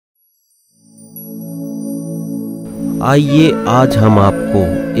आइए आज हम आपको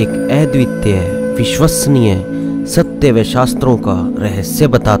एक अद्वितीय, विश्वसनीय, सत्य व शास्त्रों का रहस्य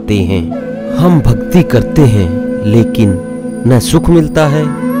बताते हैं। हम भक्ति करते हैं लेकिन न सुख मिलता है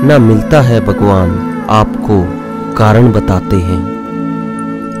न मिलता है भगवान। आपको कारण बताते हैं।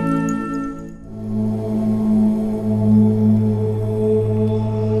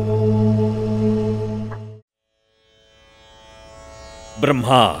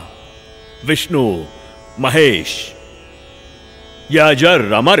 ब्रह्मा, विष्णु, महेश ये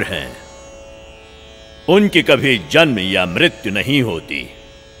अजर अमर हैं। उनकी कभी जन्म या मृत्यु नहीं होती।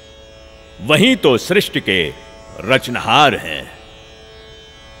 वहीं तो सृष्टि के रचनहार हैं।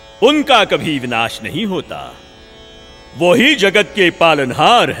 उनका कभी विनाश नहीं होता। वो ही जगत के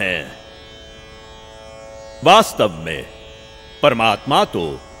पालनहार हैं। वास्तव में परमात्मा तो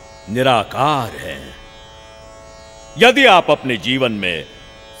निराकार है। यदि आप अपने जीवन में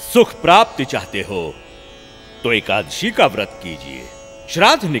सुख प्राप्ति चाहते हो तो एकादशी का व्रत कीजिए,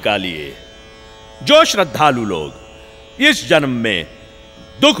 श्राद्ध निकालिए। जो श्रद्धालु लोग इस जन्म में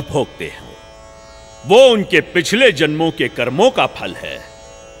दुख भोगते हैं वो उनके पिछले जन्मों के कर्मों का फल है,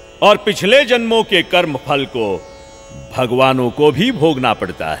 और पिछले जन्मों के कर्म फल को भगवानों को भी भोगना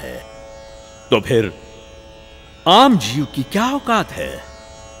पड़ता है। तो फिर आम जीव की क्या औकात है?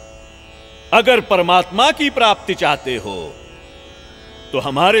 अगर परमात्मा की प्राप्ति चाहते हो तो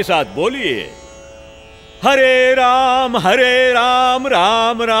हमारे साथ बोलिए, हरे राम राम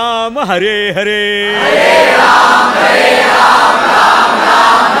राम हरे हरे, हरे राम राम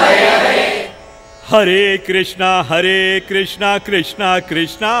राम हरे हरे, हरे कृष्णा कृष्णा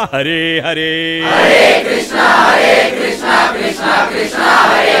कृष्णा हरे हरे, हरे कृष्णा कृष्णा कृष्णा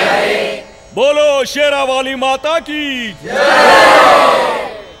हरे हरे। बोलो शेरा वाली माता की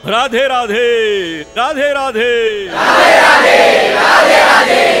राधे राधे राधे राधे राधे राधे राधे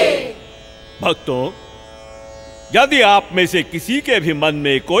राधे। भक्तों, यदि आप में से किसी के भी मन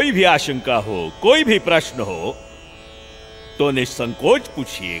में कोई भी आशंका हो, कोई भी प्रश्न हो तो निसंकोच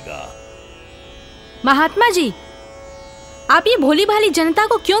पूछिएगा। महात्मा जी, आप ये भोली भाली जनता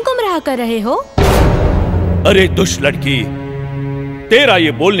को क्यों गुमराह कर रहे हो? अरे दुष्ट लड़की, तेरा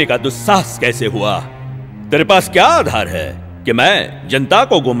ये बोलने का दुस्साहस कैसे हुआ? तेरे पास क्या आधार है कि मैं जनता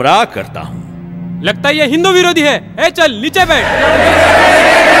को गुमराह करता हूं? लगता है ये हिंदू विरोधी है। ए चल नीचे बैठ।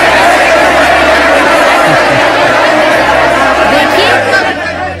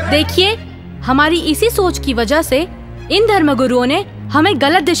 देखिए, हमारी इसी सोच की वजह से इन धर्मगुरुओं ने हमें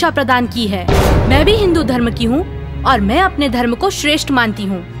गलत दिशा प्रदान की है। मैं भी हिंदू धर्म की हूँ और मैं अपने धर्म को श्रेष्ठ मानती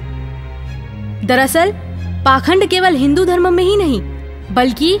हूँ। दरअसल पाखंड केवल हिंदू धर्म में ही नहीं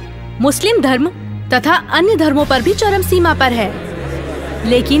बल्कि मुस्लिम धर्म तथा अन्य धर्मों पर भी चरम सीमा पर है।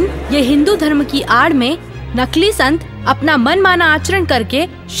 लेकिन ये हिंदू धर्म की आड़ में नकली संत अपना मनमाना आचरण करके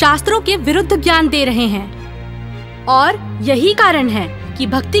शास्त्रों के विरुद्ध ज्ञान दे रहे हैं, और यही कारण है कि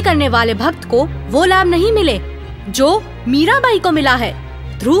भक्ति करने वाले भक्त को वो लाभ नहीं मिले जो मीराबाई को मिला है,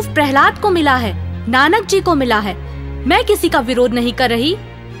 ध्रुव प्रहलाद को मिला है, नानक जी को मिला है। मैं किसी का विरोध नहीं कर रही।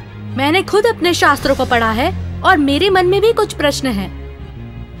 मैंने खुद अपने शास्त्रों को पढ़ा है और मेरे मन में भी कुछ प्रश्न हैं।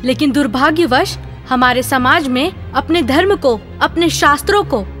 लेकिन दुर्भाग्यवश हमारे समाज में अपने धर्म को, अपने शास्त्रों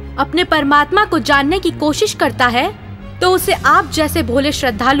को, अपने परमात्मा को जानने की कोशिश करता है तो उसे आप जैसे भोले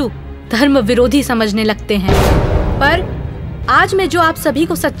श्रद्धालु धर्म विरोधी समझने लगते हैं। पर आज मैं जो आप सभी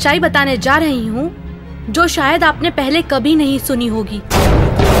को सच्चाई बताने जा रही हूँ, जो शायद आपने पहले कभी नहीं सुनी होगी।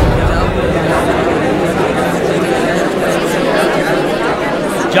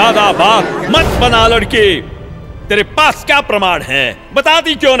 ज्यादा बात मत बना लड़की। तेरे पास क्या प्रमाण है?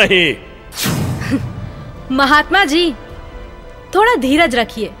 बताती क्यों नहीं? महात्मा जी, थोड़ा धीरज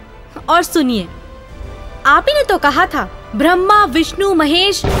रखिए और सुनिए। आप ही ने तो कहा था ब्रह्मा, विष्णु,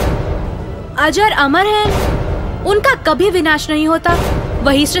 महेश अजर अमर हैं, उनका कभी विनाश नहीं होता,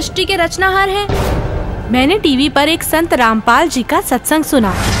 वही सृष्टि के रचनाहार हैं। मैंने टीवी पर एक संत रामपाल जी का सत्संग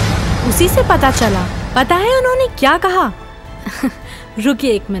सुना, उसी से पता चला। पता है उन्होंने क्या कहा?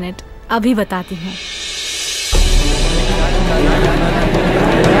 रुकिए एक मिनट, अभी बताती हूँ।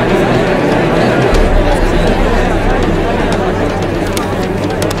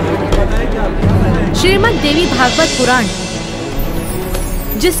 श्रीमद् देवी भागवत पुराण,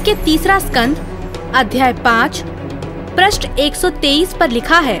 जिसके तीसरा स्कंद अध्याय 5 पृष्ठ 123 पर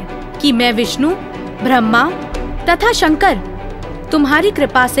लिखा है कि मैं विष्णु, ब्रह्मा तथा शंकर तुम्हारी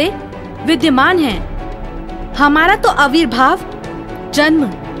कृपा से विद्यमान हैं। हमारा तो आविर्भाव, जन्म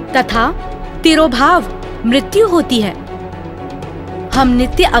तथा तिरोभाव मृत्यु होती है। हम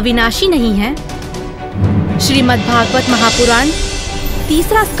नित्य अविनाशी नहीं हैं। श्रीमद् भागवत महापुराण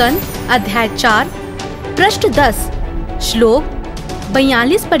तीसरा स्कंद अध्याय 4 पृष्ठ 10 श्लोक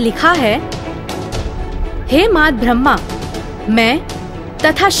 42 पर लिखा है, हे मात ब्रह्मा, मैं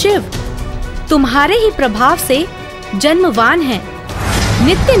तथा शिव तुम्हारे ही प्रभाव से जन्मवान हैं,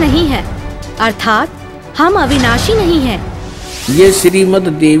 नित्य नहीं है, अर्थात हम अविनाशी नहीं हैं। ये श्रीमद्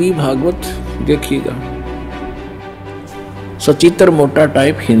देवी भागवत देखिएगा, सचित्र मोटा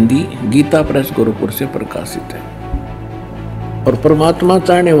टाइप हिंदी, गीता प्रेस गोरखपुर से प्रकाशित है और परमात्मा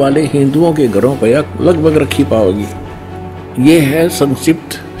चाहने वाले हिंदुओं के घरों पर लगभग रखी पाओगी। ये है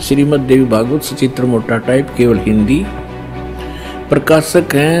संक्षिप्त श्रीमद् देवी भागवत सचित्र मोटा टाइप, केवल हिंदी।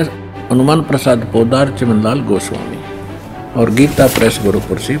 प्रकाशक हैं हनुमान प्रसाद पोदार, चमनलाल गोस्वामी और गीता प्रेस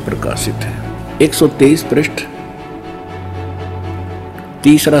गोरखपुर से प्रकाशित है। 123 पृष्ठ,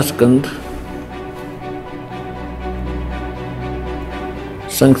 तीसरा स्कंद,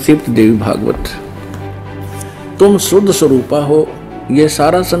 संक्षिप्त देवी भागवत। तुम शुद्ध स्वरूपा हो, यह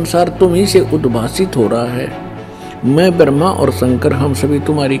सारा संसार तुम ही से उद्भासित हो रहा है। मैं ब्रह्मा और शंकर हम सभी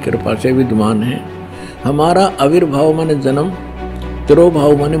तुम्हारी कृपा से विद्यमान हैं। हमारा आविर्भाव माने जन्म,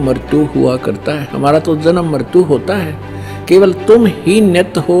 तिरोभाव माने मृत्यु हुआ करता है। हमारा तो जन्म मृत्यु होता है, केवल तुम ही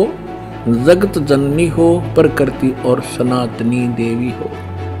नित्य हो, जगत जननी हो, प्रकृति और सनातनी देवी हो।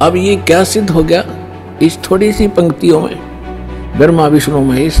 अब ये क्या सिद्ध हो गया इस थोड़ी सी पंक्तियों में? ब्रह्मा विष्णु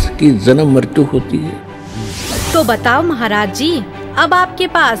महेश की जन्म मृत्यु होती है। तो बताओ महाराज जी, अब आपके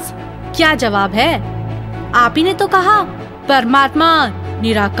पास क्या जवाब है? आप ही ने तो कहा परमात्मा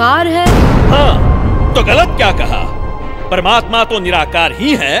निराकार है। हाँ, तो गलत क्या कहा? परमात्मा तो निराकार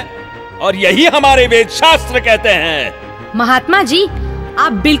ही है और यही हमारे वेद शास्त्र कहते हैं। महात्मा जी,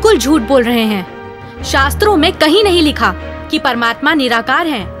 आप बिल्कुल झूठ बोल रहे हैं। शास्त्रों में कहीं नहीं लिखा कि परमात्मा निराकार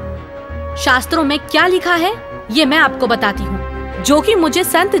है। शास्त्रों में क्या लिखा है ये मैं आपको बताती हूँ, जो कि मुझे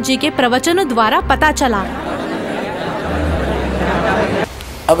संत जी के प्रवचनों द्वारा पता चला।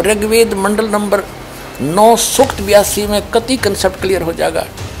 अब ऋग्वेद मंडल नंबर 9 सूक्त 82 में कति कंसेप्ट क्लियर हो जाएगा।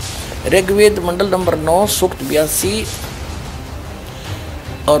 ऋग्वेद मंडल नंबर 9 सूक्त 82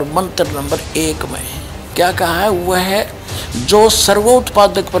 और मंत्र नंबर 1 में क्या कहा है? वह है जो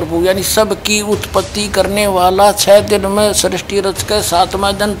सर्वोत्पादक प्रभु यानी सबकी उत्पत्ति करने वाला, 6 दिन में सृष्टि रच के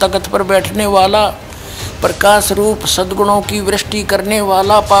 7वां दिन तख्त पर बैठने वाला, प्रकाश रूप सद्गुणों की वृष्टि करने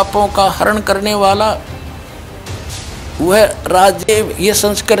वाला, पापों का हरण करने वाला, वह राजे, ये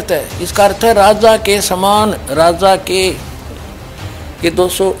संस्कृत है, इसका अर्थ है राजा के समान। राजा के, ये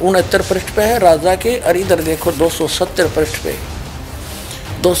 269 पृष्ठ पे है राजा के, और इधर देखो 270 पृष्ठ पे,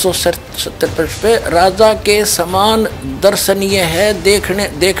 270 पृष्ठ पे राजा के समान दर्शनीय है,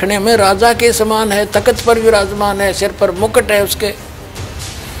 देखने में राजा के समान है, तख्त पर विराजमान है, सिर पर मुकुट है उसके,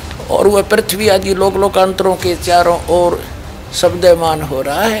 और वह पृथ्वी आदि लोक लोकांतरों के चारों ओर शब्दमान हो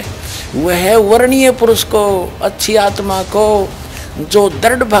रहा है। वह वर्णीय पुरुष को, अच्छी आत्मा को, जो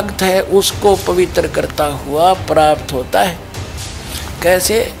दृढ़ भक्त है उसको पवित्र करता हुआ प्राप्त होता है।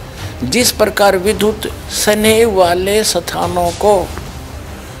 कैसे? जिस प्रकार विद्युत स्नेह वाले स्थानों को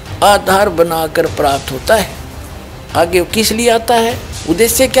आधार बनाकर प्राप्त होता है। आगे किस लिए आता है?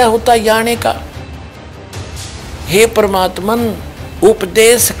 उद्देश्य क्या होता है आने का? हे परमात्मन,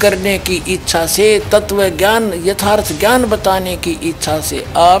 उपदेश करने की इच्छा से, तत्व ज्ञान, यथार्थ ज्ञान बताने की इच्छा से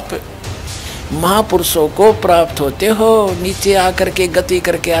आप महापुरुषों को प्राप्त होते हो, नीचे आकर के गति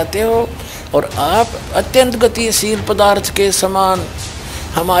करके आते हो, और आप अत्यंत गतिशील पदार्थ के समान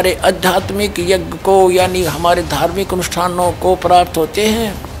हमारे आध्यात्मिक यज्ञ को यानी हमारे धार्मिक अनुष्ठानों को प्राप्त होते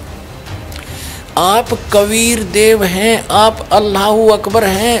हैं। आप कबीर देव हैं, आप अल्लाहु अकबर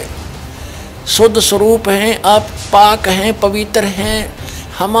हैं, शुद्ध स्वरूप हैं, आप पाक हैं, पवित्र हैं।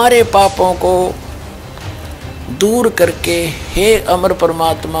 हमारे पापों को दूर करके हे अमर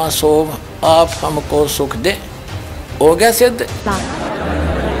परमात्मा सोम आप हमको सुख दे। हो गया सिद्ध।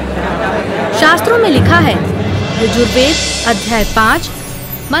 शास्त्रों में लिखा है, यजुर्वेद अध्याय 5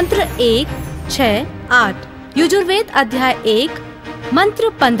 मंत्र 1, 6, 8, यजुर्वेद अध्याय 1 मंत्र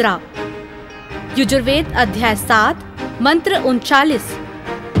 15, यजुर्वेद अध्याय 7 मंत्र 39,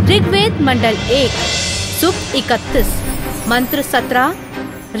 ऋग्वेद मंडल 1 सूक्त 31 मंत्र 17,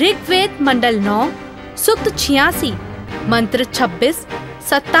 ऋग्वेद मंडल 9 सूक्त 86 मंत्र 26,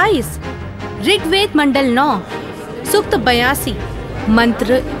 27, ऋग्वेद मंडल 9 सूक्त 82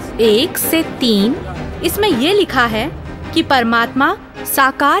 मंत्र 1 से 3। इसमें ये लिखा है कि परमात्मा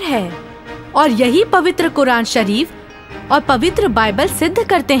साकार है, और यही पवित्र कुरान शरीफ और पवित्र बाइबल सिद्ध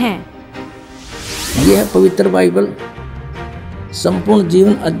करते हैं। यह है पवित्र बाइबल, संपूर्ण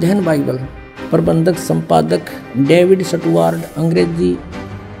जीवन अध्ययन बाइबल। प्रबंधक संपादक डेविड स्टुअर्ट, अंग्रेजी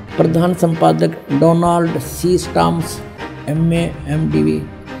प्रधान संपादक डोनाल्ड सी स्टाम्स, MA MDV,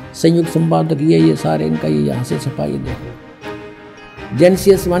 संयुक्त संपादक ये सारे इनका ये यहाँ से छपाई देखो।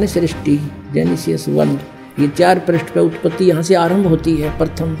 जेनेसिस माने सृष्टि, जेनेसिस 1, ये 4 पृष्ठ पे उत्पत्ति यहाँ से आरंभ होती है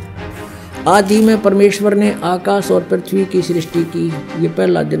प्रथम। आदि में परमेश्वर ने आकाश और पृथ्वी की सृष्टि की, ये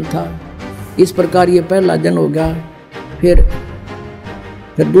पहला दिन था। इस प्रकार ये पहला दिन हो गया।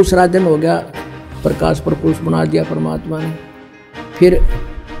 फिर दूसरा दिन हो गया, प्रकाश प्रकुश बना दिया परमात्मा ने। फिर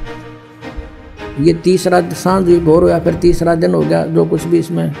ये तीसरा सांझ हुई, भोर हुआ, फिर तीसरा दिन हो गया। जो कुछ भी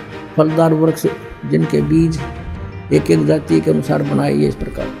इसमें फलदार वृक्ष जिनके बीज एक एक जाति के अनुसार बनाए, ये इस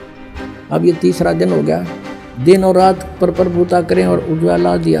प्रकार। अब ये तीसरा दिन हो गया। दिन और रात पर प्रभुता करें और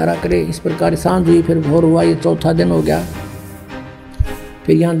उज्ज्वला दियारा करें, इस प्रकार सांझ हुई, फिर भोर हुआ, ये चौथा दिन हो गया।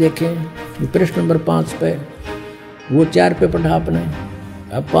 फिर यहाँ देखें पृष्ठ नंबर 5 पे, वो 4 पे पढ़ा आपने।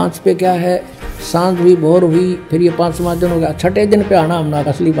 अब 5 पे क्या है, सांझ हुई, भोर हुई, फिर ये 5वां दिन हो गया। छठे दिन पे आना हमने,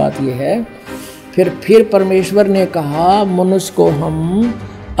 असली बात ये है। फिर परमेश्वर ने कहा मनुष्य को हम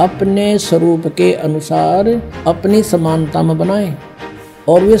अपने स्वरूप के अनुसार अपनी समानता में बनाएं,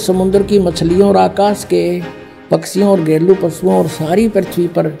 और वे समुद्र की मछलियों और आकाश के पक्षियों और घरेलू पशुओं और सारी पृथ्वी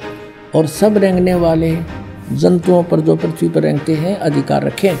पर और सब रेंगने वाले जंतुओं पर जो पृथ्वी पर रेंगते हैं अधिकार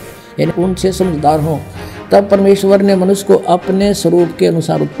रखें, यानी उनसे समझदार हों। तब परमेश्वर ने मनुष्य को अपने स्वरूप के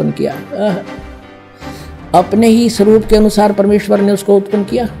अनुसार उत्पन्न किया। अपने ही स्वरूप के अनुसार परमेश्वर ने उसको उत्पन्न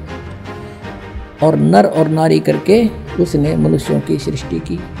किया, और नर और नारी करके उसने मनुष्यों की सृष्टि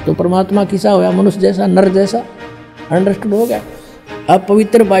की। तो परमात्मा किसा होया, मनुष्य जैसा, नर जैसा। अंडरस्टूड हो गया। अब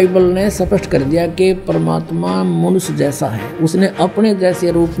पवित्र बाइबल ने स्पष्ट कर दिया कि परमात्मा मनुष्य जैसा है, उसने अपने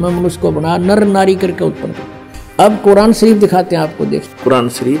जैसे रूप में मनुष्य को बना, नर नारी करके उत्पन्न किया। अब कुरान शरीफ दिखाते हैं आपको, देख। कुरान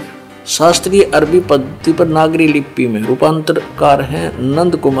शरीफ शास्त्रीय अरबी पद्धति पर नागरी लिपि में रूपांतरकार हैं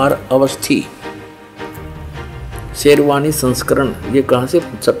नंद कुमार अवस्थी, शेरवानी संस्करण। ये कहाँ से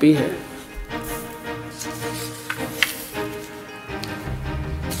छपी है?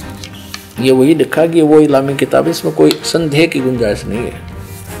 ये वही लिखा कि वो इस्लामी किताब है, इसमें कोई संदेह की गुंजाइश नहीं है।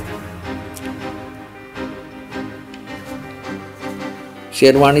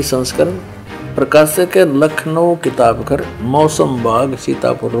 शेरवानी संस्करण, प्रकाशक है लखनऊ किताब घर, मौसम बाग,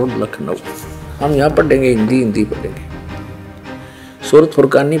 सीतापुर रोड, लखनऊ। हम यहाँ पढ़ेंगे, हिंदी पढ़ेंगे। सूरत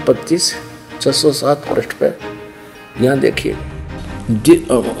फुरकानी 25 607 पृष्ठ पे यहाँ देखिए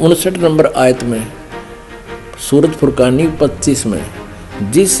 59 नंबर आयत में, सूरत फुरकानी 25 में,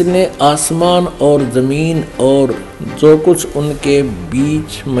 जिसने आसमान और जमीन और जो कुछ उनके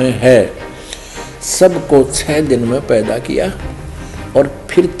बीच में है सबको 6 दिन में पैदा किया और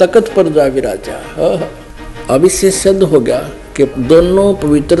फिर तख्त पर जा विराजा। अब इससे सिद्ध हो गया कि दोनों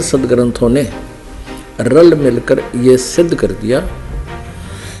पवित्र सदग्रंथों ने रल मिलकर ये सिद्ध कर दिया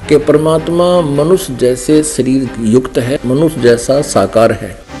कि परमात्मा मनुष्य जैसे शरीर युक्त है, मनुष्य जैसा साकार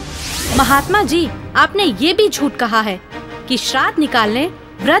है। महात्मा जी, आपने ये भी झूठ कहा है कि श्राद्ध निकालने,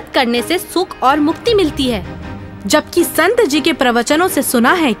 व्रत करने से सुख और मुक्ति मिलती है, जबकि संत जी के प्रवचनों से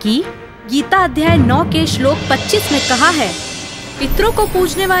सुना है कि गीता अध्याय 9 के श्लोक 25 में कहा है, पितरों को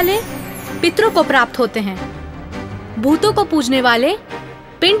पूजने वाले पितरों को प्राप्त होते हैं, भूतों को पूजने वाले,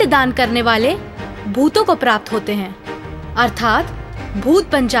 पिंड दान करने वाले भूतों को प्राप्त होते हैं, अर्थात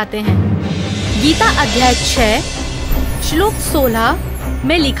भूत बन जाते हैं। गीता अध्याय 6 श्लोक 16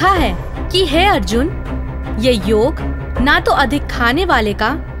 में लिखा है कि हे अर्जुन, ये योग ना तो अधिक खाने वाले का,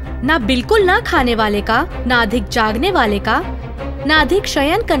 ना बिल्कुल ना खाने वाले का, ना अधिक जागने वाले का, ना अधिक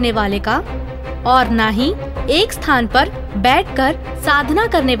शयन करने वाले का, और ना ही एक स्थान पर बैठकर साधना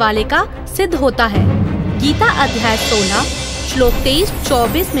करने वाले का सिद्ध होता है। गीता अध्याय 16 श्लोक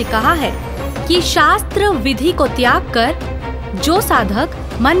 23-24 में कहा है कि शास्त्र विधि को त्याग कर जो साधक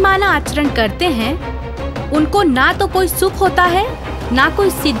मनमाना आचरण करते हैं, उनको ना तो कोई सुख होता है, ना कोई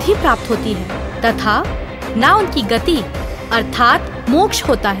सिद्धि प्राप्त होती है, तथा ना उनकी गति अर्थात मोक्ष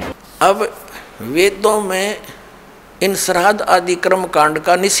होता है। अब वेदों में इन श्राद्ध आदि कर्म कांड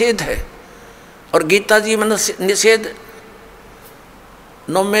का निषेध है, और गीता जी में निषेध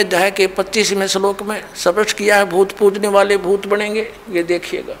 9वें अध्याय के 25वें श्लोक में स्पष्ट किया है। भूत पूजने वाले भूत बनेंगे, ये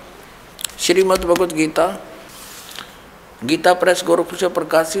देखिएगा। श्रीमद् भगवत गीता, गीता प्रेस गोरखपुर से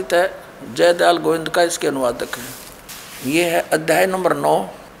प्रकाशित है, जयदयाल गोविंद का इसके अनुवादक है। ये है अध्याय नंबर 9,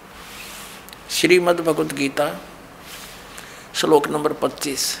 श्रीमद् भगवत गीता, श्लोक नंबर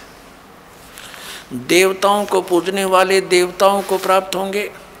 25। देवताओं को पूजने वाले देवताओं को प्राप्त होंगे,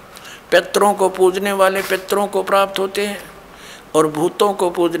 पितरों को पूजने वाले पितरों को प्राप्त होते हैं, और भूतों को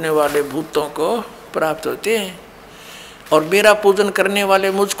पूजने वाले भूतों को प्राप्त होते हैं, और मेरा पूजन करने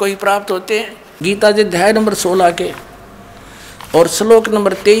वाले मुझको ही प्राप्त होते हैं। गीता जी अध्याय नंबर 16 के और श्लोक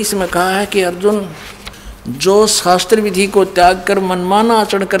नंबर 23 में कहा है कि अर्जुन, जो शास्त्र विधि को त्याग कर मनमाना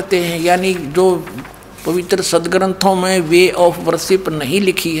आचरण करते हैं, यानी जो पवित्र सदग्रंथों में वे ऑफ वर्शिप नहीं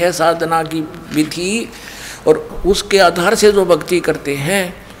लिखी है, साधना की विधि, और उसके आधार से जो भक्ति करते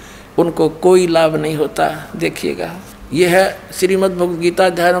हैं उनको कोई लाभ नहीं होता। देखिएगा, यह है श्रीमद् भगवद गीता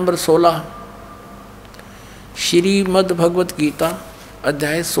अध्याय नंबर 16। श्रीमद् भगवद गीता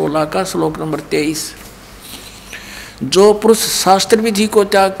अध्याय 16 का श्लोक नंबर 23। जो पुरुष शास्त्र विधि को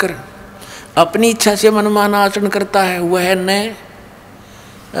त्याग कर अपनी इच्छा से मनमाना आचरण करता है वह न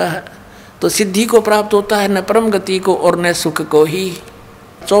तो सिद्धि को प्राप्त होता है, न परम गति को और न सुख को ही।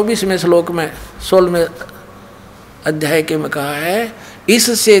 24वें श्लोक में 16वें अध्याय के में कहा है,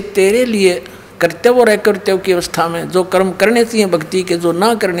 इससे तेरे लिए कर्तव्य और अकर्तव्य की अवस्था में जो कर्म करने चाहिए भक्ति के, जो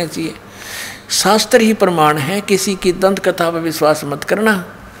ना करने चाहिए, शास्त्र ही प्रमाण है। किसी की दंत कथा पर विश्वास मत करना।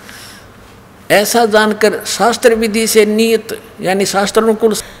 ऐसा जानकर शास्त्र विधि से नियत यानी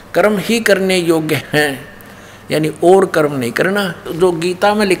शास्त्रानुकूल कर्म ही करने योग्य हैं, यानी और कर्म नहीं करना। जो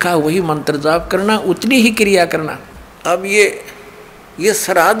गीता में लिखा वही मंत्र जाप करना, उतनी ही क्रिया करना। अब ये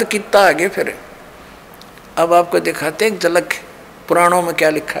श्राद्ध कितना आगे फिर अब आपको दिखाते हैं एक झलक पुराणों में क्या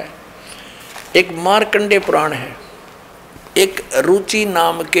लिखा है। एक मार्कंडेय पुराण है। एक रुचि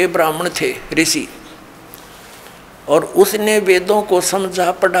नाम के ब्राह्मण थे, ऋषि, और उसने वेदों को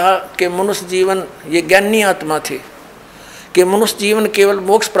समझा पढ़ा कि मनुष्य जीवन, ये ज्ञानी आत्मा थे कि मनुष्य जीवन केवल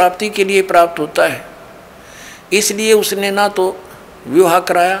मोक्ष प्राप्ति के लिए प्राप्त होता है। इसलिए उसने ना तो विवाह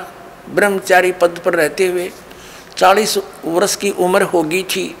कराया, ब्रह्मचारी पद पर रहते हुए 40 वर्ष की उम्र हो गई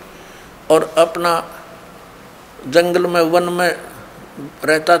थी और अपना जंगल में वन में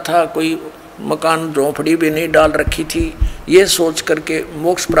रहता था, कोई मकान झोंपड़ी भी नहीं डाल रखी थी। ये सोच करके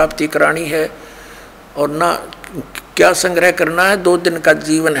मोक्ष प्राप्ति करानी है और ना क्या संग्रह करना है, 2 दिन का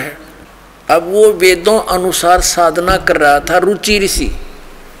जीवन है। अब वो वेदों अनुसार साधना कर रहा था, रुचि ऋषि,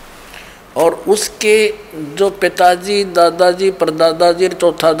 और उसके जो पिताजी, दादाजी, परदादाजी,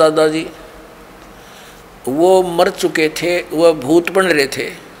 चौथा दादाजी वो मर चुके थे, वह भूत बन रहे थे,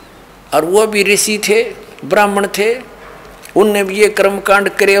 और वह भी ऋषि थे, ब्राह्मण थे। उनने भी ये कर्मकांड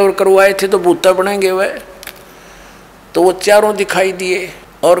करे और करवाए थे, तो भूता बनेंगे वह। तो वो चारों दिखाई दिए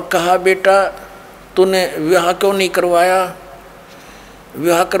और कहा, बेटा तूने विवाह क्यों नहीं करवाया?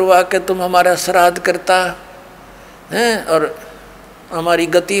 विवाह करवा के तुम हमारा श्राद्ध करता हैं और हमारी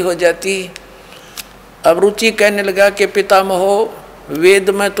गति हो जाती। अब रुचि कहने लगा कि पितामहो, वेद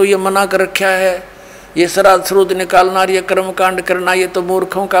में तो ये मना कर रखा है, ये श्राद्ध श्रुद्ध निकालना, ये कर्मकांड करना, ये तो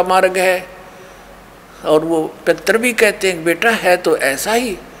मूर्खों का मार्ग है। और वो पितर भी कहते हैं, बेटा है तो ऐसा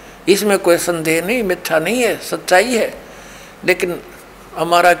ही, इसमें कोई संदेह नहीं, मिथ्या नहीं है, सच्चाई है। लेकिन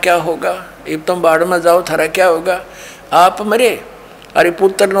हमारा क्या होगा? अब तुम बाढ़ में जाओ, थारा क्या होगा? आप मरे, अरे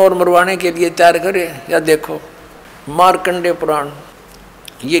पुत्र और मरवाने के लिए तैयार करे। या देखो मार्कंडेय पुराण,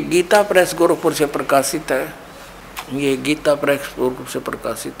 ये गीता प्रेस गोरखपुर से प्रकाशित है। ये गीता प्रेस गोरखपुर से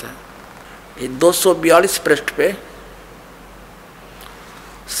प्रकाशित है। ये 242 पृष्ठ पे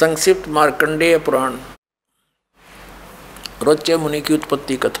संक्षिप्त मार्कंडेय पुराण, रोच्य मुनि की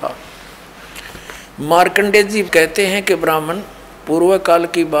उत्पत्ति कथा। मार्कंडेय जी कहते हैं कि ब्राह्मण, पूर्व काल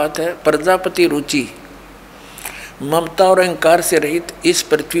की बात है, प्रजापति रुचि ममता और अहंकार से रहित इस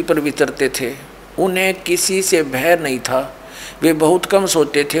पृथ्वी पर विचरते थे। उन्हें किसी से भय नहीं था, वे बहुत कम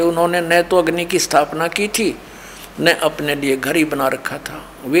सोते थे। उन्होंने न तो अग्नि की स्थापना की थी, न अपने लिए घर ही बना रखा था।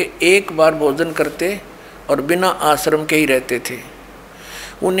 वे एक बार भोजन करते और बिना आश्रम के ही रहते थे।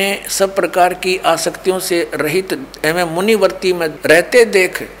 उन्हें सब प्रकार की आसक्तियों से रहित एवं मुनिवर्ती में रहते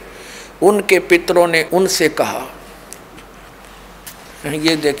देख उनके पितरों ने उनसे कहा,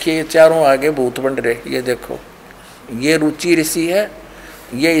 ये देखिए ये चारों आगे भूत बन रहे, ये देखो ये रुचि ऋषि है,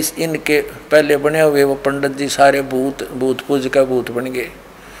 ये इनके पहले बने हुए वो पंडित जी सारे भूत पूज का भूत बन गए।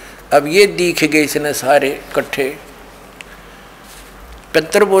 अब ये दिख गए इसने सारे इकट्ठे।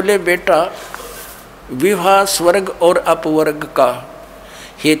 पितर बोले, बेटा विवाह स्वर्ग और अपवर्ग का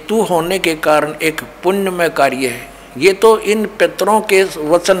हेतु होने के कारण एक पुण्यमय कार्य है। ये तो इन पितरों के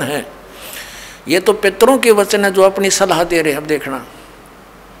वचन हैं, ये तो पितरों के वचन है जो अपनी सलाह दे रहे हैं। अब देखना,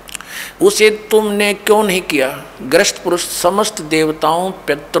 उसे तुमने क्यों नहीं किया? ग्रस्त पुरुष समस्त देवताओं,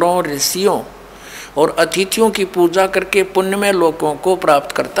 पितरों, ऋषियों और अतिथियों की पूजा करके पुण्यमय लोकों को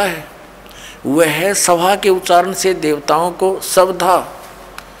प्राप्त करता है। वह सभा के उच्चारण से देवताओं को,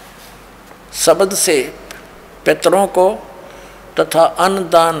 शब्द से पितरों को तथा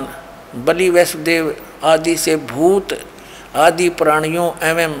अन्नदान, बलि, वैष्णदेव आदि से भूत आदि प्राणियों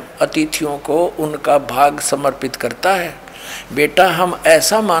एवं अतिथियों को उनका भाग समर्पित करता है। बेटा, हम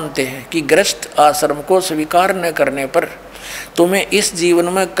ऐसा मानते हैं कि गृहस्थ आश्रम को स्वीकार न करने पर तुम्हें इस जीवन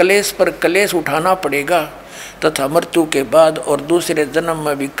में कलेश पर कलेश उठाना पड़ेगा तथा मृत्यु के बाद और दूसरे जन्म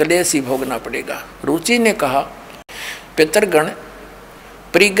में भी कलेश ही भोगना पड़ेगा। रुचि ने कहा, पितरगण,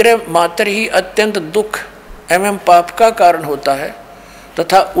 परिग्रह मात्र ही अत्यंत दुख एवं पाप का कारण होता है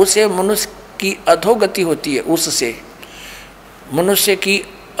तथा उसे मनुष्य की अधोगति होती है। उससे मनुष्य की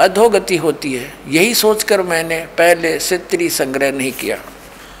अधोगति होती है। यही सोचकर मैंने पहले से त्रिसंग्रह नहीं किया।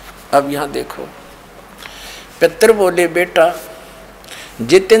 अब यहाँ देखो, पितर बोले बेटा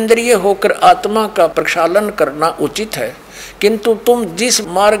जितेंद्रिय होकर आत्मा का प्रक्षालन करना उचित है, किंतु तुम जिस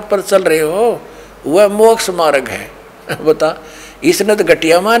मार्ग पर चल रहे हो वह मोक्ष मार्ग है। बता, इसने तो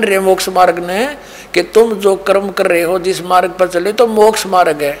घटिया मान रहे मोक्ष मार्ग ने कि तुम जो कर्म कर रहे हो जिस मार्ग पर चले तो मोक्ष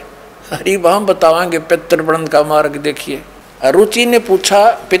मार्ग है। अरे हम बतावांगे पितृवृंद का मार्ग। देखिए, रुचि ने पूछा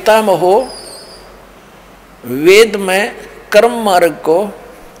पितामहो, वेद में कर्म मार्ग को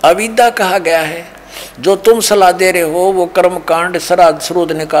अविद्या कहा गया है, जो तुम सलाह दे रहे हो वो कर्म कांड, श्राद्ध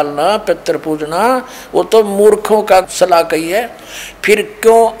श्रुद्ध निकालना, पितृ पूजना, वो तो मूर्खों का सलाह कही है। फिर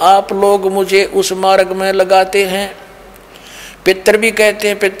क्यों आप लोग मुझे उस मार्ग में लगाते हैं? पितर भी कहते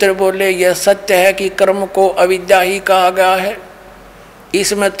हैं, पितर बोले यह सत्य है कि कर्म को अविद्या ही कहा गया है,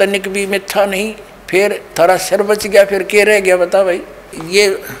 इसमें तनिक भी मिथ्या नहीं। फिर थारा सिर बच गया, फिर क्या रह गया बता भाई।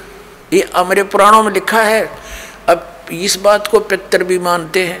 ये हमारे पुराणों में लिखा है। अब इस बात को पितर भी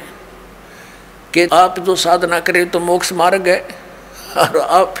मानते हैं कि आप जो साधना करें तो मोक्ष मार्ग है, और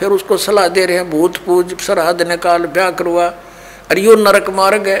आप फिर उसको सलाह दे रहे हैं भूत पूज, श्राद्ध निकाल, ब्याह करवा, और यो नरक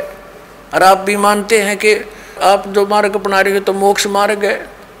मार्ग है। और आप भी मानते हैं कि आप जो मार्ग अपना रहे हो तो मोक्ष मार्ग है।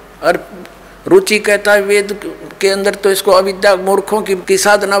 और रुचि कहता है वेद के अंदर तो इसको अविद्या मूर्खों की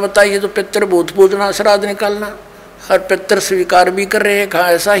साधना बताइए, तो पितर भूत पूजना, श्राद्ध निकालना, और पितर स्वीकार भी कर रहे हैं,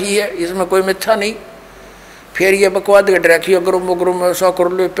 कहाँ ऐसा ही है, इसमें कोई मिथ्या नहीं। फिर ये बकवाद गट रखी, अगर मुगरुम ऐसा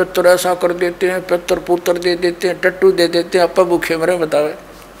कर ले, पितर ऐसा कर देते हैं, पितर पुत्र दे देते हैं, टट्टू दे देते हैं, अपा भूखे मरे बतावे,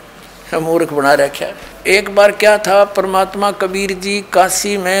 मूर्ख बना रखा है। एक बार क्या था, परमात्मा कबीर जी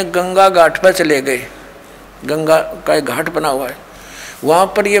काशी में गंगा घाट पर चले गए। गंगा का एक घाट बना हुआ है, वहाँ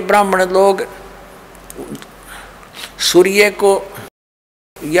पर ये ब्राह्मण लोग सूर्य को,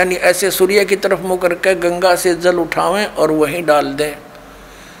 यानी ऐसे सूर्य की तरफ मुँह करके गंगा से जल उठावें और वहीं डाल दें।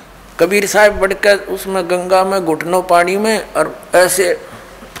 कबीर साहब बढ़कर उसमें गंगा में घुटनों पानी में और ऐसे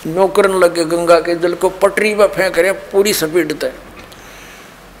नौकरन लगे गंगा के जल को, पटरी पर फेंक रहे पूरी स्पीड तक।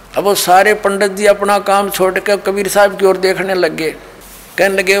 अब वो सारे पंडित जी अपना काम छोड़ कर कबीर साहब की ओर देखने लगे,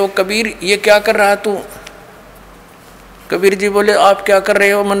 कहने लगे वो कबीर ये क्या कर रहा तू? कबीर जी बोले आप क्या कर रहे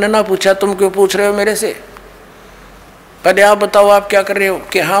हो? मैंने ना पूछा, तुम क्यों पूछ रहे हो मेरे से? पहले आप बताओ आप क्या कर रहे हो?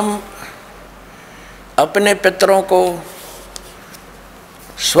 कि हम अपने पितरों को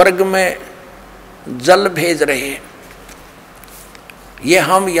स्वर्ग में जल भेज रहे हैं, ये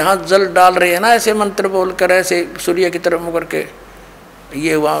हम यहाँ जल डाल रहे हैं ना, ऐसे मंत्र बोलकर, ऐसे सूर्य की तरफ मुकर के,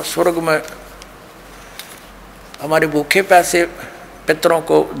 ये वहाँ स्वर्ग में हमारे भूखे प्यासे पितरों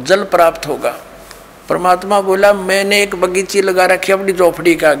को जल प्राप्त होगा। परमात्मा बोला मैंने एक बगीची लगा रखी अपनी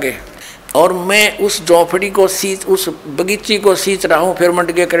झोपड़ी के आगे, और मैं उस झोपड़ी को उस बगीची को सींच रहा हूँ। फिर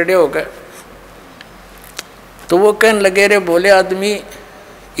मंड के करड़े हो गए। तो वो कहने लगे रे भोले आदमी,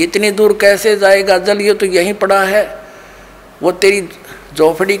 इतनी दूर कैसे जाएगा जल, ये तो यहीं पड़ा है। वो तेरी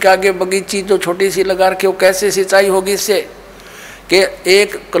झोपड़ी के आगे बगीची जो छोटी सी लगा रखी, वो कैसे सिंचाई होगी इससे? कि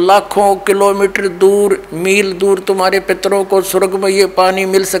 1 लाखों किलोमीटर दूर, मील दूर तुम्हारे पितरों को स्वर्ग में ये पानी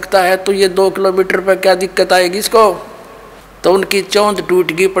मिल सकता है, तो ये 2 किलोमीटर पर क्या दिक्कत आएगी इसको? तो उनकी चौंध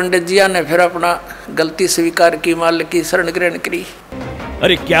टूट गई। पंडित जिया ने फिर अपना गलती स्वीकार की, माल की शरण ग्रहण करी।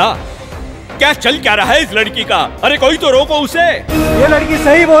 अरे क्या चल क्या रहा है इस लड़की का? अरे कोई तो रोको उसे। ये लड़की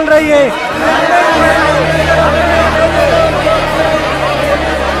सही बोल रही है।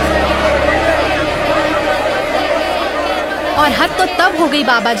 और हद तो तब हो गई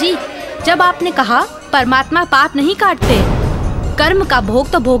बाबा जी जब आपने कहा परमात्मा पाप नहीं काटते, कर्म का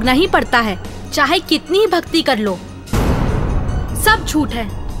भोग तो भोगना ही पड़ता है, चाहे कितनी ही भक्ति कर लो। सब झूठ है,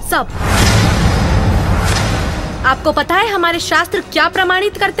 सब। आपको पता है हमारे शास्त्र क्या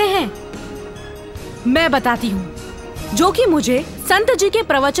प्रमाणित करते हैं? मैं बताती हूँ, जो कि मुझे संत जी के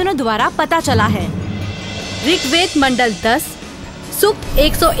प्रवचनों द्वारा पता चला है। ऋग्वेद मंडल 10 सूक्त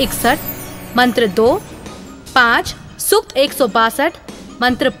 161 मंत्र 2, 5 सूक्त 162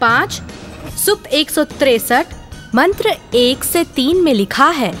 मंत्र 5 सूक्त 163 मंत्र 1 से 3 में लिखा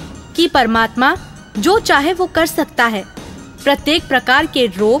है कि परमात्मा जो चाहे वो कर सकता है, प्रत्येक प्रकार के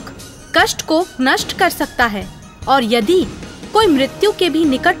रोग कष्ट को नष्ट कर सकता है, और यदि कोई मृत्यु के भी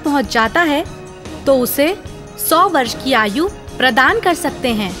निकट पहुंच जाता है तो उसे 100 वर्ष की आयु प्रदान कर सकते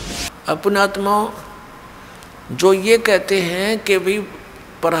हैं। अपने आत्मा जो ये कहते हैं कि भी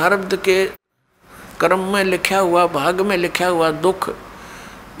प्रारब्ध के कर्म में लिखा हुआ, भाग में लिखा हुआ दुख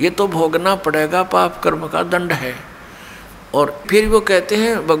ये तो भोगना पड़ेगा, पाप कर्म का दंड है। और फिर वो कहते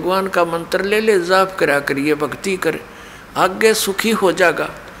हैं भगवान का मंत्र ले ले, जाप करा करिए, भक्ति करे, आगे सुखी हो जाएगा।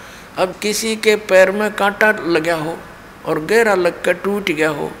 अब किसी के पैर में कांटा लगा हो और गहरा लग कर टूट गया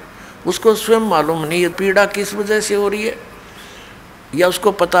हो, उसको स्वयं मालूम नहीं है पीड़ा किस वजह से हो रही है। या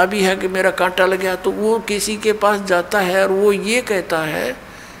उसको पता भी है कि मेरा कांटा लग गया, तो वो किसी के पास जाता है और वो ये कहता है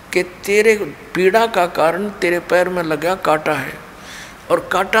कि तेरे पीड़ा का कारण तेरे पैर में लगा कांटा है, और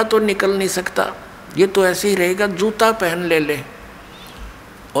कांटा तो निकल नहीं सकता, ये तो ऐसे ही रहेगा, जूता पहन ले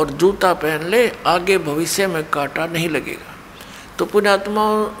और जूता पहन ले, आगे भविष्य में कांटा नहीं लगेगा। तो पुण्यात्मा,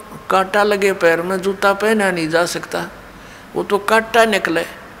 कांटा लगे पैर में जूता पहना नहीं जा सकता, वो तो कांटा निकले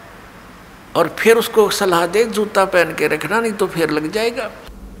और फिर उसको सलाह दे जूता पहन के रखना, नहीं तो फिर लग जाएगा।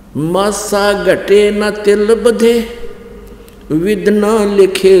 मासा घटे न तिल बधे, विद न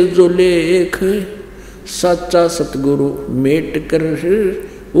लिखे जो लेख, सच्चा सतगुरु मेट कर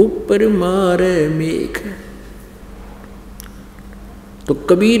ऊपर मारे मेख। तो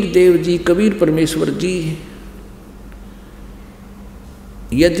कबीर देव जी, कबीर परमेश्वर जी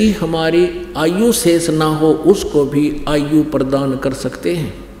यदि हमारी आयु शेष ना हो उसको भी आयु प्रदान कर सकते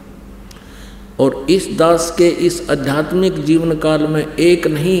हैं। और इस दास के इस आध्यात्मिक जीवन काल में एक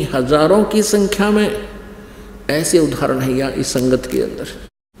नहीं हजारों की संख्या में ऐसे उदाहरण है या इस संगत के अंदर,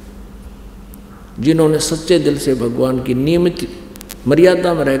 जिन्होंने सच्चे दिल से भगवान की नियमित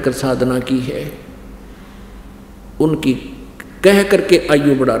मर्यादा में रहकर साधना की है, उनकी कह करके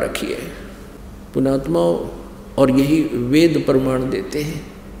आयु बढ़ा रखी है पुण्यात्माओं। और यही वेद प्रमाण देते हैं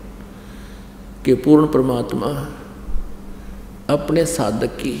कि पूर्ण परमात्मा अपने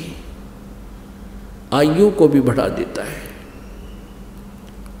साधक की आयु को भी बढ़ा देता है।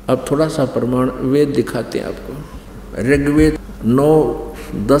 अब थोड़ा सा प्रमाण वेद दिखाते हैं आपको। ऋग्वेद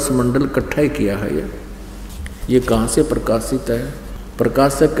 9-10 मंडल इकट्ठा ही किया है ये कहाँ से प्रकाशित है?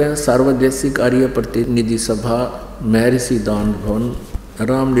 प्रकाशक हैं सार्वदेशिक आर्य प्रतिनिधि सभा, महर्षि दान भवन,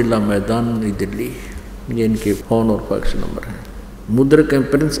 रामलीला मैदान, नई दिल्ली। ये इनके फोन और फैक्स नंबर है। मुद्रक एवं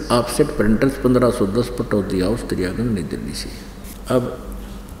Prince Offset Printers 1510 Pataudi House Daryaganj, नई दिल्ली से। अब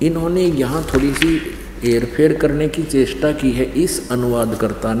इन्होंने यहाँ थोड़ी सी हेरफेर करने की चेष्टा की है, इस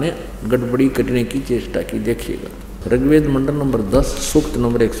अनुवादकर्ता ने गड़बड़ी करने की चेष्टा की। देखिएगा ऋग्वेद मंडल नंबर 10 सूक्त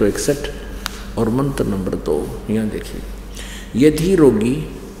नंबर 161 और मंत्र नंबर 2। यहाँ देखिए, यदि रोगी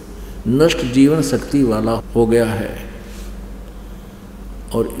नष्ट जीवन शक्ति वाला हो गया है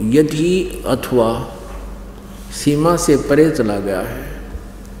और यदि अथवा सीमा से परे चला गया है,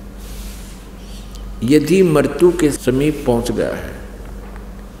 यदि मृत्यु के समीप पहुंच गया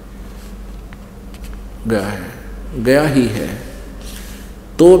ही है,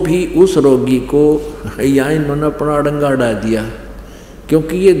 तो भी उस रोगी को यहाँ इन्होंने अपना अड़ंगा अड़ा दिया,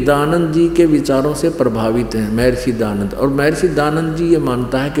 क्योंकि ये दानंद जी के विचारों से प्रभावित हैं, महर्षि दानंद। और महर्षि दानंद जी ये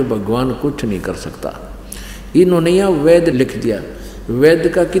मानता है कि भगवान कुछ नहीं कर सकता। इन्होंने यहाँ वेद लिख दिया। वेद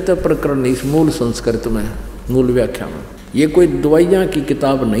का किताब प्रकरण इस मूल संस्कृत में, मूल व्याख्या में। ये कोई दवाइयाँ की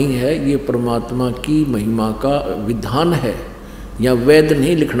किताब नहीं है, ये परमात्मा की महिमा का विधान है। या वेद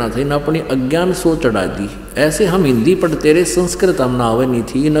नहीं लिखना था, इन अपनी अज्ञान सोच चढ़ा दी। ऐसे हम हिंदी पढ़ते रहे, संस्कृत हम नावे नहीं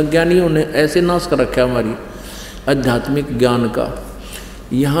थी। इन अज्ञानियों ने ऐसे नाश कर रखा हमारी आध्यात्मिक ज्ञान का।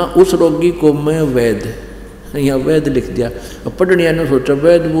 यहाँ उस रोगी को मैं वेद, यहाँ वेद लिख दिया। अब पढ़निया ने सोचा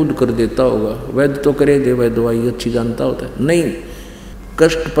वैद बूढ़ कर देता होगा, वैद तो करे दे, वैद दवाई अच्छी जानता होता है। नहीं,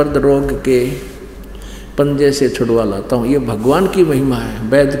 कष्टप्रद रोग के पंजे से छुड़वा लाता हूँ, ये भगवान की महिमा है,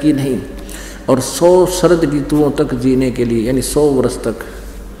 वैद की नहीं। और 100 शरद ऋतुओं तक जीने के लिए, यानी 100 वर्ष तक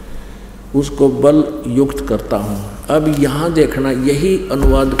उसको बल युक्त करता हूँ। अब यहाँ देखना, यही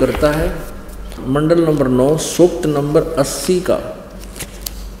अनुवाद करता है मंडल नंबर 9 सूक्त नंबर 80 का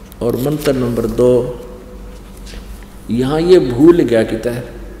और मंत्र नंबर 2। यहाँ ये भूल गया किता है,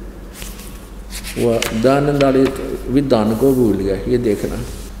 वह दानंद वाले विधान को भूल गया। ये देखना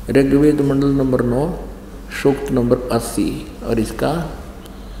ऋग्वेद मंडल नंबर 9 सूक्त नंबर 80 और इसका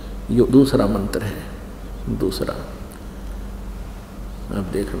यो दूसरा मंत्र है, दूसरा। अब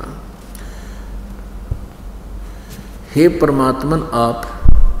देखना, हे परमात्मन, आप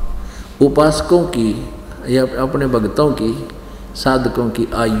उपासकों की या अपने भक्तों की, साधकों की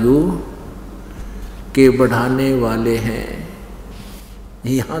आयु के बढ़ाने वाले हैं।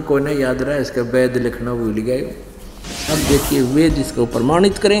 यहाँ कोई ना याद रहा, इसका वेद लिखना भूल गए। अब देखिए वेद इसको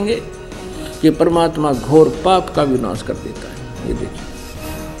प्रमाणित करेंगे कि परमात्मा घोर पाप का विनाश कर देता है। ये देखिए,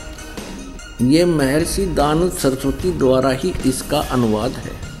 ये महर्षि दानंद सरस्वती द्वारा ही इसका अनुवाद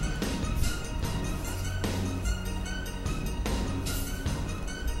है।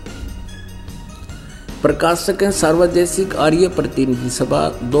 प्रकाशक हैं सार्वदेशिक आर्य प्रतिनिधि सभा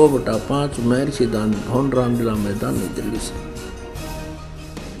 2/5 महर्षि दानंद भवन, रामलीला मैदान, नई दिल्ली से।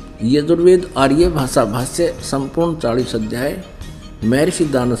 यजुर्वेद आर्य भाषा भाष्य संपूर्ण 40 अध्याय महर्षि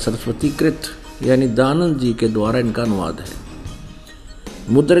दानंद सरस्वती कृत, यानी दानंद जी के द्वारा इनका अनुवाद है।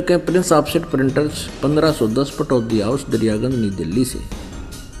 मुद्रक के Prince Offset Printers 1510 Pataudi House Daryaganj, नई दिल्ली से।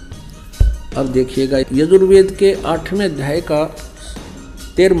 अब देखिएगा यजुर्वेद के 8वें अध्याय का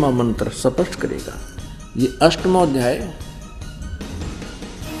 13वां मंत्र स्पष्ट करेगा। ये 8वां अध्याय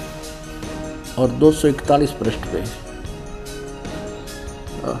और 241 पृष्ठ पे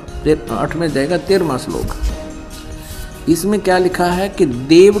 8वें जाएगा 13वां श्लोक। इसमें क्या लिखा है कि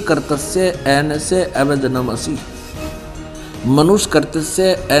देव कर्तस्य एनस्य अवजनमसि, मनुष्य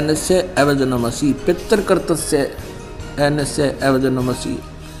कर्तस्य एनस्य अवजनमसि, पितृ कर्तस्य एनस्य अवजनमसि,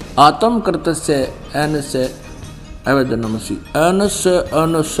 आत्म कर्तस्य एनस्य अवजनमसि। एनस्य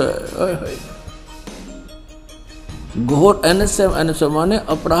एनस्य घोर, एनस्य एनस्य माने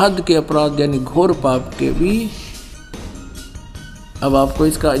अपराध के अपराध यानी घोर पाप के भी। अब आपको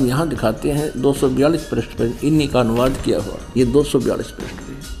इसका यहाँ दिखाते हैं 242 पृष्ठ पर, इन्हीं का अनुवाद किया हुआ, ये 242 पृष्ठ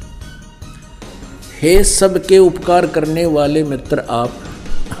पे। हे सबके उपकार करने वाले मित्र आप।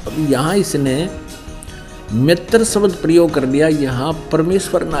 अब यहाँ इसने मित्र शब्द प्रयोग कर लिया, यहाँ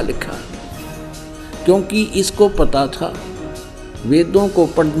परमेश्वर ना लिखा, क्योंकि इसको पता था वेदों को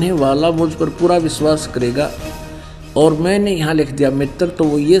पढ़ने वाला मुझ पर पूरा विश्वास करेगा, और मैंने यहाँ लिख दिया मित्र, तो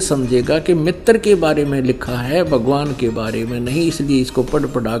वो ये समझेगा कि मित्र के बारे में लिखा है, भगवान के बारे में नहीं, इसलिए इसको पढ़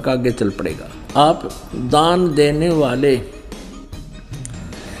पढ़ा कर आगे चल पड़ेगा। आप दान देने वाले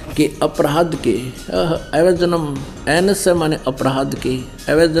के अपराध के, अवजनम एनस्य माने अपराध के,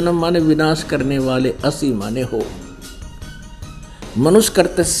 अवजनम माने विनाश करने वाले, असी माने हो। मनुष्य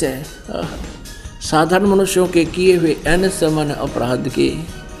कर्तस्य साधारण मनुष्यों के किए हुए, एनस्य माने अपराध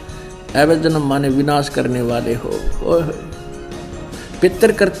के, अवजनम माने विनाश करने वाले हो।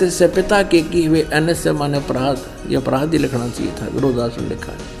 पितृ कर्तव्य से पिता के किए हुए, एनस्य माने अपराध, ये अपराध ही लिखना चाहिए था, विरोधासन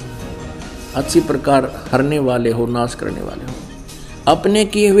लिखा है। अच्छी प्रकार हरने वाले हो, नाश करने वाले हो। अपने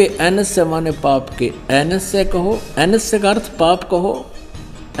किए हुए, एनस्य माने पाप के, एनस्य कहो, एनस्य का अर्थ पाप कहो,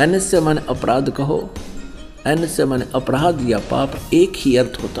 एनस्य माने अपराध कहो, एनस्य माने अपराध या पाप एक ही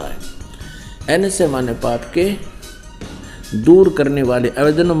अर्थ होता है। एनस्य माने पाप के दूर करने वाले,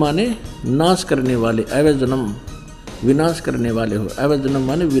 अवजनम माने नाश करने वाले, अवजनम विनाश करने वाले हो, अवजनम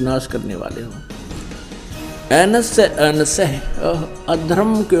माने विनाश करने वाले हो। एनस्य एनस्य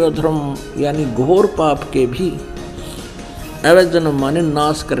अधर्म के अधर्म यानी घोर पाप के भी, अवजनम माने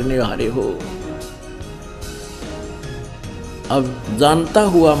नाश करने वाले हो। अब जानता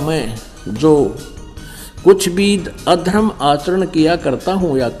हुआ मैं जो कुछ भी अधर्म आचरण किया करता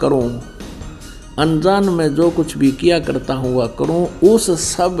हूँ या करूँ, अनजान में जो कुछ भी किया करता हूँ वह करूँ, उस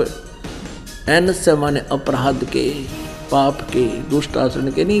सब एनस्य माने अपराध के, पाप के, दुष्ट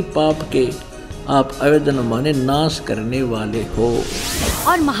आचरण के नहीं, पाप के आप अवजनम माने नाश करने वाले हो।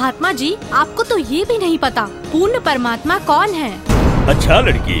 और महात्मा जी, आपको तो ये भी नहीं पता पूर्ण परमात्मा कौन है। अच्छा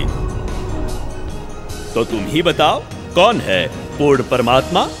लड़की, तो तुम ही बताओ कौन है पूर्ण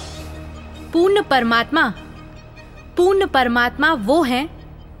परमात्मा? पूर्ण परमात्मा वो है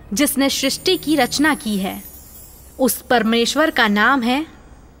जिसने सृष्टि की रचना की है। उस परमेश्वर का नाम है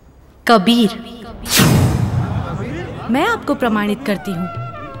कबीर। मैं आपको प्रमाणित करती हूँ,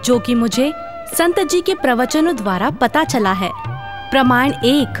 जो कि मुझे संत जी के प्रवचनों द्वारा पता चला है। प्रमाण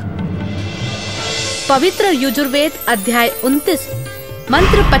 1, पवित्र यजुर्वेद अध्याय 29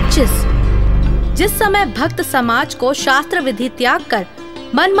 मंत्र 25। जिस समय भक्त समाज को शास्त्र विधि त्याग कर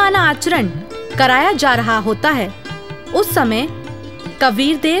मनमाना आचरण कराया जा रहा होता है, उस समय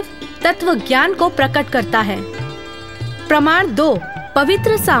कबीर देव तत्व ज्ञान को प्रकट करता है। प्रमाण 2,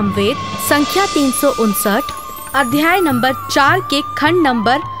 पवित्र सामवेद संख्या 359 अध्याय नंबर 4 के खंड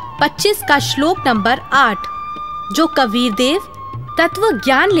नंबर 25 का श्लोक नंबर 8, जो कबीर देव तत्व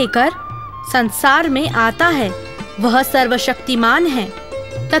ज्ञान लेकर संसार में आता है, वह सर्वशक्तिमान है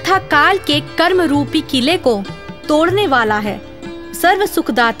तथा काल के कर्म रूपी किले को तोड़ने वाला है, सर्व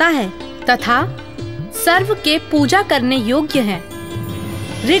सुखदाता है तथा सर्व के पूजा करने योग्य है।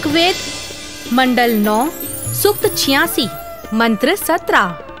 ऋग्वेद मंडल 9 सूक्त 86 मंत्र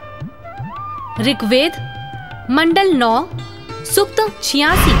 17। ऋग्वेद मंडल 9 सूक्त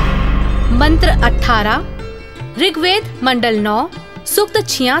 86 मंत्र 18। ऋग्वेद मंडल 9 सूक्त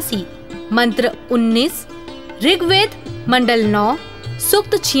 86 मंत्र 19। ऋग्वेद मंडल 9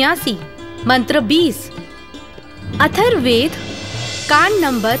 सूक्त 86 मंत्र 20। अथर्ववेद कांड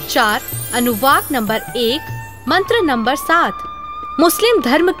नंबर 4 अनुवाक नंबर 1 मंत्र नंबर 7। मुस्लिम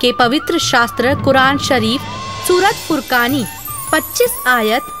धर्म के पवित्र शास्त्र कुरान शरीफ सूरत फुरकानी 25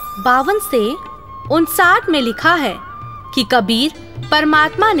 आयत 52 से 59 में लिखा है कि कबीर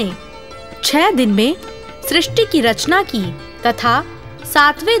परमात्मा ने 6 दिन में सृष्टि की रचना की तथा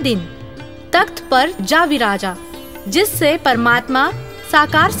 7वें दिन तख्त पर जा विराजा, जिससे परमात्मा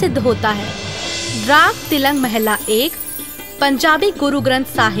साकार सिद्ध होता है। राग तिलंग महला 1 पंजाबी गुरु ग्रंथ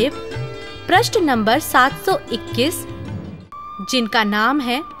साहिब पृष्ठ नंबर 721, जिनका नाम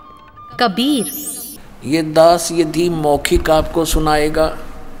है कबीर। ये दास यदि मौखिक आपको सुनाएगा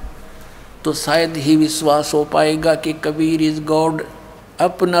तो शायद ही विश्वास हो पाएगा कि कबीर इज गॉड।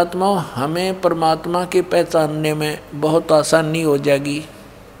 अपने आत्मा हमें परमात्मा के पहचानने में बहुत आसानी हो जाएगी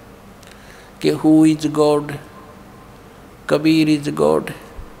कि who is God, Kabir is God.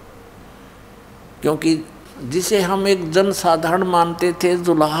 क्योंकि जिसे हम एक जनसाधारण मानते थे,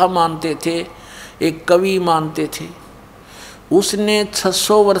 जुलाहा मानते थे, एक कवि मानते थे, उसने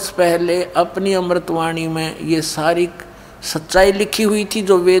 600 वर्ष पहले अपनी अमृतवाणी में ये सारी सच्चाई लिखी हुई थी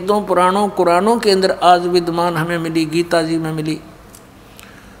जो वेदों, पुराणों, कुरानों के अंदर आज विद्यमान हमें मिली, गीता जी में मिली।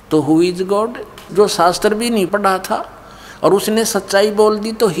 तो हु इज गॉड, जो शास्त्र भी नहीं पढ़ा था और उसने सच्चाई बोल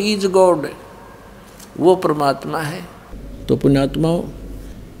दी, तो ही इज गॉड, वो परमात्मा है। तो पुण्यात्माओं,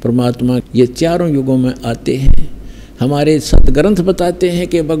 परमात्मा ये चारों युगों में आते हैं। हमारे सदग्रंथ बताते हैं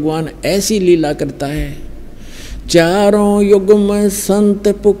कि भगवान ऐसी लीला करता है, चारों युग में संत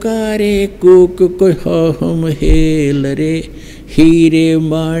पुकारे, कूक को हम हेल रे, हीरे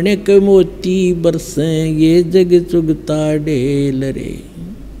माणिक मोती बरसे, ये जग चुगता डेल रे।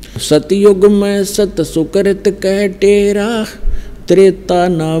 सतयुग में सत सुकृत कह टेरा, त्रेता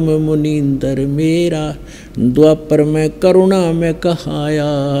नाम मुनींदर मेरा, द्वापर में करुणा में कहाया,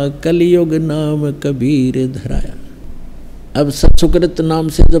 कलयुग नाम कबीर धराया। अब सत्सुकृत नाम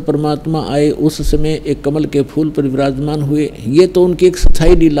से जब परमात्मा आए उस समय एक कमल के फूल पर विराजमान हुए। ये तो उनकी एक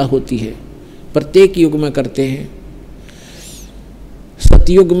स्थायी लीला होती है, प्रत्येक युग में करते हैं।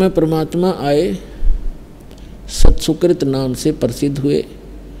 सतयुग में परमात्मा आए, सत्सुकृत नाम से प्रसिद्ध हुए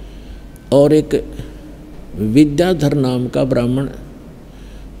और एक विद्याधर नाम का ब्राह्मण,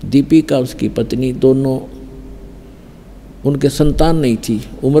 दीपिका उसकी पत्नी, दोनों, उनके संतान नहीं थी,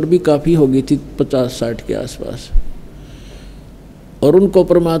 उम्र भी काफ़ी हो गई थी, 50-60 के आसपास। और उनको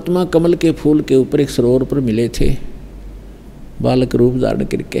परमात्मा कमल के फूल के ऊपर एक सरोवर पर मिले थे, बालक रूप धारण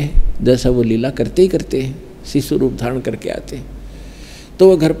करके, जैसा वो लीला करते ही करते हैं, शिशु रूप धारण करके आते हैं। तो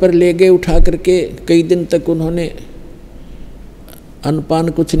वो घर पर ले गए उठा करके। कई दिन तक उन्होंने अन्नपान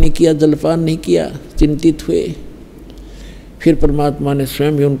कुछ नहीं किया, जलपान नहीं किया, चिंतित हुए। फिर परमात्मा ने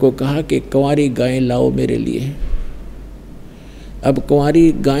स्वयं ही उनको कहा कि कंवारी गाय लाओ मेरे लिए। अब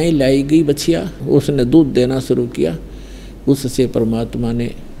कंवारी गाय लाई गई, बछिया, उसने दूध देना शुरू किया। उससे परमात्मा ने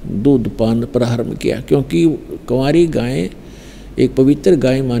दूध पान प्रारंभ किया, क्योंकि कंवारी गाय एक पवित्र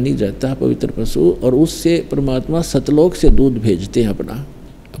गाय मानी जाता है, पवित्र पशु, और उससे परमात्मा सतलोक से दूध भेजते हैं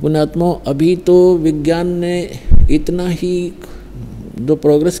अपना आत्मा। अभी तो विज्ञान ने इतना ही जो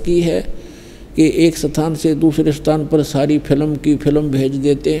प्रोग्रेस की है कि एक स्थान से दूसरे स्थान पर सारी फिल्म की फिल्म भेज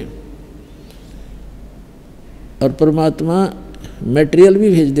देते हैं, और परमात्मा मटेरियल भी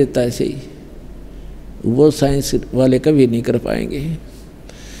भेज देता है ऐसे ही। वो साइंस वाले कभी नहीं कर पाएंगे।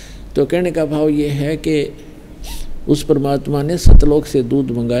 तो कहने का भाव ये है कि उस परमात्मा ने सतलोक से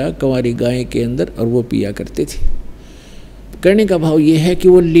दूध मंगाया कंवारी गाय के अंदर, और वो पिया करते थे। कहने का भाव ये है कि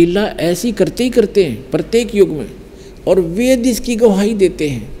वो लीला ऐसी करते ही करते हैं प्रत्येक युग में, और वेद इसकी गवाही देते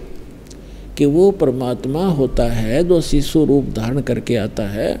हैं कि वो परमात्मा होता है जो शिशु रूप धारण करके आता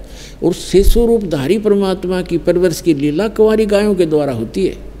है, और शिशु रूपधारी परमात्मा की परवरिश की लीला कंवारी गायों के द्वारा होती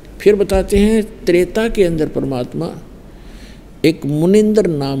है। फिर बताते हैं त्रेता के अंदर परमात्मा एक मुनिंदर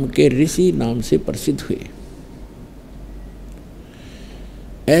नाम के ऋषि नाम से प्रसिद्ध हुए।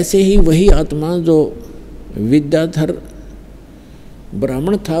 ऐसे ही वही आत्मा जो विद्याधर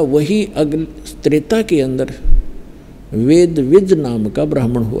ब्राह्मण था, वही अगले त्रेता के अंदर वेद विज नाम का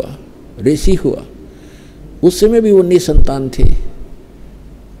ब्राह्मण हुआ, ऋषि हुआ। उस समय भी वो निसंतान थे,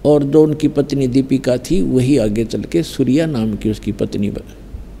 और जो उनकी पत्नी दीपिका थी वही आगे चल के सूर्या नाम की उसकी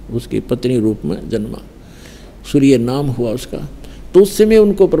पत्नी रूप में जन्मा, सूर्य नाम हुआ उसका। तो उस समय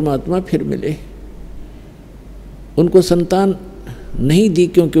उनको परमात्मा फिर मिले। उनको संतान नहीं दी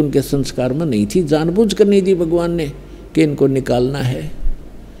क्योंकि उनके संस्कार में नहीं थी, जानबूझ कर नहीं दी भगवान ने कि इनको निकालना है।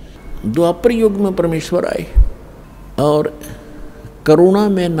 द्वापर युग में परमेश्वर आए और करुणा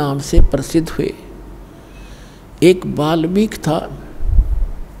में नाम से प्रसिद्ध हुए। एक बाल्मीक था,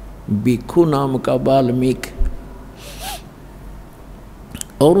 भिक्षु नाम का बाल्मीक,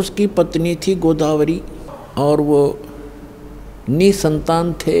 और उसकी पत्नी थी गोदावरी, और वो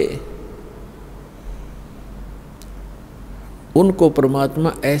निसंतान थे। उनको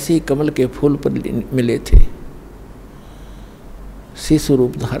परमात्मा ऐसे ही कमल के फूल पर मिले थे, शिशु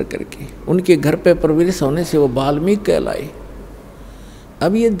रूप धार करके। उनके घर पे परवरिश होने से वो बाल्मीक कहलाए।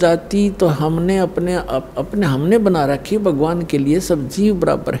 अब ये जाति तो हमने हमने बना रखी, भगवान के लिए सब जीव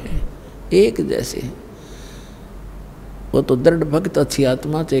बराबर हैं, एक जैसे। वो तो दृढ़ भक्त अच्छी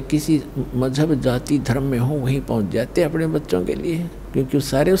आत्मा चाहे किसी मजहब जाति धर्म में हो वहीं पहुंच जाते अपने बच्चों के लिए, क्योंकि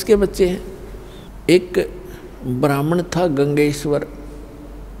सारे उसके बच्चे हैं। एक ब्राह्मण था गंगेश्वर,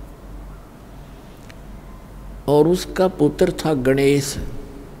 और उसका पुत्र था गणेश।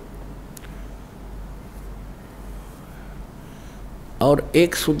 और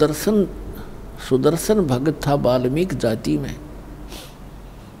एक सुदर्शन भगत था वाल्मीकि जाति में।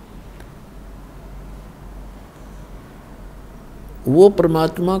 वो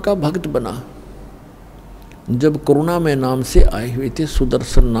परमात्मा का भक्त बना जब करुणा में नाम से आए हुए थे।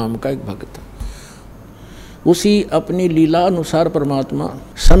 सुदर्शन नाम का एक भक्त, उसी अपनी लीला अनुसार परमात्मा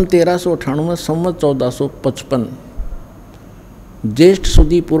सन 1398 संवत 1455 ज्येष्ठ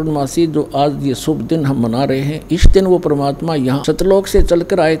सुदी पूर्णमासी, जो आज ये शुभ दिन हम मना रहे हैं, इस दिन वो परमात्मा यहाँ सतलोक से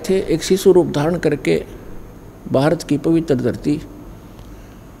चलकर आए थे, एक शिशु रूप धारण करके भारत की पवित्र धरती,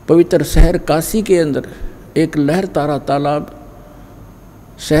 पवित्र शहर काशी के अंदर एक लहर तारा तालाब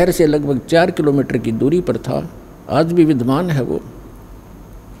शहर से लगभग 4 किलोमीटर की दूरी पर था, आज भी विद्यमान है वो।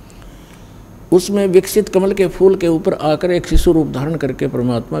 उसमें विकसित कमल के फूल के ऊपर आकर एक शिशु रूप धारण करके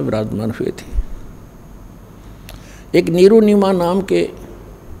परमात्मा विराजमान हुए थे। एक नीरू नीमा नाम के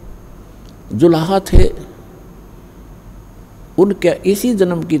जुलाहा थे, उनके इसी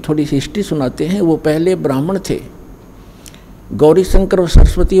जन्म की थोड़ी सी हिस्ट्री सुनाते हैं। वो पहले ब्राह्मण थे, गौरी शंकर और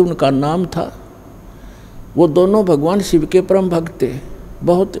सरस्वती उनका नाम था। वो दोनों भगवान शिव के परम भक्त थे,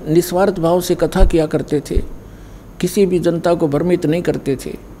 बहुत निस्वार्थ भाव से कथा किया करते थे, किसी भी जनता को भ्रमित नहीं करते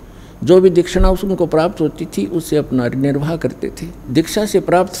थे। जो भी दीक्षिणा उनको प्राप्त होती थी उससे अपना निर्वाह करते थे। दीक्षा से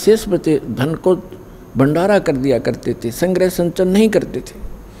प्राप्त शेष बचे धन को भंडारा कर दिया करते थे, संग्रह संचन नहीं करते थे।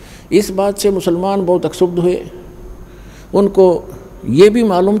 इस बात से मुसलमान बहुत अक्षुब्ध हुए। उनको ये भी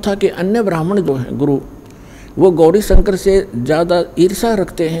मालूम था कि अन्य ब्राह्मण जो हैं गुरु, वो गौरी शंकर से ज़्यादा ईर्षा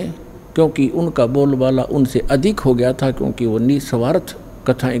रखते हैं, क्योंकि उनका बोलबाला उनसे अधिक हो गया था, क्योंकि वो निस्वार्थ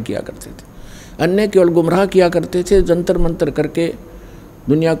कथाएं किया करते थे। अन्य केवल गुमराह किया करते थे, जंतर मंतर करके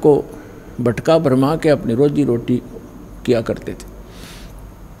दुनिया को भटका भरमा के अपनी रोजी रोटी किया करते थे।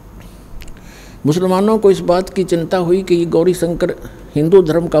 मुसलमानों को इस बात की चिंता हुई कि ये गौरी शंकर हिंदू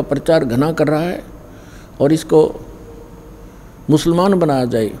धर्म का प्रचार घना कर रहा है और इसको मुसलमान बनाया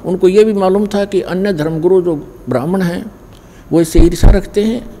जाए। उनको ये भी मालूम था कि अन्य धर्मगुरु जो ब्राह्मण हैं वो इससे ईर्षा रखते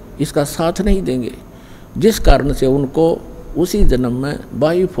हैं, इसका साथ नहीं देंगे, जिस कारण से उनको उसी जन्म में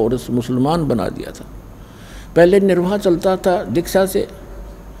बाई फोर्स मुसलमान बना दिया था। पहले निर्वाह चलता था दीक्षा से,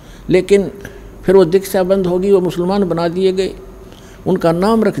 लेकिन फिर वो दीक्षा बंद होगी, वो मुसलमान बना दिए गए। उनका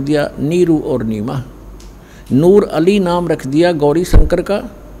नाम रख दिया नीरू और नीमा। नूर अली नाम रख दिया गौरी शंकर का,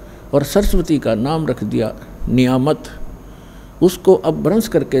 और सरस्वती का नाम रख दिया नियामत। उसको अब भ्रंश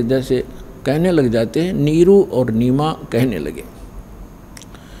करके जैसे कहने लग जाते हैं, नीरू और नीमा कहने लगे।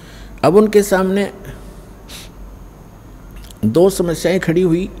 अब उनके सामने दो समस्याएं खड़ी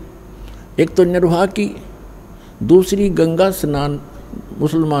हुई, एक तो निर्वाह की, दूसरी गंगा स्नान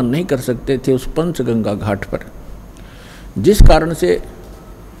मुसलमान नहीं कर सकते थे उस पंचगंगा घाट पर, जिस कारण से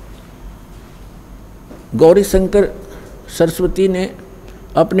गौरी शंकर सरस्वती ने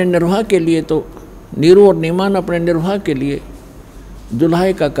अपने निर्वाह के लिए, तो नीरू और नीमा ने अपने निर्वाह के लिए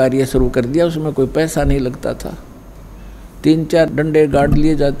जुल्हाए का कार्य शुरू कर दिया। उसमें कोई पैसा नहीं लगता था, 3-4 डंडे गाड़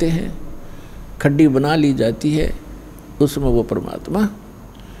लिए जाते हैं, खड्डी बना ली जाती है, उसमें वो परमात्मा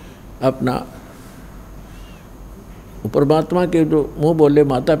अपना, परमात्मा के जो मुँह बोले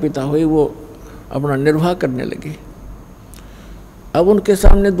माता पिता हुए वो अपना निर्वाह करने लगे। अब उनके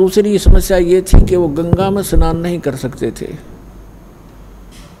सामने दूसरी समस्या ये थी कि वो गंगा में स्नान नहीं कर सकते थे,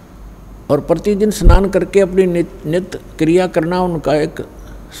 और प्रतिदिन स्नान करके अपनी नित्य क्रिया करना उनका एक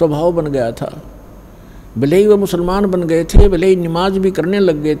स्वभाव बन गया था। भले ही वो मुसलमान बन गए थे, भले ही नमाज भी करने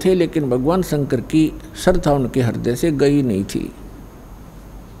लग गए थे, लेकिन भगवान शंकर की श्रद्धा उनके हृदय से गई नहीं थी।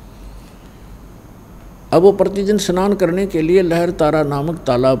 अब वो प्रतिदिन स्नान करने के लिए लहर तारा नामक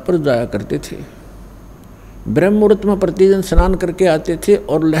तालाब पर जाया करते थे। ब्रह्म मुहूर्त में प्रतिदिन स्नान करके आते थे।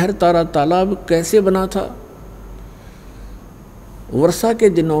 और लहर तारा तालाब कैसे बना था? वर्षा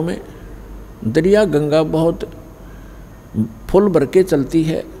के दिनों में दरिया गंगा बहुत फुल भर के चलती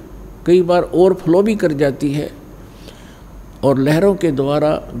है, कई बार ओवरफ्लो भी कर जाती है, और लहरों के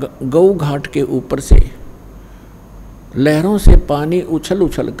द्वारा गऊ घाट के ऊपर से लहरों से पानी उछल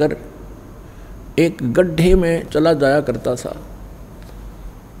उछल कर एक गड्ढे में चला जाया करता था,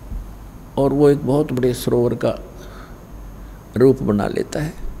 और वो एक बहुत बड़े सरोवर का रूप बना लेता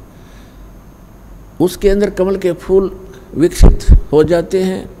है। उसके अंदर कमल के फूल विकसित हो जाते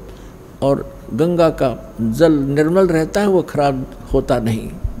हैं, और गंगा का जल निर्मल रहता है, वो खराब होता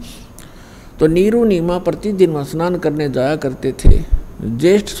नहीं। तो नीरू नीमा प्रतिदिन स्नान करने जाया करते थे।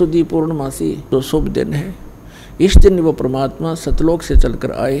 ज्येष्ठ सुदी पूर्णमासी जो शुभ दिन है, इस दिन वो परमात्मा सतलोक से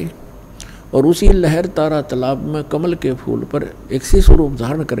चलकर आए, और उसी लहर तारा तालाब में कमल के फूल पर एक शिशु रूप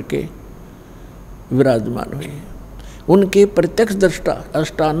धारण करके विराजमान हुए। उनके प्रत्यक्ष दृष्टा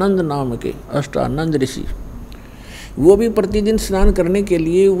अष्टानंद नाम के अष्टानंद ऋषि वो भी प्रतिदिन स्नान करने के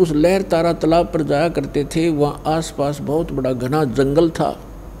लिए उस लहर तारा तालाब पर जाया करते थे। वहाँ आसपास बहुत बड़ा घना जंगल था।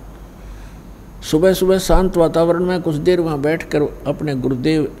 सुबह सुबह शांत वातावरण में कुछ देर वहाँ बैठकर अपने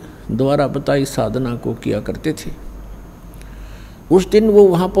गुरुदेव द्वारा बताई साधना को किया करते थे। उस दिन वो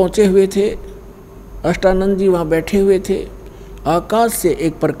वहाँ पहुँचे हुए थे, अष्टानंद जी वहाँ बैठे हुए थे। आकाश से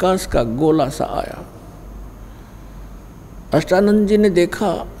एक प्रकाश का गोला सा आया। अष्टानंद जी ने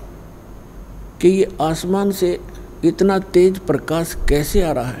देखा कि ये आसमान से इतना तेज प्रकाश कैसे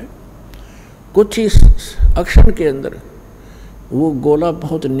आ रहा है। कुछ ही क्षण के अंदर वो गोला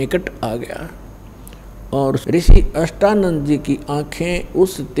बहुत निकट आ गया और ऋषि अष्टानंद जी की आंखें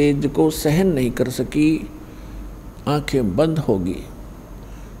उस तेज को सहन नहीं कर सकी, आंखें बंद हो गई।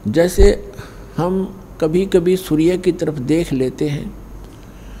 जैसे हम कभी कभी सूर्य की तरफ देख लेते हैं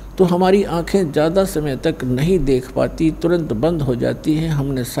तो हमारी आंखें ज़्यादा समय तक नहीं देख पाती, तुरंत बंद हो जाती हैं,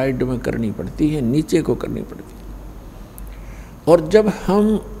 हमने साइड में करनी पड़ती है, नीचे को करनी पड़ती है। और जब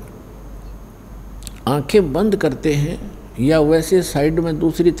हम आंखें बंद करते हैं या वैसे साइड में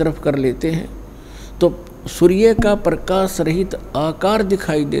दूसरी तरफ कर लेते हैं तो सूर्य का प्रकाश रहित आकार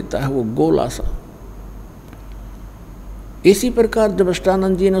दिखाई देता है, वो गोला सा। इसी प्रकार जब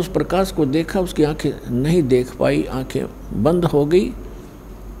अष्टानंद जी ने उस प्रकाश को देखा, उसकी आंखें नहीं देख पाई, आंखें बंद हो गई,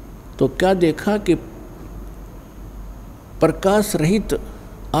 तो क्या देखा कि प्रकाश रहित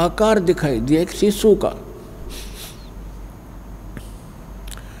आकार दिखाई दिया, एक शिशु का।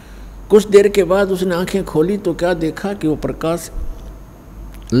 कुछ देर के बाद उसने आंखें खोली तो क्या देखा कि वो प्रकाश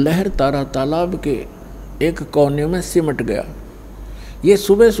लहर तारा तालाब के एक कोने में सिमट गया। ये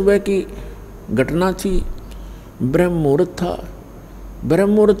सुबह सुबह की घटना थी, ब्रह्म मुहूर्त था। ब्रह्म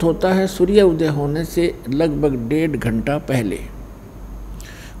मुहूर्त होता है सूर्य उदय होने से लगभग 1.5 घंटा पहले।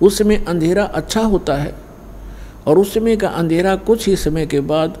 उस समय अंधेरा अच्छा होता है और उस समय का अंधेरा कुछ ही समय के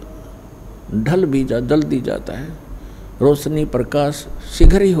बाद जल दी जाता है, रोशनी प्रकाश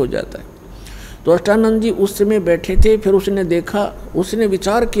शीघ्र ही हो जाता है। तो अष्टानंद जी उस समय बैठे थे। फिर उसने देखा, उसने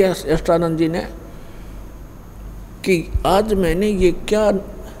विचार किया अष्टानंद जी ने कि आज मैंने ये क्या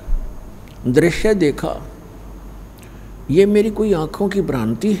दृश्य देखा, ये मेरी कोई आँखों की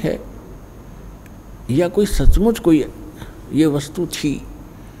भ्रांति है या कोई सचमुच कोई ये वस्तु थी।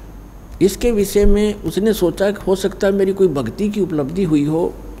 इसके विषय में उसने सोचा कि हो सकता है मेरी कोई भक्ति की उपलब्धि हुई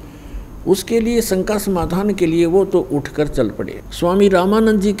हो। उसके लिए शंका समाधान के लिए वो तो उठकर चल पड़े, स्वामी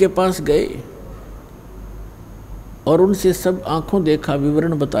रामानंद जी के पास गए और उनसे सब आंखों देखा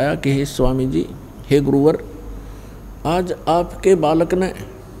विवरण बताया कि हे स्वामी जी, हे गुरुवर, आज आपके बालक ने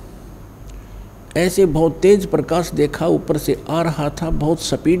ऐसे बहुत तेज प्रकाश देखा, ऊपर से आ रहा था बहुत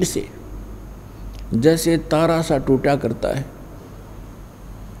स्पीड से, जैसे तारा सा टूटा करता है।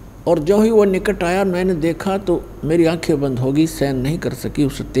 और जो ही वो निकट आया मैंने देखा तो मेरी आंखें बंद हो गई, सहन नहीं कर सकी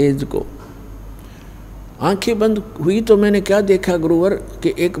उस तेज को। आंखें बंद हुई तो मैंने क्या देखा गुरुवर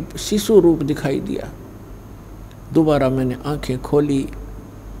कि एक शिशु रूप दिखाई दिया। दोबारा मैंने आंखें खोली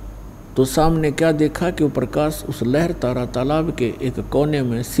तो सामने क्या देखा कि वो प्रकाश उस लहर तारा तालाब के एक कोने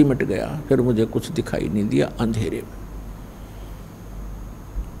में सिमट गया। फिर मुझे कुछ दिखाई नहीं दिया अंधेरे में।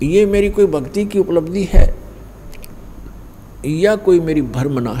 ये मेरी कोई भक्ति की उपलब्धि है या कोई मेरी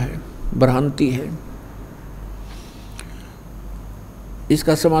भ्रमना है, भ्रांति है?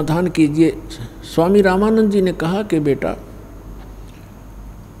 इसका समाधान कीजिए। स्वामी रामानंद जी ने कहा कि बेटा,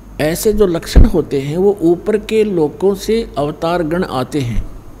 ऐसे जो लक्षण होते हैं वो ऊपर के लोकों से अवतार गण आते हैं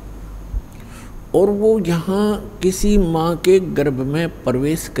और वो यहाँ किसी माँ के गर्भ में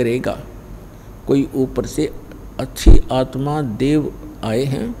प्रवेश करेगा। कोई ऊपर से अच्छी आत्मा देव आए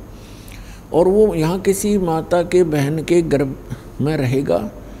हैं और वो यहाँ किसी माता के बहन के गर्भ में रहेगा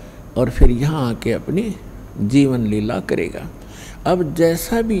और फिर यहाँ आके अपनी जीवन लीला करेगा। अब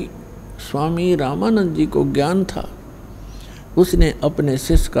जैसा भी स्वामी रामानंद जी को ज्ञान था उसने अपने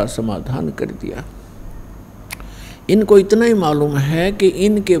शिष्य का समाधान कर दिया। इनको इतना ही मालूम है कि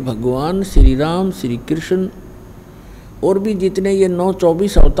इनके भगवान श्री राम, श्री कृष्ण और भी जितने ये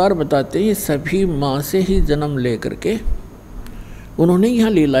 9-24 अवतार बताते हैं, सभी माँ से ही जन्म ले करके उन्होंने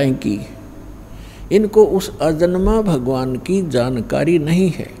यहाँ लीलाएं की। इनको उस अजन्मा भगवान की जानकारी नहीं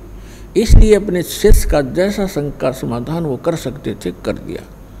है, इसलिए अपने शिष्य का जैसा शंका समाधान वो कर सकते थे कर दिया।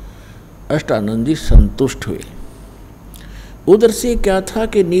 अष्टानंद जी संतुष्ट हुए। उधर से क्या था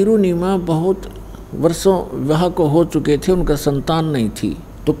कि नीरू नीमा बहुत वर्षों विवाह को हो चुके थे, उनका संतान नहीं थी।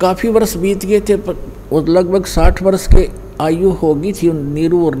 तो काफ़ी वर्ष बीत गए थे, वो लगभग 60 वर्ष के आयु होगी थी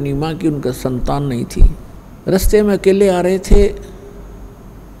नीरू और नीमा की, उनका संतान नहीं थी। रास्ते में अकेले आ रहे थे।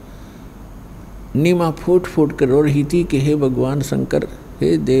 नीमा फूट फूट कर रो रही थी कि हे भगवान शंकर,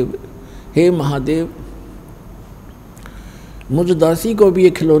 हे देव, हे महादेव, मुझ दासी को भी ये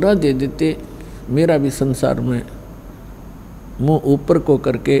खिलौना दे देते, मेरा भी संसार में मुंह ऊपर को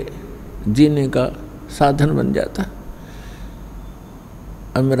करके जीने का साधन बन जाता।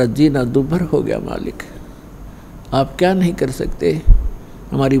 अब मेरा जीना दुभर हो गया मालिक, आप क्या नहीं कर सकते,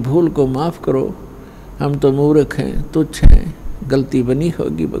 हमारी भूल को माफ़ करो, हम तो मूर्ख हैं, तुच्छ हैं, गलती बनी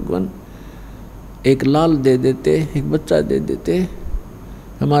होगी भगवान। एक लाल दे देते, एक बच्चा दे देते,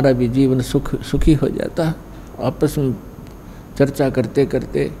 हमारा भी जीवन सुखी हो जाता। आपस में चर्चा करते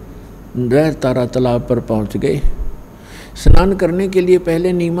करते लहर तारा तालाब पर पहुंच गए। स्नान करने के लिए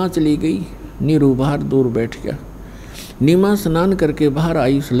पहले नीमा चली गई, नीरू बाहर दूर बैठ गया। नीमा स्नान करके बाहर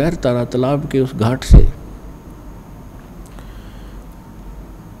आई उस लहर तारा तालाब के उस घाट से।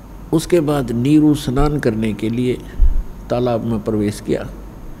 उसके बाद नीरू स्नान करने के लिए तालाब में प्रवेश किया।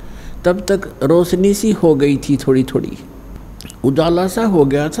 तब तक रोशनी सी हो गई थी, थोड़ी थोड़ी उजाला सा हो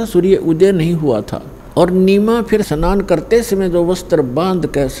गया था, सूर्य उदय नहीं हुआ था। और नीमा फिर स्नान करते समय जो वस्त्र बांध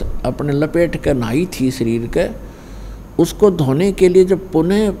कर अपने लपेट कर नहाई थी शरीर के, उसको धोने के लिए जब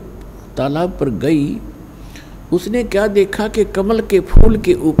पुनः तालाब पर गई, उसने क्या देखा कि कमल के फूल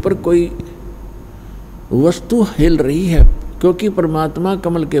के ऊपर कोई वस्तु हिल रही है, क्योंकि परमात्मा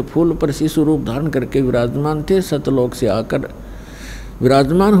कमल के फूल पर शिशु रूप धारण करके विराजमान थे, सतलोक से आकर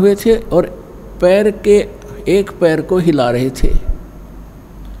विराजमान हुए थे और पैर के एक पैर को हिला रहे थे।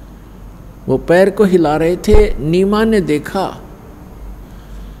 वो पैर को हिला रहे थे। नीमा ने देखा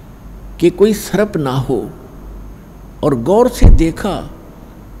कि कोई सर्प ना हो और गौर से देखा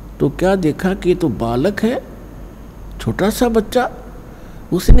तो क्या देखा कि तो बालक है, छोटा सा बच्चा।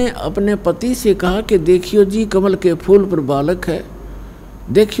 उसने अपने पति से कहा कि देखियो जी, कमल के फूल पर बालक है,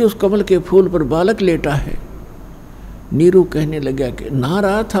 देखियो उस कमल के फूल पर बालक लेटा है। नीरू कहने लगा कि नहा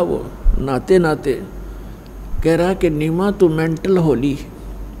रहा था वो, नहाते नहाते कह रहा कि नीमा तू मेंटल होली,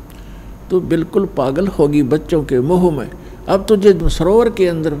 तू बिल्कुल पागल होगी बच्चों के मोह में। अब तुझे सरोवर के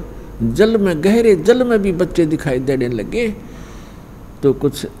अंदर जल में, गहरे जल में भी बच्चे दिखाई देने लगे, तो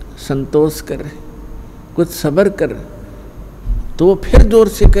कुछ संतोष कर, कुछ सब्र कर। तो वो फिर जोर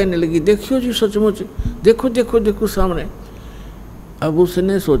से कहने लगी देखियो जी, सचमुच देखो देखो देखो सामने। अब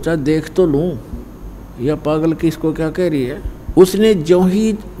उसने सोचा देख तो लूं, या पागल किसको क्या कह रही है। उसने जो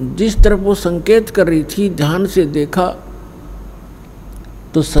ही जिस तरफ वो संकेत कर रही थी ध्यान से देखा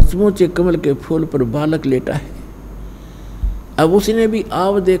तो सचमुच कमल के फूल पर बालक लेटा है। अब उसने भी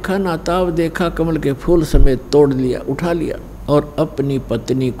आव देखा ना ताव देखा, कमल के फूल समेत तोड़ लिया, उठा लिया और अपनी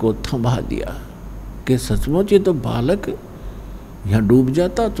पत्नी को थमा दिया कि सचमुच ये तो बालक, यहाँ डूब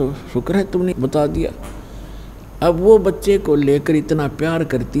जाता तो शुक्र है तुमने बता दिया। अब वो बच्चे को लेकर इतना प्यार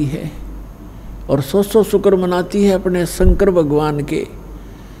करती है और सौ शुक्र मनाती है अपने शंकर भगवान के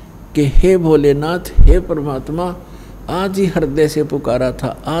कि हे भोलेनाथ, हे परमात्मा, आज ही हृदय से पुकारा था,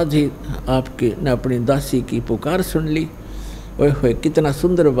 आज ही आपके ने अपनी दासी की पुकार सुन ली। ओए कितना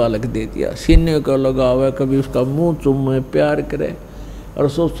सुंदर बालक दे दिया, सीने को लगावे, कभी उसका मुंह चूमे, प्यार करे और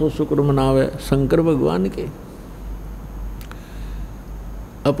सौ शुक्र मनावे शंकर भगवान के।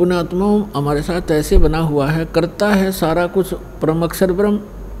 अपना आत्मा हमारे साथ ऐसे बना हुआ है, करता है सारा कुछ परम अक्षर ब्रह्म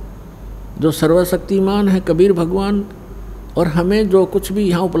जो सर्वशक्तिमान है कबीर भगवान। और हमें जो कुछ भी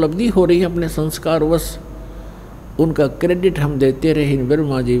यहाँ उपलब्धि हो रही है अपने संस्कारवश, उनका क्रेडिट हम देते रहे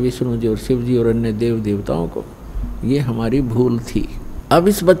ब्रह्मा जी, विष्णु जी और शिव जी और अन्य देव देवताओं को। ये हमारी भूल थी। अब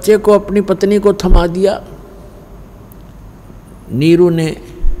इस बच्चे को अपनी पत्नी को थमा दिया नीरू ने,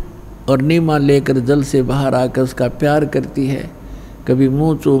 और नीमा लेकर जल से बाहर आकर उसका प्यार करती है, कभी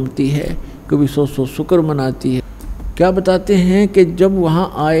मुंह चूमती है, कभी सौ शुक्र मनाती है। क्या बताते हैं कि जब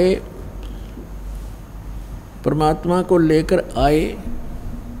वहाँ आए, परमात्मा को लेकर आए,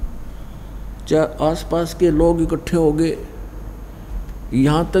 आसपास के लोग इकट्ठे हो गए,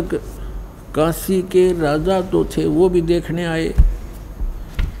 यहाँ तक काशी के राजा तो थे वो भी देखने आए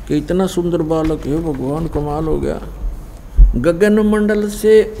कि इतना सुंदर बालक है, भगवान कमाल हो गया। गगन मंडल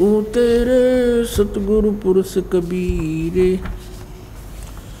से उतरे सतगुरु पुरुष कबीरे,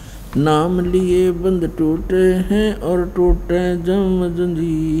 नाम लिए बंद टूटे हैं और टूटे जम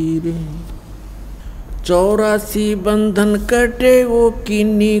जंजीरे। 84 बंधन कटे वो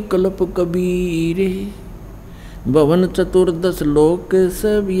कीनी कल्प कबीरे, भवन चतुर्दश लोक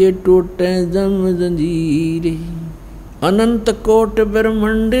सब ये टूटे जम जंजीरे। अनंत कोट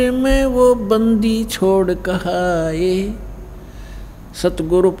ब्रह्मांड में वो बंदी छोड़ कहाए,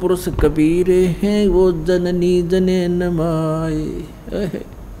 सतगुरु पुरुष कबीरे हैं वो जननी जने नमाए।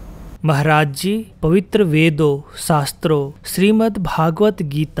 महाराज जी, पवित्र वेदों, शास्त्रों, श्रीमद् भागवत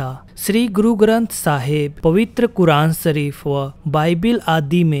गीता, श्री गुरु ग्रंथ साहिब, पवित्र कुरान शरीफ व बाइबिल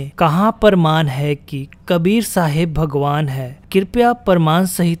आदि में कहाँ प्रमाण है कि कबीर साहिब भगवान है? कृपया प्रमाण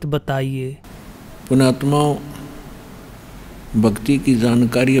सहित बताइए। पुणात्माओं, भक्ति की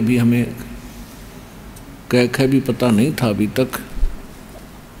जानकारी अभी हमें कह भी पता नहीं था अभी तक,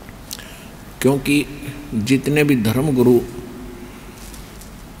 क्योंकि जितने भी धर्म गुरु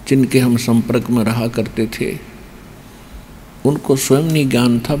जिनके हम संपर्क में रहा करते थे उनको स्वयं नहीं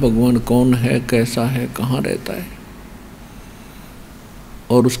ज्ञान था भगवान कौन है, कैसा है, कहाँ रहता है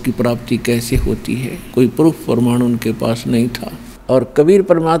और उसकी प्राप्ति कैसे होती है। कोई प्रूफ प्रमाण उनके पास नहीं था। और कबीर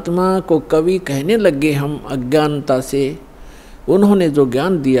परमात्मा को कवि कहने लगे हम अज्ञानता से। उन्होंने जो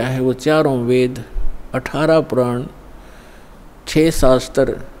ज्ञान दिया है वो 4 वेद, 18 पुराण, 6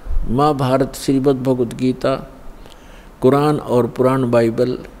 शास्त्र, महाभारत, श्रीमद् भगवद गीता, कुरान और पुराण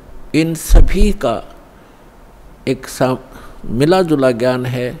बाइबल, इन सभी का एक मिला जुला ज्ञान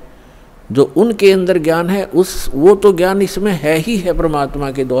है। जो उनके अंदर ज्ञान है वो तो ज्ञान इसमें है ही है,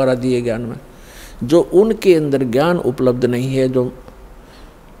 परमात्मा के द्वारा दिए ज्ञान में। जो उनके अंदर ज्ञान उपलब्ध नहीं है, जो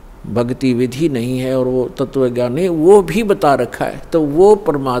भक्ति विधि नहीं है और वो तत्व ज्ञान है, वो भी बता रखा है। तो वो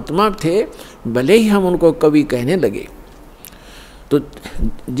परमात्मा थे, भले ही हम उनको कवि कहने लगे। तो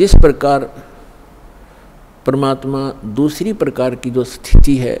जिस प्रकार परमात्मा दूसरी प्रकार की जो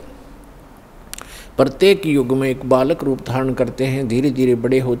स्थिति है, प्रत्येक युग में एक बालक रूप धारण करते हैं, धीरे धीरे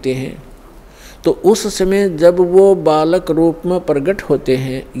बड़े होते हैं, तो उस समय जब वो बालक रूप में प्रकट होते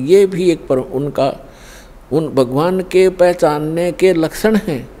हैं, ये भी एक उन भगवान के पहचानने के लक्षण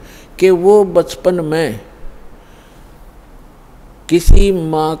हैं कि वो बचपन में किसी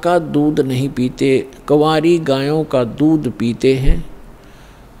माँ का दूध नहीं पीते, कंवारी गायों का दूध पीते हैं।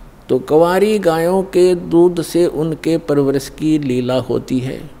 तो कंवारी गायों के दूध से उनके परवरिश की लीला होती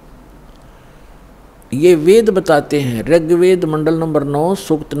है। ये वेद बताते हैं। ऋग्वेद मंडल नंबर 9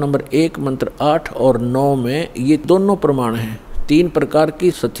 सूक्त नंबर 1 मंत्र 8 और 9 में ये दोनों प्रमाण हैं। 3 प्रकार की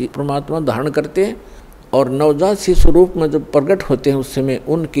सती परमात्मा धारण करते हैं और नवजात शिशु रूप में जब प्रकट होते हैं उस समय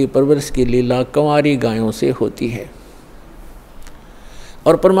उनकी परवरिश की लीला कंवारी गायों से होती है।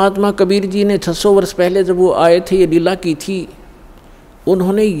 और परमात्मा कबीर जी ने 600 वर्ष पहले जब वो आए थे, ये लीला की थी।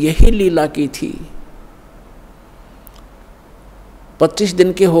 उन्होंने यही लीला की थी। 25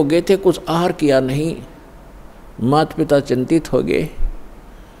 दिन के हो गए थे, कुछ आहार किया नहीं, माता पिता चिंतित हो गए।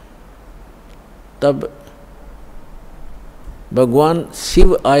 तब भगवान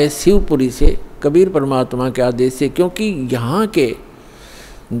शिव आए शिवपुरी से, कबीर परमात्मा के आदेश से, क्योंकि यहाँ के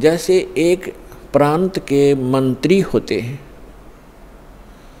जैसे एक प्रांत के मंत्री होते हैं,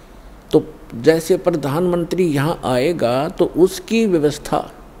 तो जैसे प्रधानमंत्री यहाँ आएगा तो उसकी व्यवस्था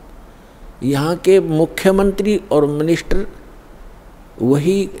यहाँ के मुख्यमंत्री और मिनिस्टर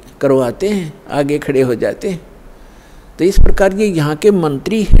वही करवाते हैं, आगे खड़े हो जाते हैं। तो इस प्रकार ये यहाँ के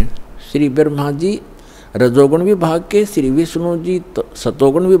मंत्री हैं। श्री ब्रह्मा जी रजोगुण विभाग के, श्री विष्णु जी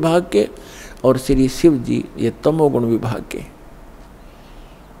सतोगुण विभाग के और श्री शिव जी ये तमोगुण विभाग के।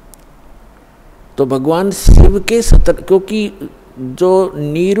 तो भगवान शिव के क्योंकि जो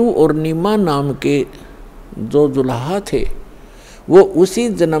नीरू और नीमा नाम के जो दुल्हा थे वो उसी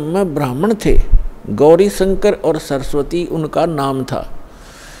जन्म में ब्राह्मण थे। गौरी शंकर और सरस्वती उनका नाम था।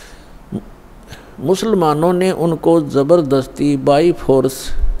 मुसलमानों ने उनको ज़बरदस्ती बाई फोर्स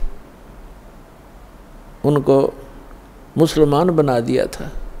उनको मुसलमान बना दिया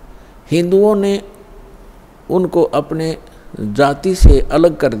था। हिंदुओं ने उनको अपने जाति से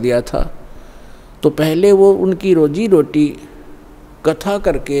अलग कर दिया था। तो पहले वो उनकी रोजी रोटी कथा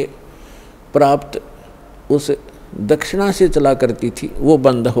करके प्राप्त उस दक्षिणा से चला करती थी, वो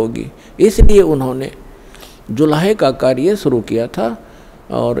बंद होगी। इसलिए उन्होंने जुलाहे का कार्य शुरू किया था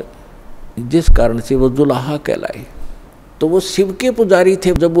और जिस कारण से वो जुलाहा कहलाए। तो वो शिव के पुजारी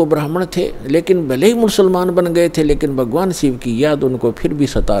थे जब वो ब्राह्मण थे, लेकिन भले ही मुसलमान बन गए थे, लेकिन भगवान शिव की याद उनको फिर भी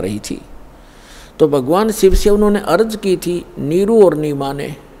सता रही थी। तो भगवान शिव से उन्होंने अर्ज की थी, नीरू और नीमा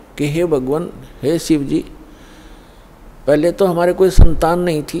ने, कि हे भगवान, हे शिव जी, पहले तो हमारे कोई संतान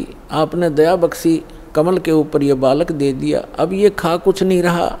नहीं थी, आपने दया बख्शी, कमल के ऊपर ये बालक दे दिया, अब ये खा कुछ नहीं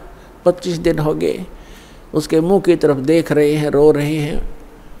रहा, 25 दिन हो गए, उसके मुंह की तरफ देख रहे हैं, रो रहे हैं।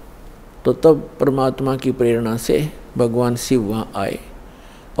 तो तब परमात्मा की प्रेरणा से भगवान शिव वहाँ आए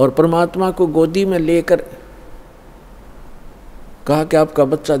और परमात्मा को गोदी में लेकर कहा कि आपका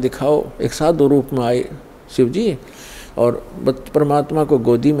बच्चा दिखाओ। एक साधु रूप में आए शिव जी और परमात्मा को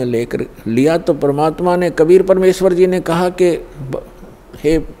गोदी में लेकर लिया। तो परमात्मा ने, कबीर परमेश्वर जी ने कहा कि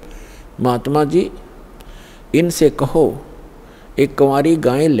हे महात्मा जी, इनसे कहो एक कंवारी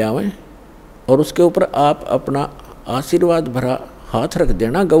गाय लावें और उसके ऊपर आप अपना आशीर्वाद भरा हाथ रख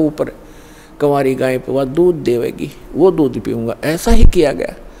देना गऊ पर, कंवारी गाय पे वह दूध देवेगी, वो दूध पीऊँगा। ऐसा ही किया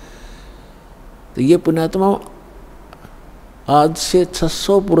गया। तो ये पुण्यात्मा आज से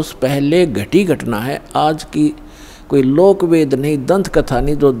 600 पुरुष पहले घटी घटना है। आज की कोई लोक वेद नहीं, दंत कथा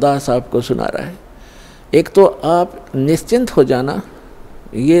नहीं जो दास आपको सुना रहा है। एक तो आप निश्चिंत हो जाना,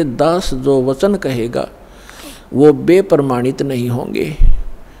 ये दास जो वचन कहेगा वो बेप्रमाणित नहीं होंगे,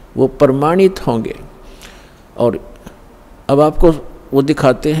 वो प्रमाणित होंगे। और अब आपको वो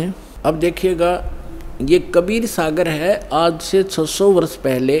दिखाते हैं। अब देखिएगा, ये कबीर सागर है। आज से 600 वर्ष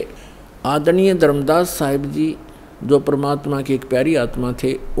पहले आदरणीय धर्मदास साहिब जी, जो परमात्मा की एक प्यारी आत्मा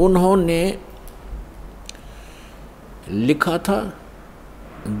थे, उन्होंने लिखा था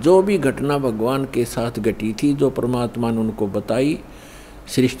जो भी घटना भगवान के साथ घटी थी, जो परमात्मा ने उनको बताई,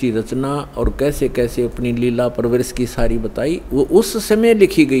 सृष्टि रचना और कैसे कैसे अपनी लीला परवरिश की सारी बताई, वो उस समय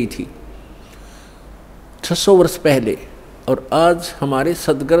लिखी गई थी 600 वर्ष पहले। और आज हमारे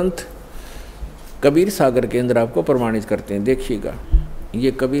सदग्रंथ कबीर सागर के अंदर आपको प्रमाणित करते हैं। देखिएगा,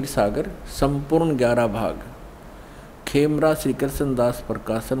 ये कबीर सागर संपूर्ण 11 भाग, खेमरा श्री कृष्ण दास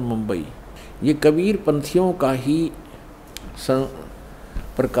प्रकाशन, मुंबई। ये कबीर पंथियों का ही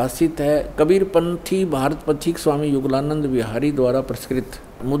प्रकाशित है। कबीर पंथी भारत पथिक स्वामी युगलानंद बिहारी द्वारा प्रस्कृत।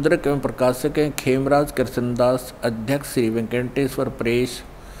 मुद्रक एवं प्रकाशक हैं खेमराज कृष्णदास, अध्यक्ष श्री वेंकटेश्वर प्रेस,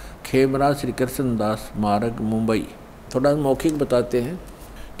 खेमराज श्री कृष्णदास मार्ग, मुंबई। थोड़ा मौखिक बताते हैं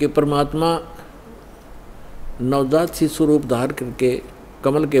कि परमात्मा नवजात शिशु रूप धार करके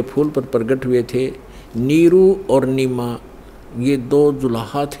कमल के फूल पर प्रकट हुए थे। नीरू और नीमा ये 2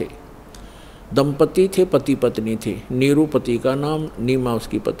 जुलाहा थे, दंपति थे, पति पत्नी थे। नीरू पति का नाम, नीमा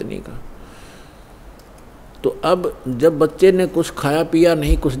उसकी पत्नी का। तो अब जब बच्चे ने कुछ खाया पिया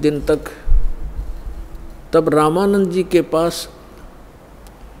नहीं कुछ दिन तक, तब रामानंद जी के पास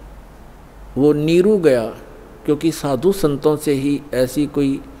वो नीरू गया, क्योंकि साधु संतों से ही ऐसी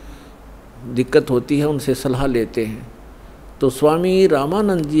कोई दिक्कत होती है, उनसे सलाह लेते हैं। तो स्वामी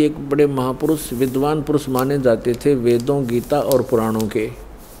रामानंद जी एक बड़े महापुरुष, विद्वान पुरुष माने जाते थे, वेदों, गीता और पुराणों के,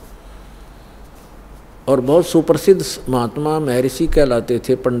 और बहुत सुप्रसिद्ध महात्मा महर्षि कहलाते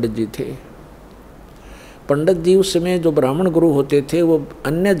थे, पंडित जी थे। पंडित जी उस समय जो ब्राह्मण गुरु होते थे, वो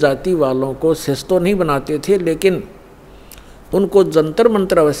अन्य जाति वालों को शिष्य तो नहीं बनाते थे, लेकिन उनको जंतर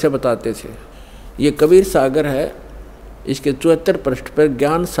मंत्र अवश्य बताते थे। ये कबीर सागर है, इसके 74 पृष्ठ पर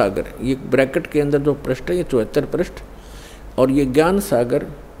ज्ञान सागर, ये ब्रैकेट के अंदर जो पृष्ठ है ये 74 पृष्ठ, और ये ज्ञान सागर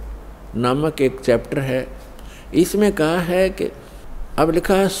नामक एक चैप्टर है। इसमें कहा है कि अब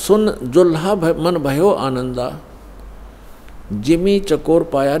लिखा है, सुन जुल्हा मन भयो आनंदा, जिमी चकोर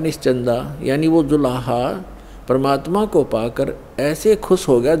पाया निश्चंदा। यानी वो जुल्हा परमात्मा को पाकर ऐसे खुश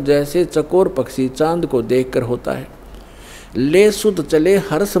हो गया जैसे चकोर पक्षी चांद को देखकर होता है। ले सुध चले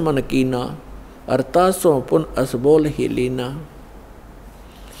हर्ष मन कीना, अर्थासों पुन असबोल ही लीना।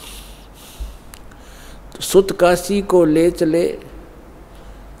 सुत काशी को ले चले,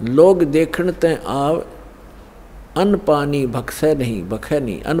 लोग देखण तय आव, अन्न पानी भक्सै नहीं, भखे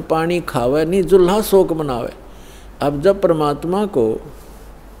नहीं, अन्न पानी खावे नहीं, जुल्हा शोक मनावे। अब जब परमात्मा को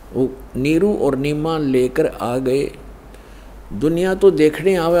वो नीरू और नीमा लेकर आ गए, दुनिया तो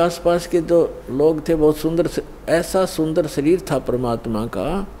देखने आवे, आसपास के जो लोग थे बहुत सुंदर, ऐसा सुंदर शरीर था परमात्मा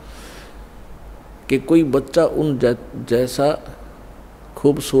का कि कोई बच्चा उन जैसा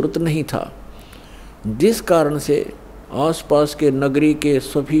खूबसूरत नहीं था, जिस कारण से आसपास के नगरी के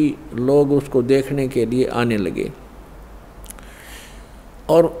सभी लोग उसको देखने के लिए आने लगे।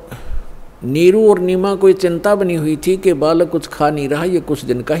 और नीरू और नीमा को चिंता बनी हुई थी कि बालक कुछ खा नहीं रहा, ये कुछ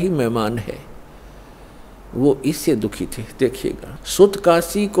दिन का ही मेहमान है, वो इससे दुखी थे। देखिएगा, सुत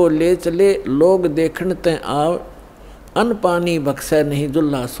काशी को ले चले, लोग देखण तय आव, अन्न पानी बख्शे नहीं,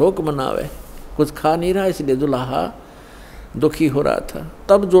 जुल्हा शोक मनावे। कुछ खा नहीं रहा इसलिए जुल्हा दुखी हो रहा था।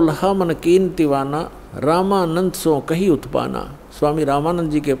 तब जुल्हा मन कीन तिवाना, रामानंद सो कही उत्पाना। स्वामी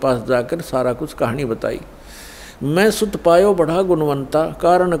रामानंद जी के पास जाकर सारा कुछ कहानी बताई। मैं सुत पायो बढ़ा गुणवंता,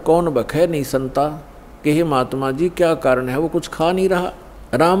 कारण कौन बखे नहीं संता। कि हे महात्मा जी क्या कारण है, वो कुछ खा नहीं रहा।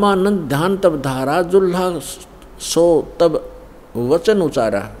 रामानंद ध्यान तब धारा, जुल्हा सो तब वचन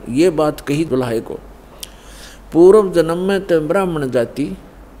उचारा। ये बात कही दुल्हे को, पूर्व जन्म में ते ब्राह्मण जाति,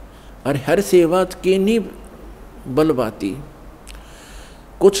 और हर सेवा की नहीं बलबाती।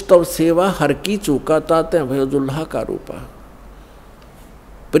 कुछ तब सेवा हर की चूका, ताते भयो जुल्हा का रूपा।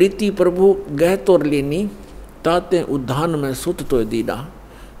 प्रीति प्रभु गह तोर लेनी, ताते उद्धान में सुत तो दीना।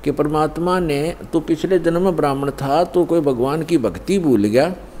 कि परमात्मा ने, तू पिछले जन्म में ब्राह्मण था, तो कोई भगवान की भक्ति भूल गया,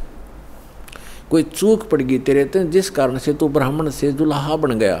 कोई चूक पड़ गई तेरे ते, जिस कारण से तू ब्राह्मण से जुल्हा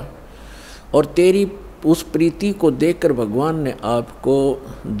बन गया। और तेरी उस प्रीति को देखकर भगवान ने आपको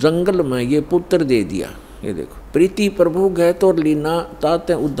जंगल में ये पुत्र दे दिया। ये देखो, प्रीति प्रभु गए तो लीना,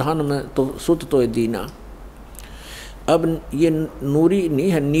 ताते उद्धान में तो सुत तो दीना। अब ये नूरी नहीं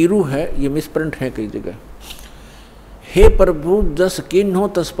है, नीरू है, ये मिसप्रिंट है कई जगह। हे प्रभु जस किन हो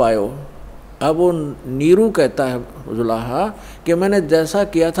तस पायो। अब वो नीरू कहता है जुल्हा कि मैंने जैसा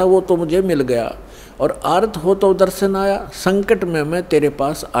किया था वो तो मुझे मिल गया, और आर्त हो तो दर्शन आया, संकट में मैं तेरे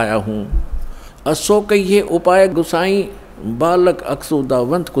पास आया हूँ। असो कहिए उपाय गुसाई, बालक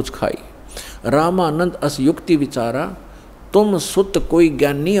अक्सुदावंत कुछ खाई। रामानंद अस युक्ति विचारा, तुम सुत कोई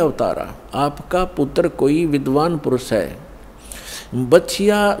ज्ञानी अवतारा। आपका पुत्र कोई विद्वान पुरुष है।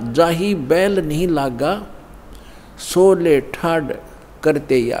 बछिया जाही बैल नहीं लागा, सोले ठाड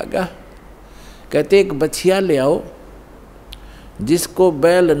करते ही आगा। कहते एक बछिया ले आओ जिसको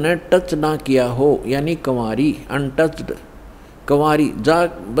बैल ने टच ना किया हो, यानी कंवारी, अनटच्ड कंवारी।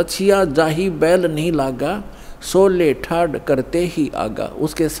 बछिया जाही बैल नहीं लागा, सोले ठाड करते ही आगा।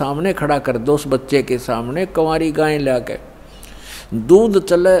 उसके सामने खड़ा कर दो, उस बच्चे के सामने कंवारी गाय ला के। दूध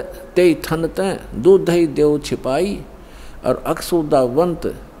चले ते थन ते, दूध ही देव छिपाई। और अक्सुदावंत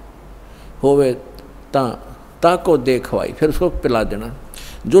होवे ताको देखवाई, फिर उसको पिला देना।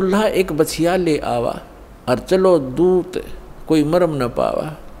 जुल्हा एक बछिया ले आवा, और चलो दूत कोई मरम न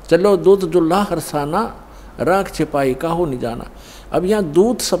पावा। चलो दूत जुल्हा हरसाना, राख छिपाई काहो नहीं जाना। अब यहाँ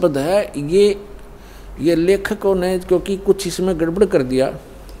दूत शब्द है, ये लेखकों ने क्योंकि कुछ इसमें गड़बड़ कर दिया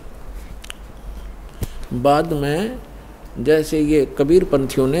बाद में, जैसे ये कबीर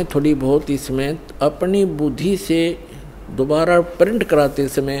पंथियों ने थोड़ी बहुत इसमें अपनी बुद्धि से दोबारा प्रिंट कराते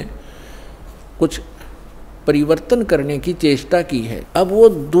समय कुछ परिवर्तन करने की चेष्टा की है। अब वो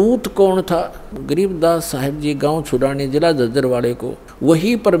दूत कौन था? गरीबदास साहिब जी गांव छुड़ानी, जिला जज्जरवाड़े को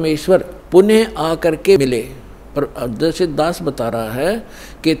वही परमेश्वर पुनः आकर के मिले। पर जैसे दास बता रहा है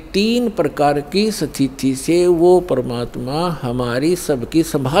कि 3 प्रकार की स्थिति से वो परमात्मा हमारी सबकी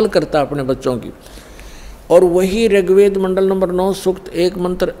संभाल करता अपने बच्चों की। और वही ऋग्वेद मंडल नंबर 9 सूक्त 1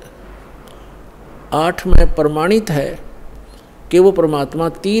 मंत्र 8 में प्रमाणित है कि वो परमात्मा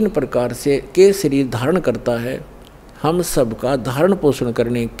 3 प्रकार से के शरीर धारण करता है, हम सबका धारण पोषण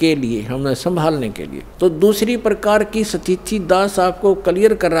करने के लिए, हमें संभालने के लिए। तो दूसरी प्रकार की स्थिति दास आपको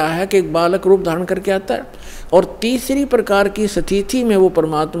क्लियर कर रहा है कि एक बालक रूप धारण करके आता है। और तीसरी प्रकार की स्थिति में वो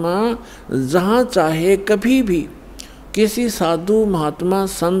परमात्मा जहाँ चाहे कभी भी किसी साधु महात्मा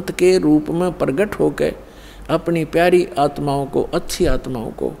संत के रूप में प्रकट होकर अपनी प्यारी आत्माओं को, अच्छी आत्माओं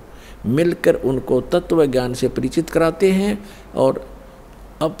को मिलकर उनको तत्व ज्ञान से परिचित कराते हैं। और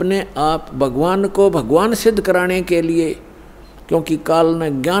अपने आप भगवान को भगवान सिद्ध कराने के लिए, क्योंकि काल ने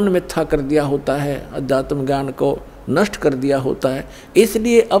ज्ञान मिथ्या कर दिया होता है, अध्यात्म ज्ञान को नष्ट कर दिया होता है,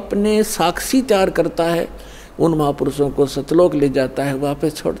 इसलिए अपने साक्षी तैयार करता है, उन महापुरुषों को सतलोक ले जाता है,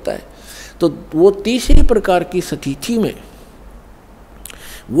 वापस छोड़ता है। तो वो तीसरी प्रकार की स्थिति में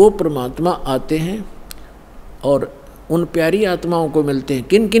वो परमात्मा आते हैं और उन प्यारी आत्माओं को मिलते हैं।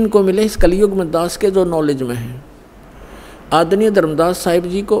 किन किन को मिले इस कलयुग में दास के जो नॉलेज में हैं? आदरणीय धर्मदास साहिब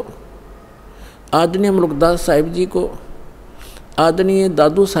जी को, आदरणीय मुल्कदास साहिब जी को, आदरणीय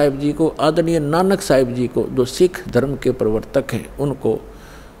दादू साहिब जी को, आदरणीय नानक साहिब जी को, जो सिख धर्म के प्रवर्तक हैं, उनको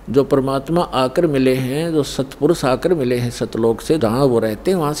जो परमात्मा आकर मिले हैं, जो सतपुरुष आकर मिले हैं सतलोक से, जहाँ वो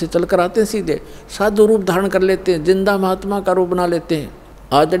रहते हैं वहाँ से चल कर आते हैं, सीधे साधु रूप धारण कर लेते हैं, जिंदा महात्मा का रूप बना लेते हैं।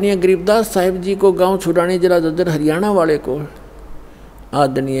 आदरणीय गरीबदास साहिब जी को गांव छुड़ानी, जिला जज्जर हरियाणा वाले को,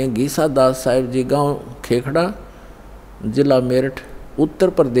 आदरणीय गीसा दास साहिब जी गांव खेखड़ा, जिला मेरठ उत्तर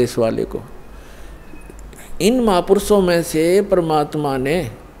प्रदेश वाले को, इन महापुरुषों में से परमात्मा ने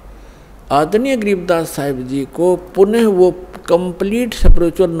आदरणीय गरीबदास साहिब जी को पुनः वो कंप्लीट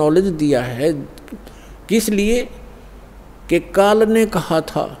स्पिरिचुअल नॉलेज दिया है। किस लिए? कि काल ने कहा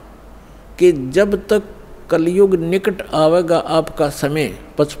था कि जब तक कलयुग निकट आवेगा आपका समय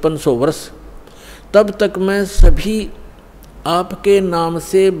 5500 वर्ष, तब तक मैं सभी आपके नाम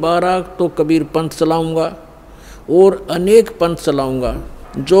से 12 तो कबीर पंथ चलाऊंगा और अनेक पंथ चलाऊंगा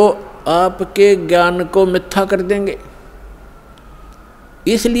जो आपके ज्ञान को मिथ्या कर देंगे।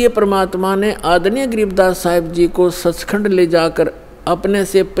 इसलिए परमात्मा ने आदरणीय गरीबदास साहिब जी को सचखंड ले जाकर अपने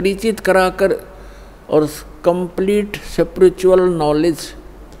से परिचित कराकर और कंप्लीट स्पिरिचुअल नॉलेज,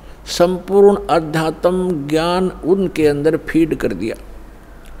 संपूर्ण अध्यात्म ज्ञान उनके अंदर फीड कर दिया।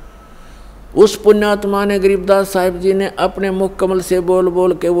 उस पुण्यात्मा ने गरीबदास साहिब जी ने अपने मुख कमल से बोल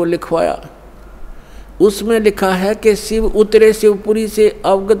बोल के वो लिखवाया। उसमें लिखा है कि शिव उतरे शिवपुरी से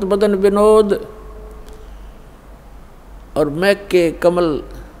अवगत बदन विनोद, और मैं के कमल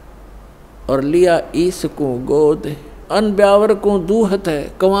और लिया ईस को गोद। अन ब्यावर को दूहत है,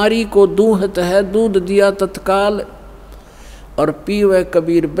 कंवारी को दूहत है, दूध दिया तत्काल, और पीवे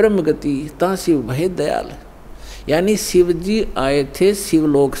कबीर ब्रह्म गति ता शिव भय दयाल। यानी शिव जी आए थे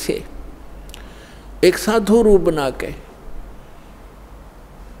शिवलोक से एक साधु रूप बना के,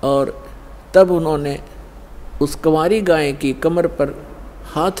 और तब उन्होंने उस कंवारी गाय की कमर पर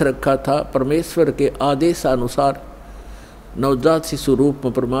हाथ रखा था। परमेश्वर के आदेशानुसार नवजात शिशु रूप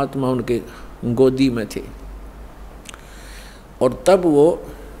में परमात्मा उनके गोदी में थे, और तब वो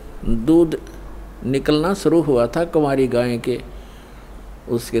दूध निकलना शुरू हुआ था कंवारी गाय के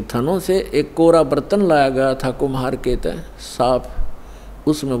उसके थनों से एक कोरा बर्तन लाया गया था कुम्हार के तय साफ,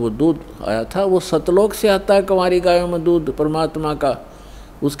 उसमें वो दूध आया था। वो सतलोक से आता है कुंवारी गायों में दूध परमात्मा का,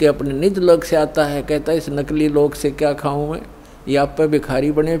 उसके अपने निज लोक से आता है। कहता है इस नकली लोक से क्या खाऊं मैं, ये आप पे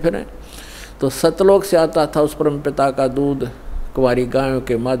भिखारी बने फिरें। तो सतलोक से आता था उस परम पिता का दूध, कुंवारी गायों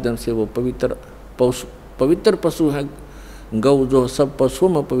के माध्यम से वो पवित्र पशु है गौ, जो सब पशुओं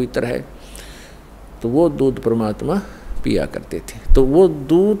में पवित्र है। तो वो दूध परमात्मा पिया करते थे। तो वो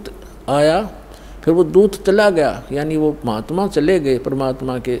दूध आया, फिर वो दूध चला गया, यानी वो महात्मा चले गए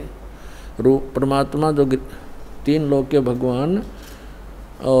परमात्मा के रूप। परमात्मा जो 3 लोक के भगवान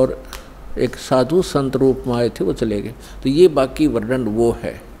और एक साधु संत रूप में आए थे वो चले गए। तो ये बाकी वर्णन वो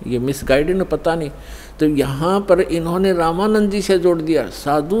है, ये मिसगाइडेड न पता नहीं। तो यहाँ पर इन्होंने रामानंद जी से जोड़ दिया।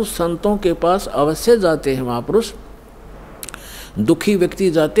 साधु संतों के पास अवश्य जाते हैं महापुरुष, दुखी व्यक्ति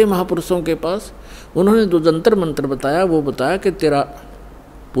जाते महापुरुषों के पास। उन्होंने जो जंतर मंत्र बताया वो बताया कि तेरा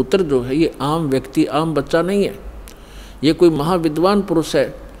पुत्र जो है ये आम व्यक्ति, आम बच्चा नहीं है, ये कोई महाविद्वान पुरुष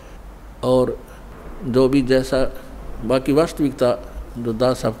है। और जो भी जैसा बाकी वास्तविकता जो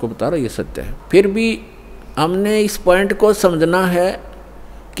दास आपको बता रहा है ये सत्य है। फिर भी हमने इस पॉइंट को समझना है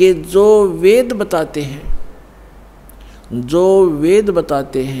कि जो वेद बताते हैं, जो वेद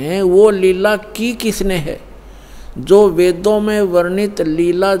बताते हैं वो लीला की किसने है। जो वेदों में वर्णित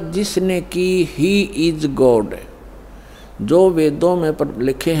लीला जिसने की ही इज गॉड। जो वेदों में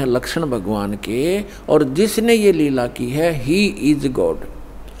लिखे हैं लक्षण भगवान के और जिसने ये लीला की है ही इज गॉड,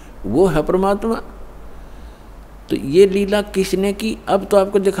 वो है परमात्मा। तो ये लीला किसने की, अब तो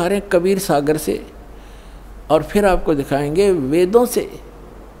आपको दिखा रहे हैं कबीर सागर से, और फिर आपको दिखाएंगे वेदों से।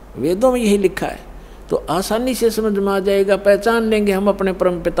 वेदों में यही लिखा है, तो आसानी से समझ में आ जाएगा, पहचान लेंगे हम अपने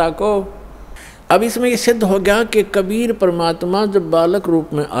परम पिता को। अब इसमें ये सिद्ध हो गया कि कबीर परमात्मा जब बालक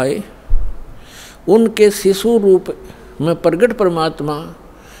रूप में आए, उनके शिशु रूप में प्रगट परमात्मा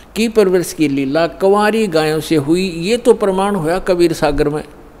की परवरिश की लीला कुंवारी गायों से हुई। ये तो प्रमाण हुआ कबीर सागर में,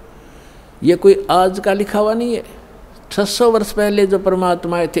 ये कोई आज का लिखा हुआ नहीं है। 600 वर्ष पहले जो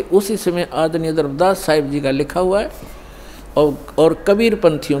परमात्मा आए थे उसी समय आदरणीय धर्मदास साहिब जी का लिखा हुआ है और कबीर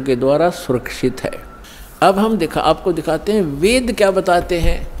पंथियों के द्वारा सुरक्षित है। अब हम आपको दिखाते हैं वेद क्या बताते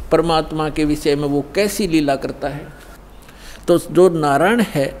हैं परमात्मा के विषय में, वो कैसी लीला करता है। तो जो नारायण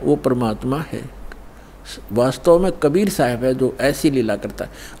है वो परमात्मा है, वास्तव में कबीर साहब है जो ऐसी लीला करता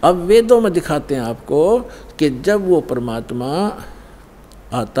है। अब वेदों में दिखाते हैं आपको कि जब वो परमात्मा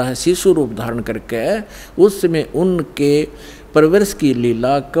आता है शिशु रूप धारण करके, उस समय उनके परवरिश की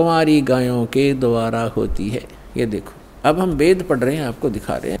लीला कुंवारी गायों के द्वारा होती है। ये देखो, अब हम वेद पढ़ रहे हैं, आपको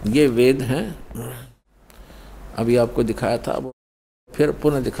दिखा रहे हैं। ये वेद हैं, अभी आपको दिखाया था, अब फिर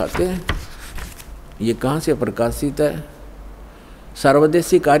पुनः दिखाते हैं। ये कहाँ से प्रकाशित है?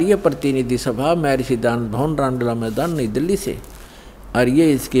 सर्वदेशी कार्य प्रतिनिधि सभा, महर्षि दानंद भवन, रामलीला मैदान, नई दिल्ली से। और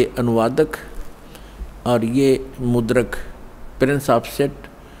ये इसके अनुवादक और ये मुद्रक Prince Offset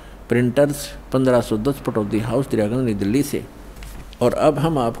Printers 1510 Pataudi House Daryaganj नई दिल्ली से। और अब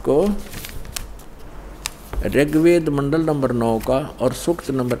हम आपको ऋग्वेद मंडल नंबर 9 का और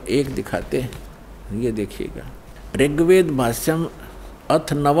सूक्त नंबर 1 दिखाते हैं। ये देखिएगा, ऋग्वेद भाष्यम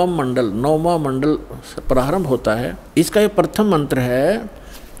अथ नवम मंडल, 9वां मंडल प्रारंभ होता है। इसका ये प्रथम मंत्र है।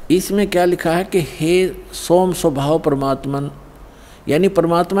 इसमें क्या लिखा है कि हे सोम स्वभाव परमात्मन, यानी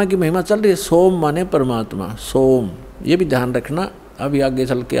परमात्मा की महिमा चल रही है। सोम माने परमात्मा, सोम, ये भी ध्यान रखना, अभी आगे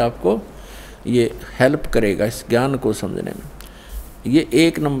चल के आपको ये हेल्प करेगा इस ज्ञान को समझने में। ये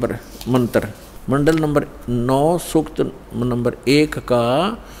 1 नंबर मंत्र, मंडल नंबर 9 सूक्त नंबर 1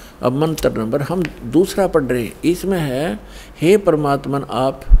 का अब मंत्र नंबर हम दूसरा पढ़ रहे हैं। इसमें है हे परमात्मन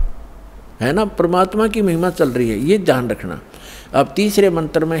आप, है ना, परमात्मा की महिमा चल रही है, ये ध्यान रखना। अब तीसरे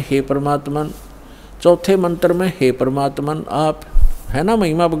मंत्र में हे परमात्मन, चौथे मंत्र में हे परमात्मन आप, है ना,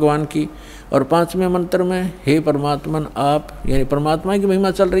 महिमा भगवान की। और 5वें मंत्र में हे परमात्मन आप, यानी परमात्मा की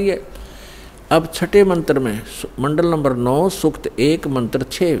महिमा चल रही है। अब छठे मंत्र में मंडल नंबर 9 सूक्त 1 मंत्र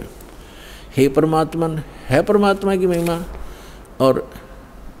 6, हे परमात्मन, है परमात्मा की महिमा। और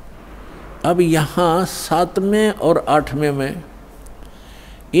अब यहाँ 7वें और 8वें में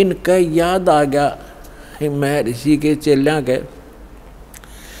इनका याद आ गया महर्षि के चेलियाँ के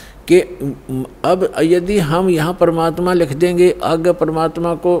कि अब यदि हम यहाँ परमात्मा लिख देंगे, आगे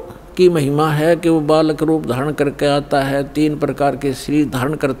परमात्मा को की महिमा है कि वो बालक रूप धारण करके आता है, 3 प्रकार के शरीर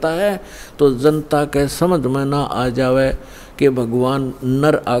धारण करता है, तो जनता के समझ में ना आ जावे कि भगवान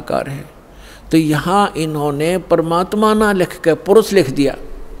नर आकार है। तो यहाँ इन्होंने परमात्मा ना लिख के पुरुष लिख दिया।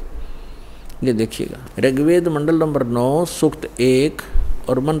 ये देखिएगा, ऋग्वेद मंडल नंबर 9 सूक्त 1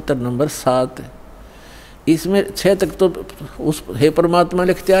 और मंत्र नंबर 7, इसमें 6 तक तो उस हे परमात्मा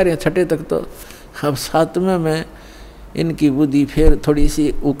लिखते आ रहे हैं, 6 तक तो। अब 7वें में इनकी बुद्धि फिर थोड़ी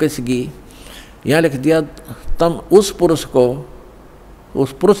सी उकस गई। यहाँ लिख दिया तम उस पुरुष को,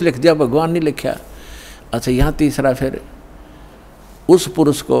 उस पुरुष लिख दिया, भगवान नहीं लिखा। अच्छा यहाँ तीसरा फिर उस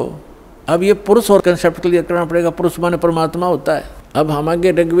पुरुष को। अब ये पुरुष और कंसेप्ट क्लियर करना पड़ेगा, पुरुष माने परमात्मा होता है। अब हम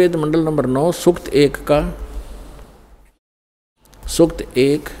आगे ऋग्वेद मंडल नंबर 9 सूक्त 1 का, सूक्त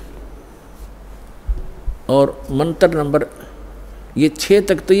 1 और मंत्र नंबर ये 6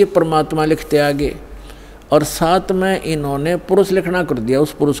 तक तो ये परमात्मा लिखते आगे, और 7 में इन्होंने पुरुष लिखना कर दिया।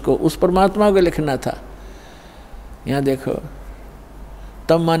 उस पुरुष को, उस परमात्मा को लिखना था। यहाँ देखो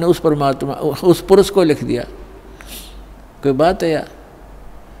तब माने उस परमात्मा, उस पुरुष को लिख दिया। कोई बात है यार,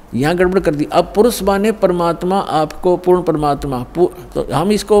 यहाँ गड़बड़ कर दी। अब पुरुष माने परमात्मा, आपको पूर्ण परमात्मा, तो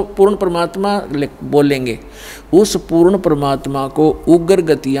हम इसको पूर्ण परमात्मा बोलेंगे। उस पूर्ण परमात्मा को उग्र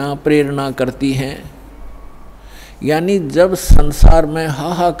गतियाँ प्रेरणा करती हैं। यानी जब संसार में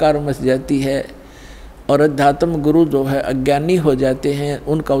हाहाकार मच जाती है और अध्यात्म गुरु जो है अज्ञानी हो जाते हैं,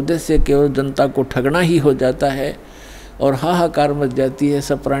 उनका उद्देश्य केवल जनता को ठगना ही हो जाता है और हाहाकार मच जाती है,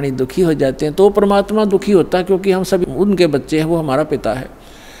 सब प्राणी दुखी हो जाते हैं, तो परमात्मा दुखी होता है, क्योंकि हम सभी उनके बच्चे हैं, वो हमारा पिता है,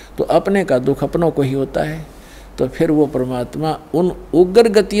 तो अपने का दुख अपनों को ही होता है। तो फिर वो परमात्मा उन उग्र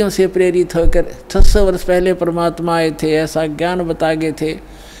गतियों से प्रेरित होकर 600 वर्ष पहले परमात्मा आए थे, ऐसा ज्ञान बता गए थे।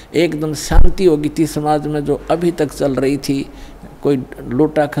 एकदम शांति हो गई थी समाज में, जो अभी तक चल रही थी। कोई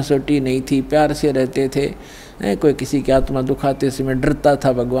लूटा खसोटी नहीं थी, प्यार से रहते थे, कोई किसी की आत्मा दुखाते समय डरता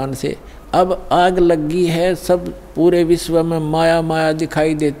था भगवान से। अब आग लगी है, सब पूरे विश्व में माया माया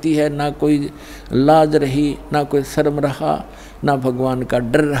दिखाई देती है, ना कोई लाज रही, ना कोई शर्म रहा, ना भगवान का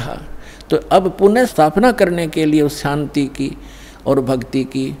डर रहा। तो अब पुनः स्थापना करने के लिए उस शांति की और भक्ति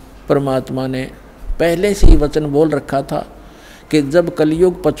की परमात्मा ने पहले से ही वचन बोल रखा था कि जब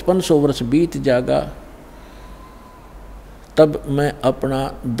कलयुग 5500 वर्ष बीत जाएगा, तब मैं अपना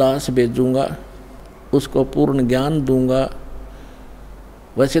दास भेजूंगा, उसको पूर्ण ज्ञान दूंगा।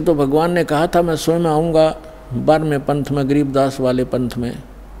 वैसे तो भगवान ने कहा था मैं स्वयं आऊँगा 12वें पंथ में, गरीब दास वाले पंथ में।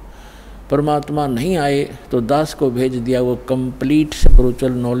 परमात्मा नहीं आए तो दास को भेज दिया, वो कंप्लीट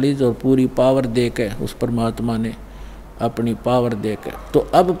स्पिरिचुअल नॉलेज और पूरी पावर देकर, उस परमात्मा ने अपनी पावर देकर। तो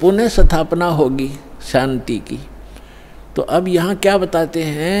अब पुनः स्थापना होगी शांति की। तो अब यहाँ क्या बताते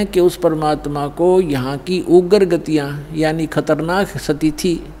हैं कि उस परमात्मा को यहाँ की उग्र गतियाँ यानी खतरनाक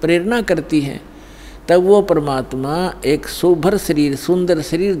स्थिति प्रेरणा करती हैं। तब वो परमात्मा एक सुभर शरीर, सुंदर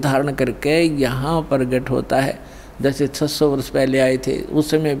शरीर धारण करके यहाँ प्रकट होता है। जैसे 600 वर्ष पहले आए थे, उस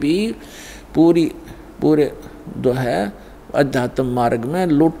समय भी पूरे जो है अध्यात्म मार्ग में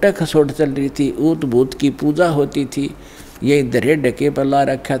लूटे खसोट चल रही थी, ऊत भूत की पूजा होती थी, ये दरे ढके पर ला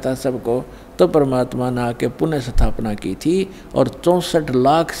रखा था सबको। तो परमात्मा ने आके पुनः स्थापना की थी और 64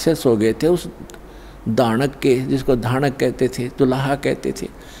 लाख से सो गए थे उस दानक के, जिसको धानक कहते थे, दुल्हा कहते थे।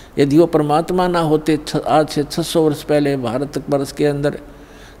 यदि वो परमात्मा ना होते आज से 600 वर्ष पहले भारत वर्ष के अंदर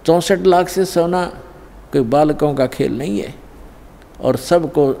 64 लाख से सोना कोई बालकों का खेल नहीं है। और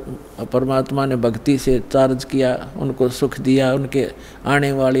सबको परमात्मा ने भक्ति से चार्ज किया, उनको सुख दिया, उनके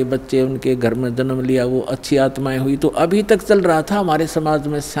आने वाले बच्चे उनके घर में जन्म लिया, वो अच्छी आत्माएं हुई। तो अभी तक चल रहा था, हमारे समाज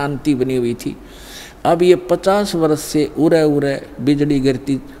में शांति बनी हुई थी। अब ये 50 वर्ष से उरे बिजली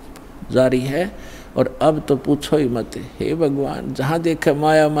गिरती जा रही है, और अब तो पूछो ही मत। हे भगवान, जहाँ देखे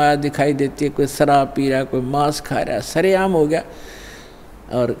माया माया दिखाई देती है, कोई शराब पी रहा है, कोई मांस खा रहा है, सरेआम हो गया।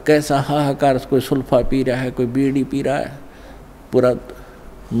 और कैसा हाहाकार, कोई सुल्फा पी रहा है, कोई बीड़ी पी रहा है, पूरा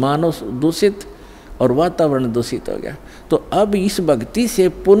मानव दूषित और वातावरण दूषित हो गया। तो अब इस भक्ति से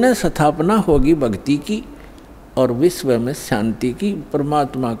पुनः स्थापना होगी भक्ति की और विश्व में शांति की,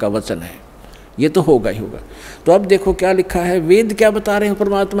 परमात्मा का वचन है, ये तो होगा ही होगा। तो अब देखो क्या लिखा है, वेद क्या बता रहे हैं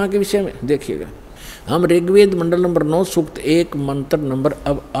परमात्मा के विषय में, देखिएगा। हम ऋग्वेद मंडल नंबर 9 सूक्त 1 मंत्र नंबर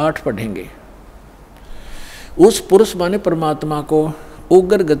अब 8 पढ़ेंगे। उस पुरुष माने परमात्मा को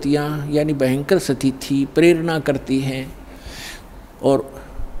उग्र गतियाँ यानी भयंकर स्थिति प्रेरणा करती हैं, और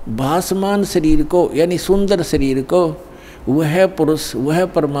भासमान शरीर को यानी सुंदर शरीर को वह पुरुष, वह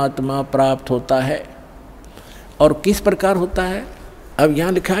परमात्मा प्राप्त होता है। और किस प्रकार होता है, अब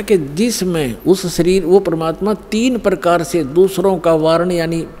यहाँ लिखा है कि जिसमें उस शरीर, वो परमात्मा 3 प्रकार से दूसरों का वारण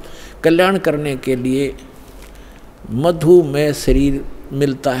यानी कल्याण करने के लिए मधुमेह शरीर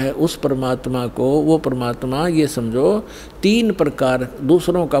मिलता है उस परमात्मा को। वो परमात्मा ये समझो 3 प्रकार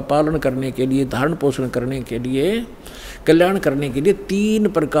दूसरों का पालन करने के लिए, धारण पोषण करने के लिए, कल्याण करने के लिए 3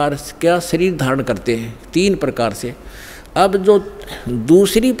 प्रकार क्या शरीर धारण करते हैं, 3 प्रकार से। अब जो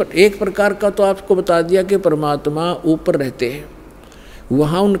दूसरी एक प्रकार का तो आपको बता दिया कि परमात्मा ऊपर रहते हैं,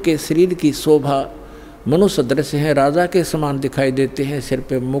 वहाँ उनके शरीर की शोभा मनुष्य दृश्य है, राजा के समान दिखाई देते हैं, सिर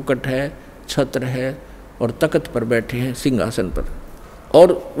पे मुकुट है, छत्र है और तख्त पर बैठे हैं सिंहासन पर।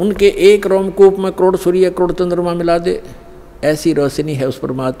 और उनके एक रोमकूप में करोड़ सूर्य करोड़ चंद्रमा मिला दे, ऐसी रोशनी है उस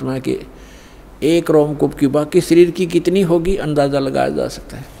परमात्मा के एक रोमकूप की। बाकी शरीर की कितनी होगी अंदाजा लगाया जा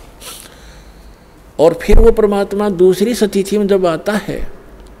सकता है। और फिर वो परमात्मा दूसरी सतिथि में जब आता है,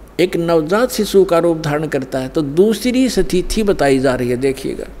 एक नवजात शिशु का रूप धारण करता है, तो दूसरी सतिथि बताई जा रही है।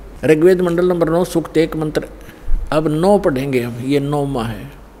 देखिएगा ऋग्वेद मंडल नंबर 9 सूक्त 1 मंत्र, अब 9 पढ़ेंगे हम, ये 9वां है।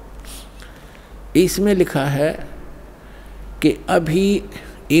 इसमें लिखा है कि अभी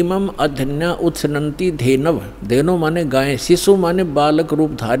इमम अधन्या उत्सनंती धेनव, धेनो माने गाय, शिशु माने बालक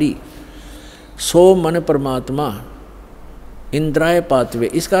रूपधारी, सोम माने परमात्मा, इंद्राय पातवे।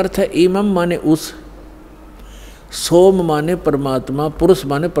 इसका अर्थ है इमम माने उस, सोम माने परमात्मा, पुरुष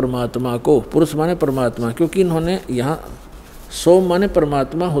माने परमात्मा को, पुरुष माने परमात्मा, क्योंकि इन्होंने यहाँ सोम माने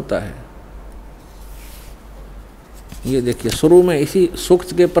परमात्मा होता है। ये देखिए शुरू में इसी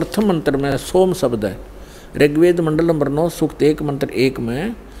सूक्त के प्रथम मंत्र में सोम शब्द है। ऋग्वेद मंडल नंबर 9 सूक्त 1 मंत्र 1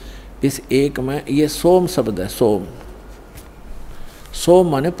 में, इस 1 में ये सोम शब्द है। सोम, सोम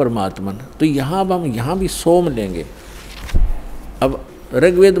माने परमात्मन। तो यहाँ अब हम यहाँ भी सोम लेंगे। अब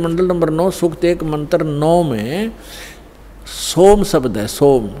ऋग्वेद मंडल नंबर 9 सूक्त 1 मंत्र 9 में सोम शब्द है।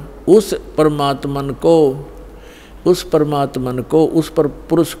 सोम, उस परमात्मन को, उस परमात्मन को, उस पर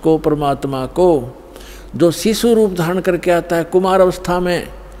पुरुष को, परमात्मा को जो शिशु रूप धारण करके आता है कुमार अवस्था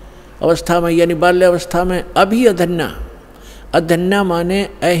में यानी बाल्य अवस्था में। अभी अधन्या, अधन्या माने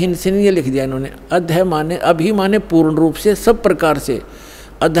अहिंसनीय लिख दिया इन्होंने। अध्य माने अभी माने पूर्ण रूप से, सब प्रकार से।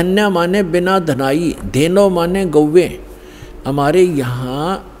 अधन्या माने बिना धनाई, धेनो माने गौवे। हमारे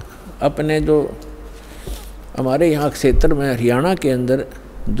यहाँ अपने जो हमारे यहाँ क्षेत्र में हरियाणा के अंदर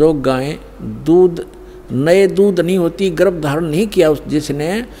जो गायें दूध, नए दूध नहीं होती, गर्भ धारण नहीं किया उस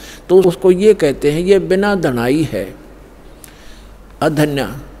जिसने, तो उसको ये कहते हैं ये बिना धनाई है, अधन्या।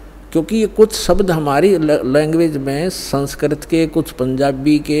 क्योंकि ये कुछ शब्द हमारी लैंग्वेज में संस्कृत के, कुछ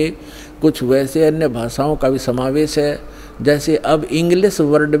पंजाबी के, कुछ वैसे अन्य भाषाओं का भी समावेश है। जैसे अब इंग्लिश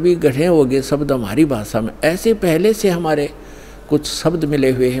वर्ड भी गढ़े हो गए शब्द हमारी भाषा में, ऐसे पहले से हमारे कुछ शब्द मिले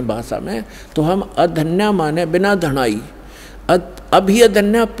हुए हैं भाषा में। तो हम अधन्या माने बिना धनाई, अभी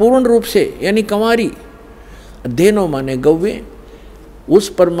अधन्या पूर्ण रूप से यानी कंवारी, धेनो माने गौवे। उस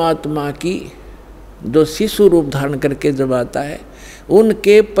परमात्मा की जो शिशु रूप धारण करके जब आता है,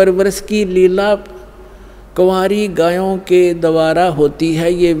 उनके परवरिश की लीला कंवारी गायों के द्वारा होती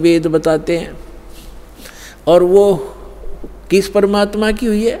है, ये वेद बताते हैं। और वो किस परमात्मा की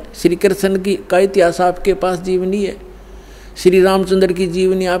हुई है? श्री कृष्ण की का इतिहास आपके पास जीवनी है, श्री रामचंद्र की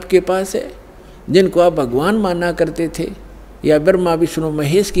जीवनी आपके पास है, जिनको आप भगवान माना करते थे, या ब्रह्मा विष्णु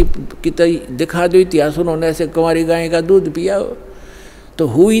महेश की दिखा दो इतिहास, उन्होंने ऐसे कुंवारी गाय का दूध पिया हो। तो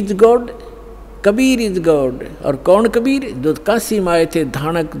who is God? Kabir is God. और कौन कबीर? जो काशी में आए थे,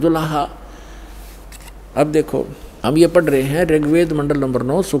 धानक दुल्हा। अब देखो हम ये पढ़ रहे हैं ऋग्वेद मंडल नंबर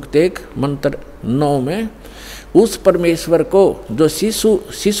 9 सूक्त 1 मंत्र 9 में, उस परमेश्वर को जो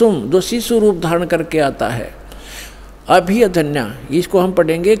शिशु रूप धारण करके आता है, अभी अधन्या, इसको हम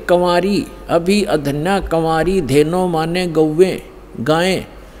पढ़ेंगे कंवारी, अभी अधन्या कंवारी, धेनो माने गौवे, गायें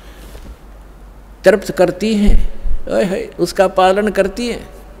तृप्त करती हैं, उसका पालन करती हैं।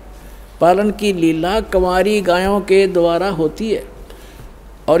 पालन की लीला कंवारी गायों के द्वारा होती है।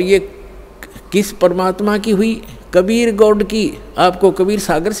 और ये किस परमात्मा की हुई? कबीर गौड की। आपको कबीर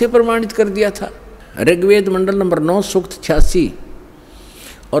सागर से प्रमाणित कर दिया था। ऋग्वेद मंडल नंबर 9 सूक्त 86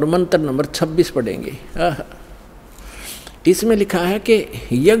 और मंत्र नंबर 26 पढ़ेंगे। इसमें लिखा है कि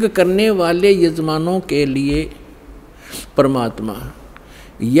यज्ञ करने वाले यजमानों के लिए परमात्मा,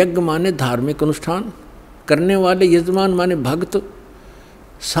 यज्ञ माने धार्मिक अनुष्ठान, करने वाले यजमान माने भक्त,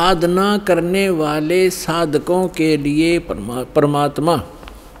 साधना करने वाले साधकों के लिए परमात्मा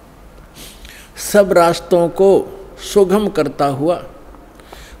सब रास्तों को सुगम करता हुआ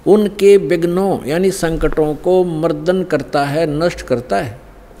उनके विघ्नों यानी संकटों को मर्दन करता है, नष्ट करता है,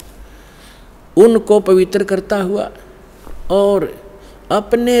 उनको पवित्र करता हुआ और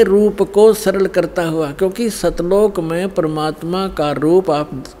अपने रूप को सरल करता हुआ। क्योंकि सतलोक में परमात्मा का रूप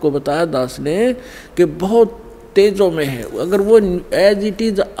आपको बताया दास ने कि बहुत तेजों में है। अगर वो एज इट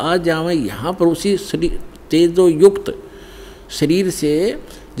इज आ जाए यहाँ पर उसी तेजो युक्त शरीर से,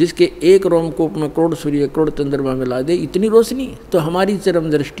 जिसके एक रोमकूप में करोड़ सूर्य करोड़ चंद्रमा मिला दे, इतनी रोशनी तो हमारी चरम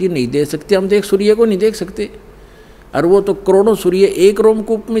दृष्टि नहीं दे सकती। हम देख सूर्य को नहीं देख सकते, और वो तो करोड़ों सूर्य एक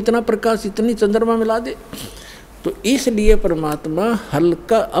रोमकूप में इतना प्रकाश, इतनी चंद्रमा मिला दे। तो इसलिए परमात्मा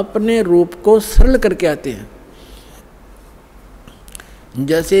हल्का अपने रूप को सरल करके आते हैं।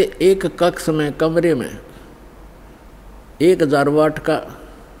 जैसे एक कक्ष में, कमरे में 1000 वाट का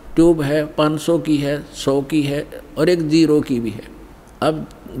ट्यूब है, 500 की है, 100 की है और एक 0 की भी है, अब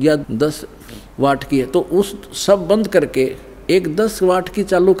या 10 वाट की है। तो उस सब बंद करके एक 10 वाट की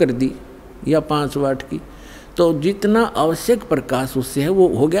चालू कर दी या 5 वाट की, तो जितना आवश्यक प्रकाश उससे है वो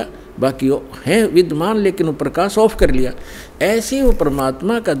हो गया, बाकी वो है विद्यमान लेकिन वो प्रकाश ऑफ कर लिया। ऐसे वो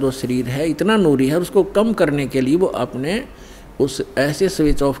परमात्मा का जो शरीर है इतना नूरी है, उसको कम करने के लिए वो अपने उस ऐसे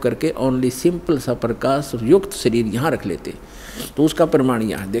स्विच ऑफ करके ओनली सिंपल सा प्रकाश युक्त शरीर यहाँ रख लेते। तो उसका प्रमाण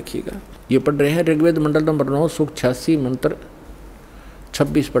यहाँ देखिएगा, ये पढ़ रहे हैं ऋग्वेद मंडल नंबर 9 सूक्त 86 मंत्र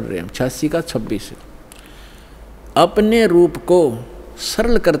 26 पढ़ रहे हैं, 86 का 26। अपने रूप को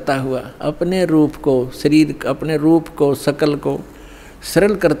सरल करता हुआ, अपने रूप को शरीर, अपने रूप को सकल को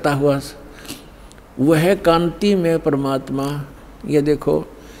सरल करता हुआ वह कांति में परमात्मा। ये देखो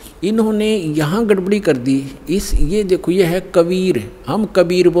इन्होंने यहाँ गड़बड़ी कर दी। ये देखो ये है कबीर, हम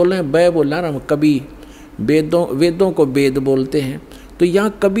कबीर बोल रहे हैं, बै बोल रहे हैं हम कबीर, वेदों को वेद बोलते हैं, तो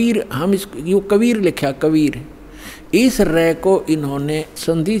यहाँ कबीर हम इस यो कबीर लिखा कबीर। इस रे को इन्होंने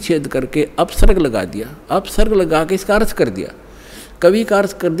संधि छेद करके अपसर्ग लगा दिया, अपसर्ग लगा के इसका अर्थ कर दिया, कवि का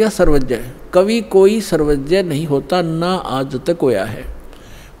अर्थ कर दिया सर्वज्ञ। कवि कोई सर्वज्ञ नहीं होता, ना आज तक होया है,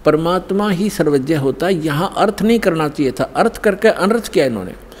 परमात्मा ही सर्वज्ञ होता है। यहाँ अर्थ नहीं करना चाहिए था, अर्थ करके अनर्थ किया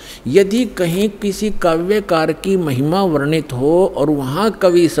इन्होंने। यदि कहीं किसी काव्यकार की महिमा वर्णित हो और वहाँ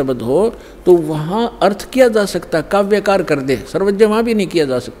कवि शब्द हो तो वहाँ अर्थ किया जा सकता, काव्यकार कर दे, सर्वज्ञ वहाँ भी नहीं किया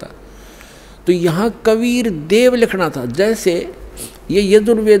जा सकता। तो यहाँ कबीर देव लिखना था। जैसे ये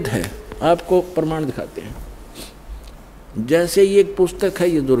यजुर्वेद है, आपको प्रमाण दिखाते हैं। जैसे ये एक पुस्तक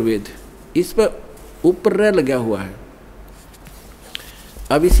है यजुर्वेद, इस पर ऊपर रे लगा हुआ है,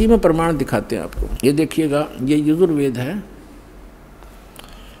 अब इसी में प्रमाण दिखाते हैं आपको। ये देखिएगा, ये यजुर्वेद है,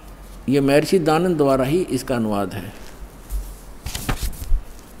 ये महर्षि दानंद द्वारा ही इसका अनुवाद है।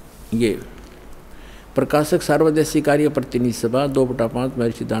 ये प्रकाशक सार्वदेशी कार्य प्रतिनिधि सभा 2/5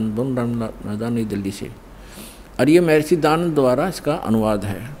 महर्षि दानंद मैदान नई दिल्ली से, और ये महर्षि दानंद द्वारा इसका अनुवाद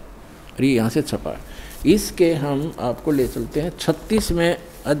है और ये यहाँ से छपा है। इसके हम आपको ले चलते हैं 36वें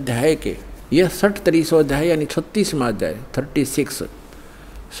अध्याय के, यह 60-30 अध्याय यानी 36वां अध्याय 36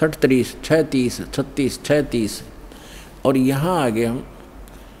 60-30 6-30 36 6-30। और यहाँ आगे हम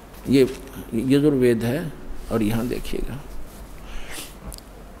ये यजुर्वेद है और यहाँ देखिएगा,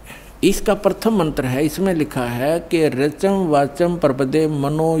 इसका प्रथम मंत्र है, इसमें लिखा है कि रचम वाचम प्रपदे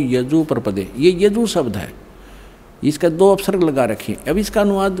मनो यजु प्रपदे। ये यजु शब्द है, इसका 2 अपसर्ग लगा रखिए। अब इसका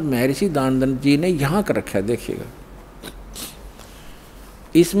अनुवाद महर्षि दानंद जी ने यहाँ कर रखा है, देखिएगा।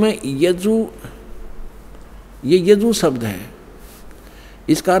 इसमें यजु, ये यजु शब्द है,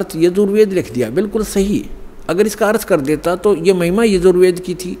 इसका अर्थ यजुर्वेद लिख दिया, बिल्कुल सही। अगर इसका अर्थ कर देता तो ये महिमा यजुर्वेद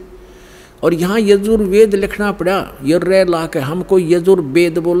की थी, और यहाँ यजुर्वेद लिखना पड़ा, ये रे ला के हमको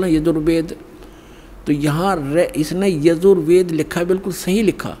यजुर्वेद बोलना, यजुर्वेद। तो यहाँ रे इसने यजुर्वेद लिखा, बिल्कुल सही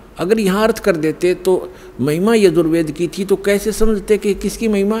लिखा। अगर यहाँ अर्थ कर देते तो महिमा यजुर्वेद की थी, तो कैसे समझते कि किसकी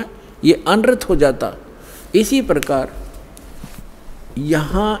महिमा, ये अनर्थ हो जाता। इसी प्रकार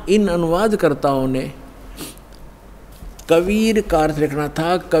यहाँ इन अनुवादकर्ताओं ने कबीर का अर्थ लिखना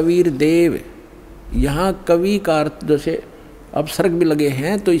था कबीर देव, यहाँ कवि का अर्थ जैसे अपसर्ग भी लगे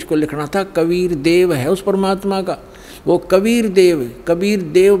हैं तो इसको लिखना था कबीर देव है उस परमात्मा का, वो कबीर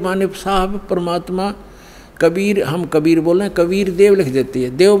देव माने साहब परमात्मा, कबीर हम कबीर बोल रहे हैं, कबीर देव लिख देती है,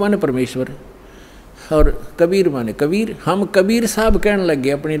 देव माने परमेश्वर और कबीर माने कबीर। हम कबीर साहब कहने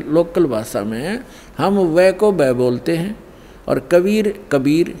लगे अपनी लोकल भाषा में, हम वह को वह बोलते हैं, और कबीर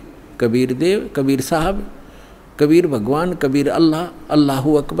कबीर, कबीर देव, कबीर साहब, कबीर भगवान, कबीर अल्लाह,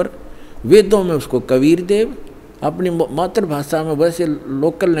 अल्लाहू अकबर। वेदों में उसको कबीर देव, अपनी मातृभाषा में वैसे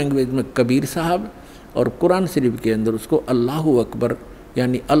लोकल लैंग्वेज में कबीर साहब, और कुरान शरीफ के अंदर उसको अल्लाहू अकबर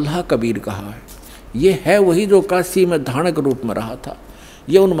यानी अल्लाह कबीर कहा है। ये है वही जो काशी में धानक रूप में रहा था।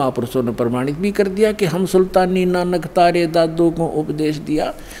 ये उन महापुरुषों ने प्रमाणित भी कर दिया कि हम सुल्तानी नानक तारे दादू को उपदेश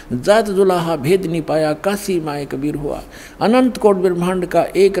दिया, जात जुलाहा भेद नहीं पाया, काशी माए कबीर हुआ, अनंत कोट ब्रह्मांड का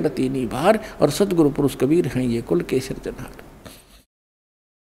एक रति निभार, और सतगुरु पुरुष कबीर हैं ये कुल के सिरजनहार।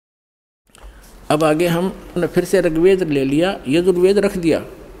 अब आगे हम फिर से ऋग्वेद ले लिया, यजुर्वेद रख दिया,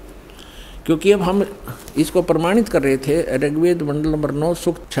 क्योंकि अब हम इसको प्रमाणित कर रहे थे। ऋग्वेद मंडल नंबर 9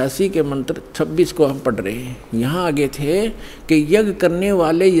 सूक्त 86 के मंत्र 26 को हम पढ़ रहे हैं। यहाँ आगे थे कि यज्ञ करने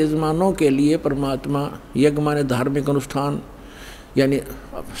वाले यजमानों के लिए परमात्मा, यज्ञ माने धार्मिक अनुष्ठान, यानी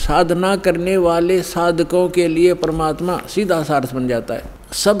साधना करने वाले साधकों के लिए परमात्मा सीधा सारस बन जाता है।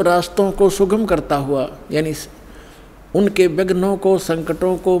 सब रास्तों को सुगम करता हुआ, यानी उनके विघ्नों को,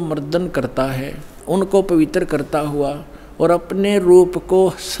 संकटों को मर्दन करता है, उनको पवित्र करता हुआ और अपने रूप को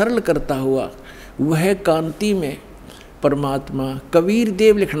सरल करता हुआ वह कांति में परमात्मा कबीर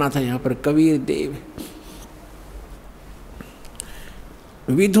देव लिखना था यहाँ पर, कबीर देव।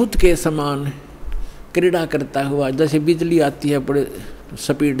 विद्युत के समान क्रीड़ा करता हुआ, जैसे बिजली आती है बड़े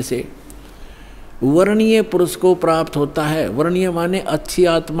स्पीड से, वर्णीय पुरुष को प्राप्त होता है। वर्णीय माने अच्छी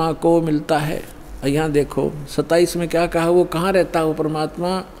आत्मा को मिलता है। यहाँ देखो 27 में क्या कहा, वो कहाँ रहता है वो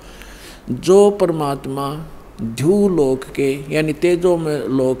परमात्मा? जो परमात्मा ध्युलोक के यानी तेजो में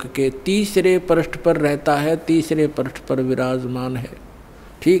लोक के तीसरे पृष्ठ पर रहता है, तीसरे पृष्ठ पर विराजमान है।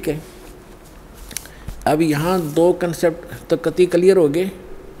 ठीक है, अब यहाँ दो कंसेप्ट तो कति क्लियर हो गए।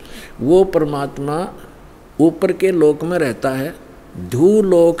 वो परमात्मा ऊपर के लोक में रहता है,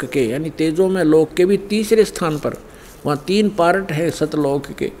 ध्युलोक के यानी तेजो में लोक के भी तीसरे स्थान पर। वहाँ 3 पार्ट है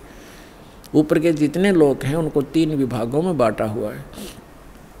सतलोक के। ऊपर के जितने लोक हैं उनको 3 विभागों में बांटा हुआ है।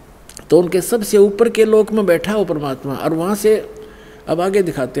 तो उनके सबसे ऊपर के लोक में बैठा हो परमात्मा। और वहाँ से अब आगे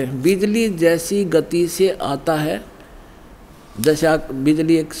दिखाते हैं, बिजली जैसी गति से आता है, जैसे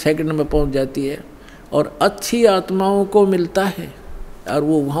बिजली 1 सेकंड में पहुँच जाती है, और अच्छी आत्माओं को मिलता है और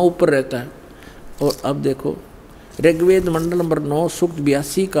वो वहाँ ऊपर रहता है। और अब देखो ऋग्वेद मंडल नंबर 9 सूक्त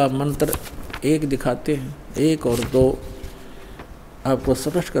 82 का मंत्र 1 दिखाते हैं, 1 और 2 आपको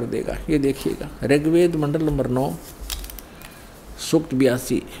स्पष्ट कर देगा। ये देखिएगा, ऋग्वेद मंडल नंबर 9 सूक्त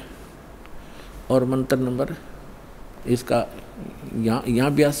 82 और मंत्र नंबर इसका यहाँ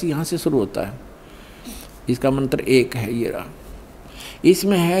 82 यहाँ से शुरू होता है। इसका मंत्र 1 है, ये रहा।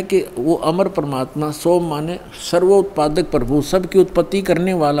 इसमें है कि वो अमर परमात्मा, सोम माने सर्वोत्पादक प्रभु, सबकी उत्पत्ति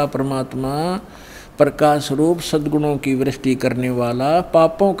करने वाला परमात्मा, प्रकाश रूप सद्गुणों की वृष्टि करने वाला,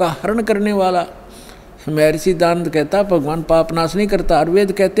 पापों का हरण करने वाला। महर्षि दानंद कहता भगवान पाप नाश नहीं करता, और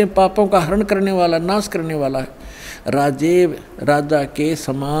वेद कहते हैं पापों का हरण करने वाला, नाश करने वाला है। राजेव, राजा के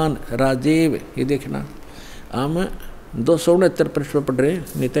समान, राजेव। ये देखना, हम 269 पृष्ठ पर पढ़ रहे हैं,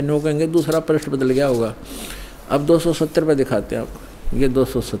 नहीं तो नो कहेंगे दूसरा पृष्ठ बदल गया होगा। अब 270 पे दिखाते हैं आपको, ये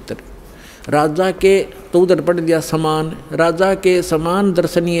 270। राजा के तो उधर पढ़ दिया समान, राजा के समान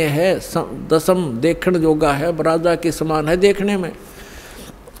दर्शनीय है, दसम देखण योगा है, राजा के समान है देखने में।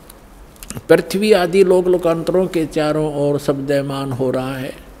 पृथ्वी आदि लोक लोकांतरों के चारों ओर शब्दमान हो रहा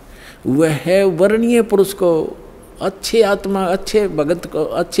है। वह है वर्णीय पुरुष को, अच्छे आत्मा, अच्छे भगत को,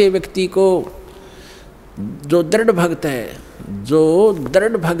 अच्छे व्यक्ति को, जो दृढ़ भक्त है, जो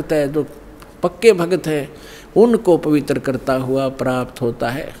दृढ़ भक्त है, जो पक्के भक्त है, उनको पवित्र करता हुआ प्राप्त होता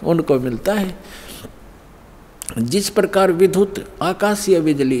है, उनको मिलता है। जिस प्रकार विद्युत आकाशीय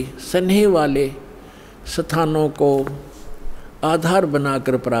बिजली स्नेह वाले स्थानों को आधार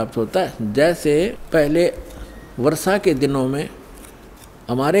बनाकर प्राप्त होता है, जैसे पहले वर्षा के दिनों में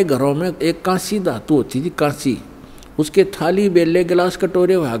हमारे घरों में एक कांसी धातु होती थी, कांसी, उसके थाली बेले गिलास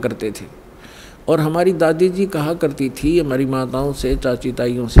कटोरे हुआ करते थे। और हमारी दादी जी कहा करती थी हमारी माताओं से, चाची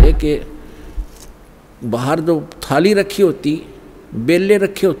ताइयों से, कि बाहर जो थाली रखी होती, बेले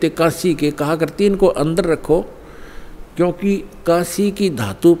रखे होते कांसी के, कहा करती इनको अंदर रखो, क्योंकि कांसी की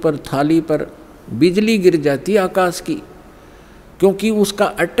धातु पर, थाली पर बिजली गिर जाती है आकाश की, क्योंकि उसका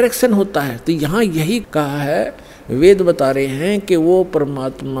अट्रैक्शन होता है। तो यहाँ यही कहा है, वेद बता रहे हैं कि वो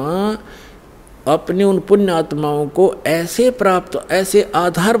परमात्मा अपने उन पुण्य आत्माओं को ऐसे प्राप्त, ऐसे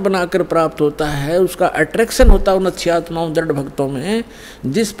आधार बनाकर प्राप्त होता है, उसका अट्रैक्शन होता है उन अच्छी आत्माओं, दृढ़ भक्तों में।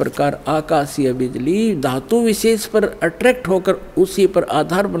 जिस प्रकार आकाशीय बिजली धातु विशेष पर अट्रैक्ट होकर उसी पर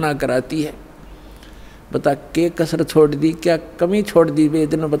आधार बनाकर आती है। बता के कसर छोड़ दी, क्या कमी छोड़ दी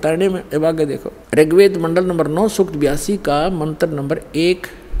वेद ने बताने में। अब आगे देखो, ऋग्वेद मंडल नंबर 9 सूक्त 82 का मंत्र नंबर 1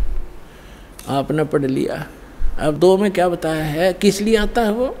 आपने पढ़ लिया। अब 2 में क्या बताया है, किस लिए आता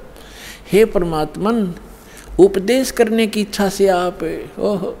है वो? हे परमात्मन, उपदेश करने की इच्छा से आप,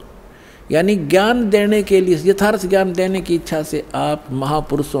 ओहो, यानी ज्ञान देने के लिए, यथार्थ ज्ञान देने की इच्छा से आप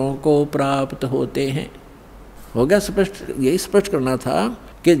महापुरुषों को प्राप्त होते हैं। हो गया स्पष्ट? यही स्पष्ट करना था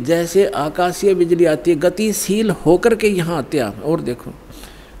कि जैसे आकाशीय बिजली आती है, गतिशील होकर के यहाँ आते हैं। और देखो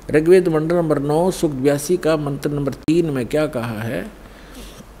ऋग्वेद मंडल नंबर 9 सूक्त 82 का मंत्र नंबर 3 में क्या कहा है,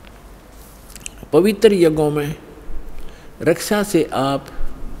 पवित्र यज्ञों में रक्षा से आप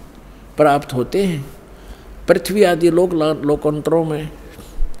प्राप्त होते हैं। पृथ्वी आदि लोकांतरों में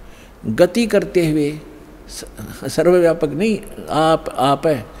गति करते हुए, सर्वव्यापक नहीं, आप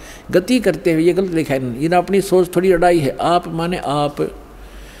है, गति करते हुए, ये गलत लिखा है, इन्हें अपनी सोच थोड़ी अड़ाई है। आप माने आप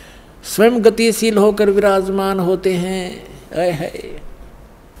स्वयं गतिशील होकर विराजमान होते हैं।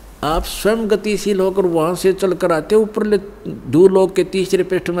 आप स्वयं गतिशील होकर वहाँ से चल कर आते हो, ऊपर ध्युलोक के तीसरे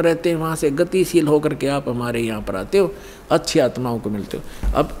पृष्ठ में रहते हैं, वहाँ से गतिशील होकर के आप हमारे यहाँ पर आते हो, अच्छी आत्माओं को मिलते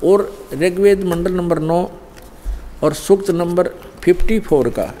हो। अब और ऋग्वेद मंडल नंबर 9 और सूक्त नंबर 54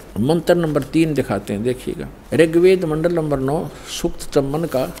 का मंत्र नंबर 3 दिखाते हैं, देखिएगा। ऋग्वेद मंडल नंबर 9 सूक्त 54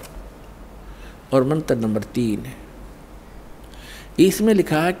 का और मंत्र नंबर 3, इसमें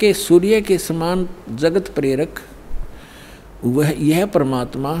लिखा है कि सूर्य के समान जगत प्रेरक वह, यह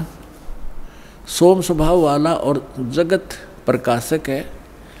परमात्मा सोम स्वभाव वाला और जगत प्रकाशक है।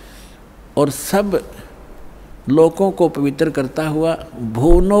 और सब लोकों को पवित्र करता हुआ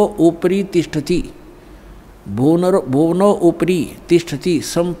भुवनो ऊपरी तिष्ठति, भुवनो ऊपरी तिष्ठति,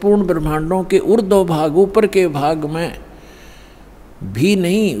 संपूर्ण ब्रह्मांडों के ऊर्ध्व भाग, ऊपर के भाग में भी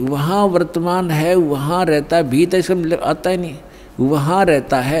नहीं, वहाँ वर्तमान है, वहाँ रहता है। भी तो इसका आता ही नहीं, वहाँ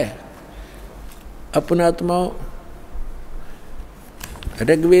रहता है। अपने आत्माओं,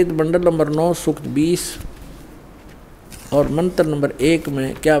 ऋग्वेद मंडल नंबर 9 सूक्त 20 और मंत्र नंबर 1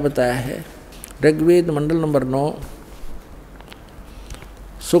 में क्या बताया है? ऋग्वेद मंडल नंबर 9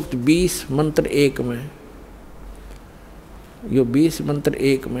 सूक्त 20 मंत्र 1 में, यो 20 मंत्र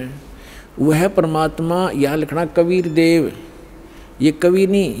 1 में, वह परमात्मा, यहाँ लिखना कबीर देव, ये कवि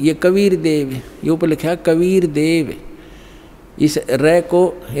नहीं, ये कबीर देव, ये ऊपर लिखा कबीर देव। इस रे को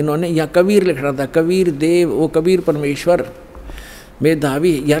इन्होंने यहाँ कबीर लिखना था, कबीर देव, वो कबीर परमेश्वर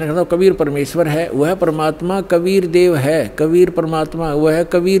मेधावी, यहाँ लिखना था कबीर परमेश्वर है। वह परमात्मा कबीर देव है, कबीर परमात्मा वह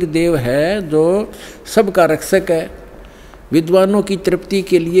कबीर देव है जो सबका रक्षक है, विद्वानों की तृप्ति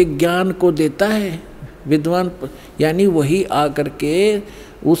के लिए ज्ञान को देता है। विद्वान यानी वही आकर के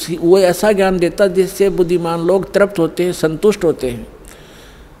वो ऐसा ज्ञान देता जिससे बुद्धिमान लोग तृप्त होते हैं, संतुष्ट होते हैं।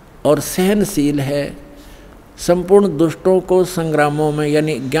 और सहनशील है, संपूर्ण दुष्टों को संग्रामों में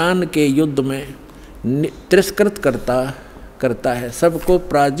यानी ज्ञान के युद्ध में तिरस्कृत करता है, सबको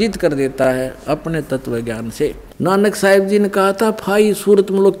पराजित कर देता है अपने तत्व ज्ञान से। नानक साहिब जी ने कहा था, फाई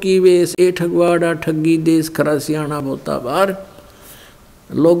सूरत मुल्क की वेश, ए ठगवाड़ा ठगी देश, खरा सियाणा बोता बार।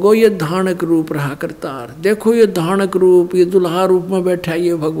 लोगों ये धानक रूप रहा करतार, देखो ये धानक रूप, ये दुल्हा रूप में बैठा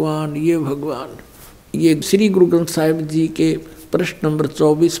ये भगवान, ये भगवान। ये श्री गुरु ग्रंथ साहिब जी के प्रश्न नंबर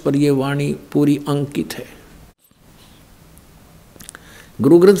 24 पर ये वाणी पूरी अंकित है।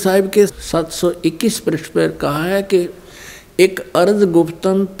 गुरु ग्रंथ साहिब के 721 पृष्ठ पर कहा है कि एक अर्ज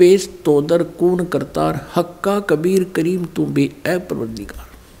गुप्तम पेश तोदर कून करतार, हक्का कबीर करीम तू बे ए परवरदिगार।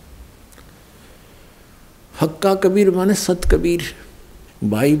 हक्का कबीर माने सत कबीर।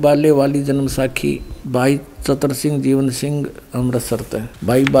 भाई बाले वाली जन्म साखी, भाई चतर सिंह जीवन सिंह अमृतसर तय,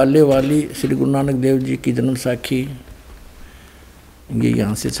 भाई बाले वाली श्री गुरु नानक देव जी की जन्म साखी, ये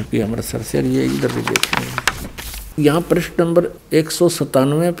यहाँ से छपी अमृतसर से, ये इधर भी देखेंगे। यहाँ प्रश्न नंबर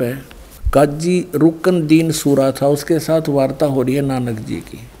 197 पे काजी रुकन दीन सूरा था, उसके साथ वार्ता हो रही है नानक जी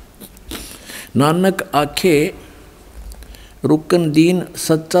की। नानक आखे रुकन दीन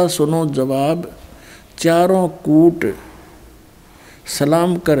सच्चा सुनो जवाब, चारों कूट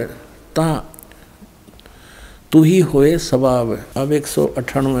सलाम कर ता तू ही होए सवाब। अब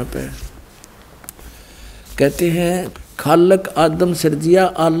 198 पे कहते हैं, खालक आदम सिरजिया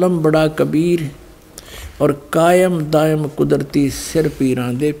आलम बड़ा कबीर, और कायम दायम कुदरती सिर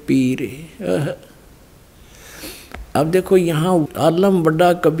पीरां दे पीर। अब देखो यहाँ आलम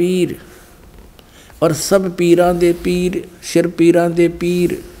बड़ा कबीर और सब पीरां दे पीर, सिर पीरां दे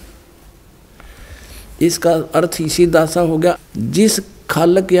पीर। इसका अर्थ इसी दासा हो गया, जिस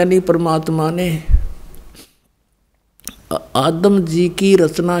खालक यानी परमात्मा ने आदम जी की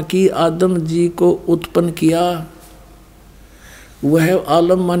रचना की, आदम जी को उत्पन्न किया, वह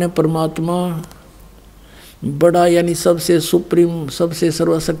आलम माने परमात्मा, बड़ा यानी सबसे सुप्रीम, सबसे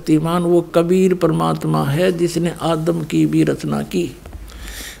सर्वशक्तिमान वो कबीर परमात्मा है जिसने आदम की भी रचना की।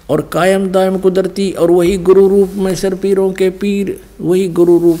 और कायम दायम कुदरती, और वही गुरु रूप में सिर पीरों के पीर, वही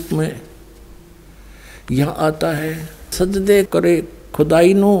गुरु रूप में यहाँ आता है। सजदे करे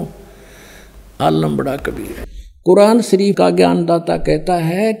खुदाई नो आलम बड़ा कबीर। कुरान शरीफ का ज्ञानदाता कहता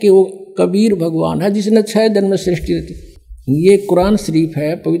है कि वो कबीर भगवान है जिसने 6 दिन में सृष्टि रची। ये कुरान शरीफ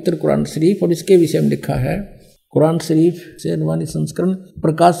है, पवित्र कुरान शरीफ, और इसके विषय में लिखा है। कुरान शरीफ से अनुवादित संस्करण,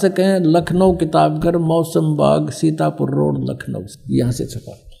 प्रकाशक हैं लखनऊ किताबघर, मौसम बाग, सीतापुर रोड, लखनऊ, यहाँ से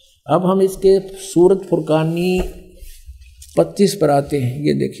छपा। अब हम इसके सूरत फुरकानी 25 पर आते हैं।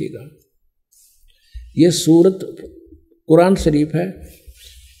 ये देखिएगा, ये सूरत कुरान शरीफ है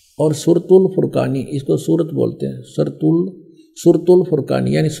और सूरतुल फुरकानी, इसको सूरत बोलते हैं, सूरतुल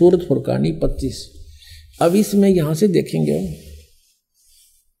फुरकानी यानी सूरत फुरकानी 25। अब इसमें यहाँ से देखेंगे,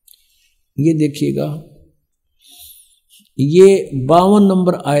 ये देखिएगा, ये 52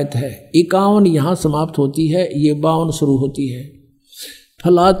 नंबर आयत है, 51 यहाँ समाप्त होती है, ये 52 शुरू होती है।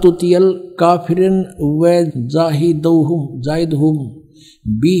 फला तुतियल काफिरन व जाहिदहुम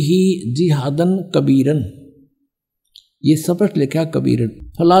बिही जिहादन कबीरन, ये स्पष्ट लिखा कबीरन।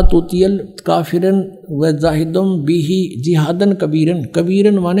 फला तुतियल काफिरन व जाहिदुम बिही जिहादन कबीरन,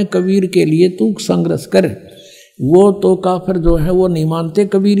 कबीरन माने कबीर के लिए तू संघर्ष कर। वो तो काफिर जो है वो नहीं मानते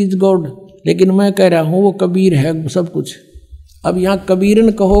कबीर इज गॉड, लेकिन मैं कह रहा हूँ वो कबीर है सब कुछ। अब यहाँ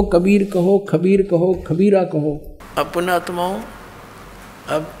कबीरन कहो, कबीर कहो, खबीर कहो, खबीरा कहो। अपने आत्माओं,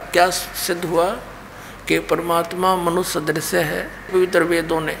 अब क्या सिद्ध हुआ कि परमात्मा मनुष्य सदृश है। पवित्र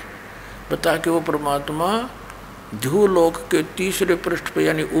वेदों ने बता के वो परमात्मा ध्रुवलोक के तीसरे पृष्ठ पे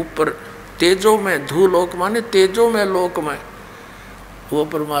यानी ऊपर तेजो में, ध्रुवलोक माने तेजो में लोक में वो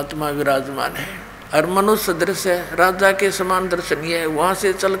परमात्मा विराजमान है और मनुष्य सदृश है, राजा के समान दर्शनीय है, वहाँ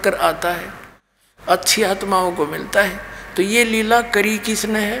से चलकर आता है, अच्छी आत्माओं को मिलता है। तो ये लीला करी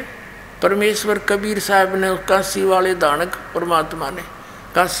किसने है? परमेश्वर कबीर साहब ने, काशी वाले दानक परमात्मा ने,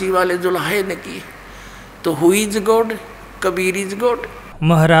 काशी वाले जुल्हे ने की। तो who is God? Kabir is God.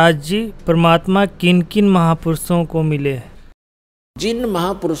 महाराज जी, परमात्मा किन किन महापुरुषों को मिले? जिन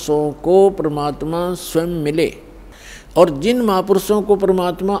महापुरुषों को परमात्मा स्वयं मिले और जिन महापुरुषों को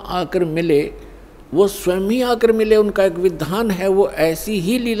परमात्मा आकर मिले वो स्वयं ही आकर मिले, उनका एक विधान है, वो ऐसी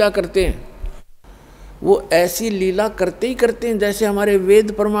ही लीला करते हैं। वो ऐसी लीला करते ही करते हैं जैसे हमारे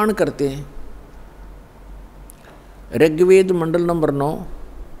वेद प्रमाण करते हैं। ऋग्वेद मंडल नंबर 9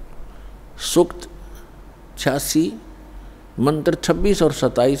 सूक्त 86 मंत्र 26 और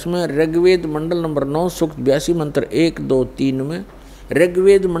 27 में, ऋग्वेद मंडल नंबर 9 सूक्त 82 मंत्र 1, 2, 3 में,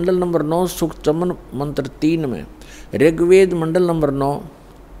 ऋग्वेद मंडल नंबर 9 सूक्त 54 मंत्र 3 में, ऋग्वेद मंडल नंबर 9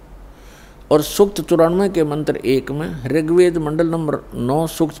 और सूक्त 94 के मंत्र 1 में, ऋग्वेद मंडल नंबर 9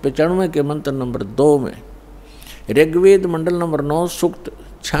 सूक्त 95 के मंत्र नंबर 2 में, ऋग्वेद मंडल नंबर 9 सूक्त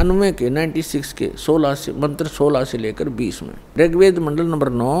 96 के 96 के 16 से मंत्र 16 से लेकर 20 में, ऋग्वेद मंडल नंबर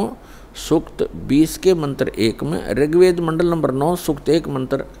 9 सूक्त 20 के मंत्र 1 में, ऋग्वेद मंडल नंबर 9 सूक्त 1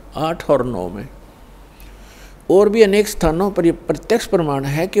 मंत्र 8 और 9 में। और भी अनेक स्थानों पर यह प्रत्यक्ष प्रमाण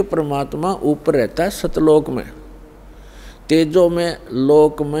है कि परमात्मा ऊपर रहता है सतलोक में, तेजो में,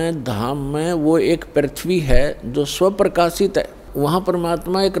 लोक में, धाम में। वो एक पृथ्वी है जो स्वप्रकाशित है, वहाँ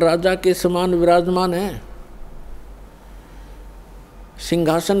परमात्मा एक राजा के समान विराजमान है,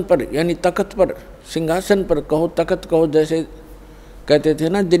 सिंहासन पर यानी तख्त पर, सिंहासन पर कहो तख्त कहो, जैसे कहते थे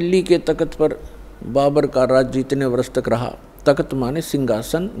ना दिल्ली के तख्त पर बाबर का राज्य इतने वर्ष तक रहा। तख्त माने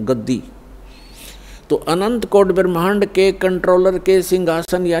सिंहासन, गद्दी। तो अनंत कोट ब्रह्मांड के कंट्रोलर के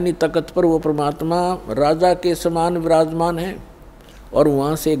सिंहासन यानी तख्त पर वो परमात्मा राजा के समान विराजमान है और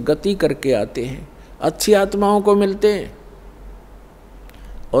वहाँ से गति करके आते हैं, अच्छी आत्माओं को मिलते हैं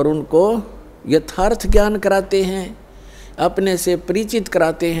और उनको यथार्थ ज्ञान कराते हैं, अपने से परिचित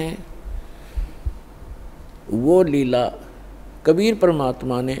कराते हैं। वो लीला कबीर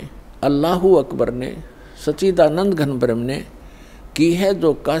परमात्मा ने, अल्लाहु अकबर ने, सच्चिदानंद घन ब्रह्म ने की है,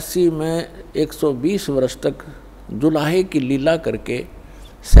 जो काशी में 120 वर्ष तक जुलाहे की लीला करके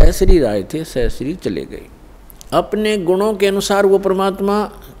सहस्री राय थे, सहस्री चले गए। अपने गुणों के अनुसार वो परमात्मा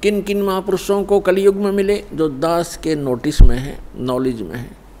किन किन महापुरुषों को कलयुग में मिले, जो दास के नोटिस में है, नॉलेज में है।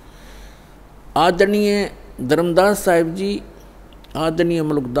 आदरणीय धर्मदास साहिब जी, आदरणीय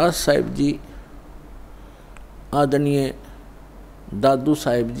मुल्कदास साहिब जी, आदरणीय दादू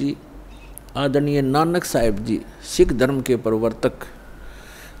साहिब जी, आदरणीय नानक साहिब जी सिख धर्म के प्रवर्तक,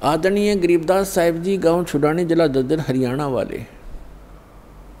 आदरणीय गरीबदास साहिब जी गांव छुड़ानी जिला ददर हरियाणा वाले,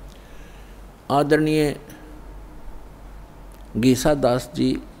 आदरणीय गीसा दास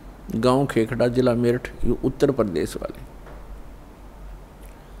जी गांव खेखड़ा जिला मेरठ उत्तर प्रदेश वाले,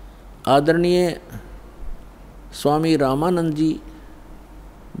 आदरणीय स्वामी रामानंद जी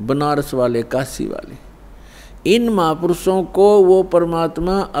बनारस वाले, काशी वाले। इन महापुरुषों को वो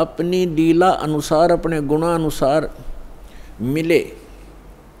परमात्मा अपनी लीला अनुसार, अपने गुणानुसार मिले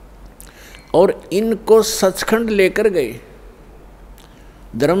और इनको सचखंड लेकर गए।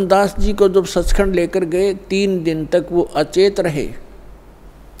 धर्मदास जी को जब सचखंड लेकर गए 3 दिन तक वो अचेत रहे,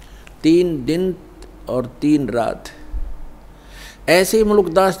 3 दिन और 3 रात। ऐसे ही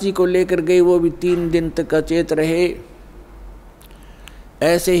मुल्कदास जी को लेकर गए, वो भी 3 दिन तक अचेत रहे।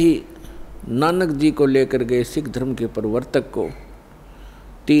 ऐसे ही नानक जी को लेकर गए, सिख धर्म के प्रवर्तक को,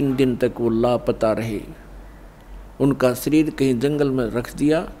 3 दिन तक वो लापता रहे। उनका शरीर कहीं जंगल में रख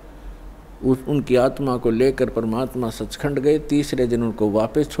दिया, उनकी आत्मा को लेकर परमात्मा सचखंड गए। तीसरे दिन उनको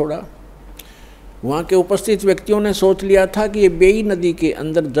वापस छोड़ा। वहाँ के उपस्थित व्यक्तियों ने सोच लिया था कि ये बेई नदी के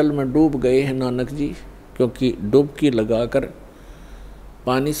अंदर जल में डूब गए हैं नानक जी, क्योंकि डुबकी लगाकर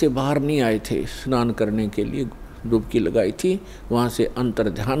पानी से बाहर नहीं आए थे, स्नान करने के लिए डुबकी लगाई थी, वहाँ से अंतर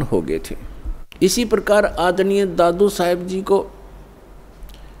ध्यान हो गए थे। इसी प्रकार आदरणीय दादू साहिब जी को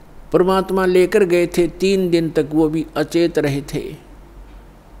परमात्मा लेकर गए थे, 3 दिन तक वो भी अचेत रहे थे,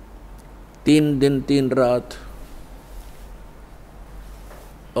 3 दिन 3 रात।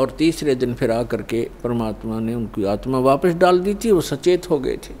 और तीसरे दिन फिर आकर के परमात्मा ने उनकी आत्मा वापस डाल दी थी, वो सचेत हो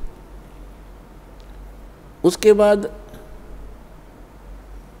गए थे। उसके बाद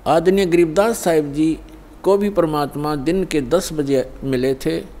आदरणीय गरीबदास साहिब जी को भी परमात्मा दिन के 10 बजे मिले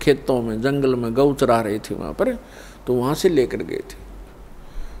थे, खेतों में, जंगल में गौ चरा रहे थे वहाँ पर, तो वहाँ से लेकर गए थे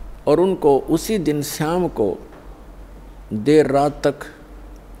और उनको उसी दिन शाम को देर रात तक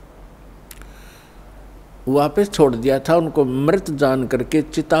वापस छोड़ दिया था, उनको मृत जान करके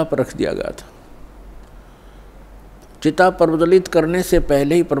चिता पर रख दिया गया था। चिता प्रज्वलित करने से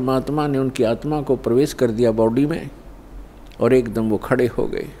पहले ही परमात्मा ने उनकी आत्मा को प्रवेश कर दिया बॉडी में और एकदम वो खड़े हो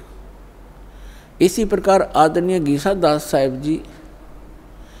गए। इसी प्रकार आदरणीय गीसा दास साहिब जी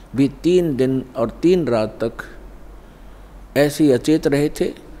भी 3 दिन और 3 रात तक ऐसे ही अचेत रहे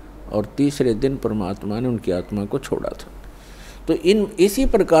थे और तीसरे दिन परमात्मा ने उनकी आत्मा को छोड़ा था। तो इसी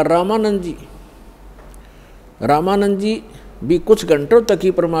प्रकार रामानंद जी भी कुछ घंटों तक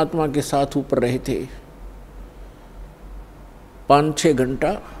ही परमात्मा के साथ ऊपर रहे थे, 5-6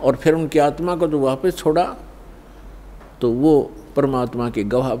 घंटा, और फिर उनकी आत्मा को जो वापस छोड़ा तो वो परमात्मा के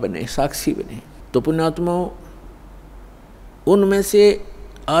गवाह बने, साक्षी बने। तो पुण्यात्माओं, उनमें से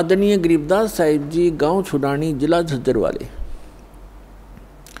आदरणीय गरीबदास साहिब जी गांव छुडानी, जिला झज्जर वाले,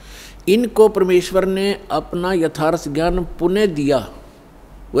 इनको परमेश्वर ने अपना यथार्थ ज्ञान पुनः दिया।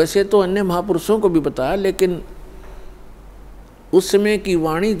 वैसे तो अन्य महापुरुषों को भी बताया, लेकिन उस समय की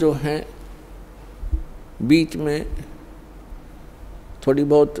वाणी जो है बीच में थोड़ी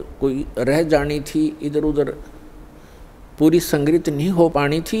बहुत कोई रह जानी थी, इधर उधर पूरी संग्रहित नहीं हो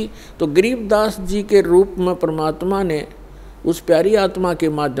पानी थी। तो गरीबदास जी के रूप में परमात्मा ने उस प्यारी आत्मा के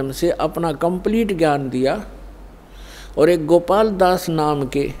माध्यम से अपना कंप्लीट ज्ञान दिया। और एक गोपाल दास नाम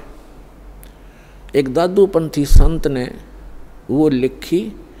के एक दादूपंथी संत ने वो लिखी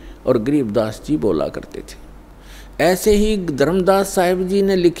और गरीबदास जी बोला करते थे। ऐसे ही धर्मदास साहिब जी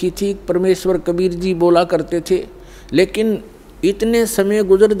ने लिखी थी, परमेश्वर कबीर जी बोला करते थे। लेकिन इतने समय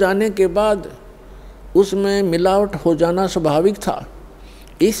गुजर जाने के बाद उसमें मिलावट हो जाना स्वाभाविक था,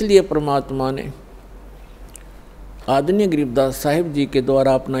 इसलिए परमात्मा ने आदरणीय गरीबदास साहिब जी के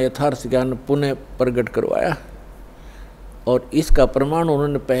द्वारा अपना यथार्थ ज्ञान पुनः प्रकट करवाया। और इसका प्रमाण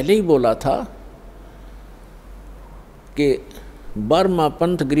उन्होंने पहले ही बोला था कि 12वां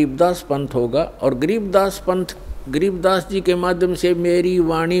पंथ गरीबदास पंथ होगा और गरीबदास पंथ, गरीबदास जी के माध्यम से मेरी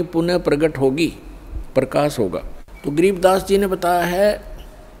वाणी पुनः प्रकट होगी, प्रकाश होगा। तो गरीबदास जी ने बताया है,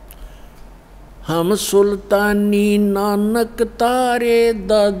 हम सुल्तानी नानक तारे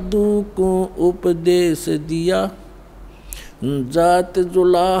दादू को उपदेश दिया, जात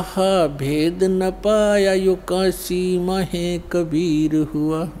जुलाहा भेद न पाया, यो काशी महे कबीर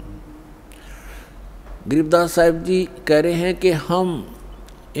हुआ। गरीबदास साहिब जी कह रहे हैं कि हम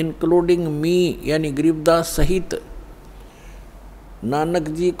इंक्लूडिंग मी यानी गरीबदास सहित नानक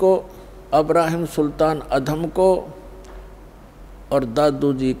जी को, अब्राहिम सुल्तान अधम को और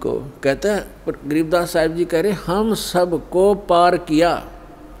दादू जी को कहते हैं। पर गरीबदास साहिब जी कह रहे हम सबको पार किया।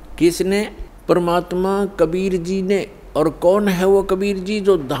 किसने? परमात्मा कबीर जी ने। और कौन है वो कबीर जी?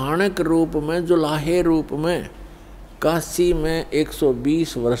 जो धानक रूप में, जुलाहे रूप में काशी में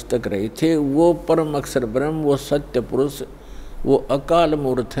 120 वर्ष तक रहे थे। वो परम अक्षर ब्रह्म, वो सत्य पुरुष, वो अकाल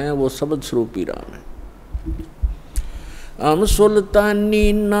मूर्त हैं, वो शब्द स्वरूपी राम है। हम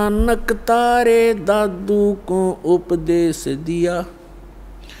सुल्तानी नानक तारे दादू को उपदेश दिया,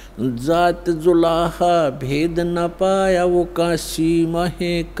 जात जुलाहा भेद न पाया, वो काशी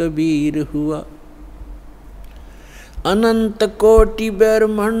महे कबीर हुआ। अनंत कोटि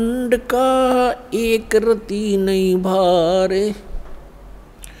ब्रह्मांड का एक रति नहीं भारे,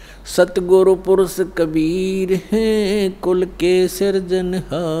 सतगुरु पुरुष कबीर हैं कुल के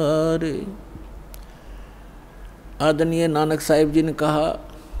सिरजनहार। आदरणीय नानक साहिब जी ने कहा,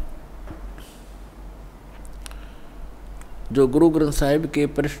 जो गुरु ग्रंथ साहिब के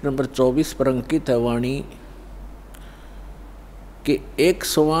पृष्ठ नंबर 24 पर अंकित है वाणी कि एक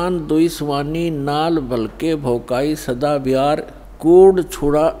सवान दुई सवानी नाल भलके भौकाई सदा बिहार, कूड़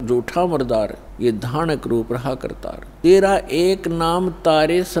छुड़ा जूठा मरदार, ये धानक रूप रहा करतार। तेरा एक नाम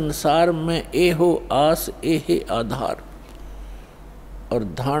तारे संसार में, एहो आस एहे आधार। और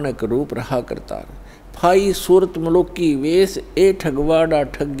धानक रूप रहा करतार। फाई सूरत मलुकी वेश, ए ठगवाड़ा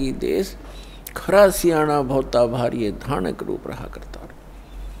ठगी देश, खरा सियाणा भौता भारी, धानक रूप रहा करतार।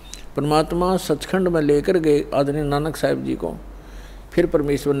 परमात्मा सचखंड में लेकर गए आदरणीय नानक साहिब जी को। फिर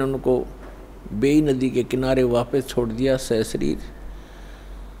परमेश्वर ने उनको बेई नदी के किनारे वापस छोड़ दिया सहशरीर।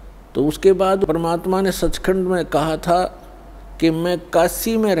 तो उसके बाद परमात्मा ने सचखंड में कहा था कि मैं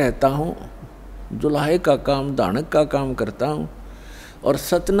काशी में रहता हूँ, जुलाहे का काम, दानक का काम करता हूँ और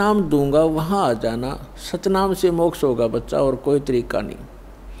सतनाम दूंगा, वहाँ आ जाना। सतनाम से मोक्ष होगा बच्चा, और कोई तरीका नहीं।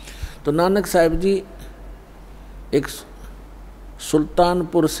 तो नानक साहिब जी एक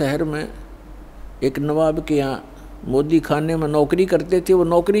सुल्तानपुर शहर में एक नवाब के यहाँ मोदी खाने में नौकरी करते थे। वो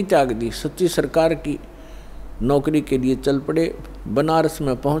नौकरी त्याग दी, सच्ची सरकार की नौकरी के लिए चल पड़े। बनारस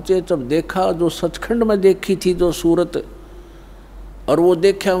में पहुँचे, जब देखा जो सचखंड में देखी थी जो सूरत, और वो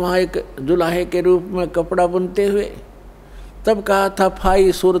देखा वहाँ एक जुलाहे के रूप में कपड़ा बुनते हुए, तब कहा था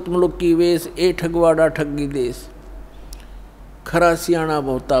फाई सूरत मुल्क की वेश, ए ठगवाड़ा ठगी देश, खरा सियाणा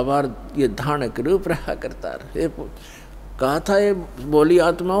बहुता बार, ये धानक रूप रहा करता रहे। कहा था ये बोली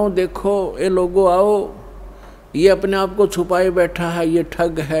आत्माओं, देखो ये लोगों आओ, ये अपने आप को छुपाए बैठा है, ये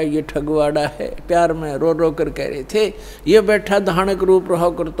ठग है, ये ठगवाड़ा है। प्यार में रो रो कर कह रहे थे, ये बैठा धानक रूप रहा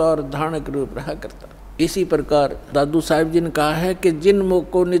करता और धानक रूप रहा करता। इसी प्रकार दादू साहिब जी ने कहा है कि जिन मुख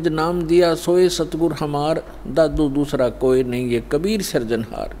को निज नाम दिया सोए सतगुर हमार, दादू दूसरा कोई नहीं ये कबीर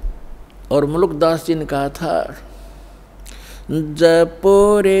सिरजनहार। और मुल्कदास जी ने कहा था,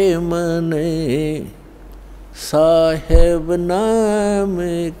 जपोरे मन साहेब नाम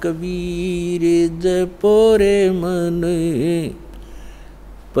कबीर, जपोरे मन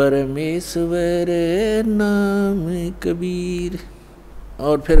परमेश्वर नाम कबीर।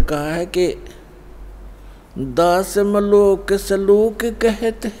 और फिर कहा है कि दास मलोक सलूक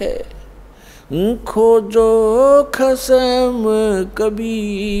कहत है, खोजो खसम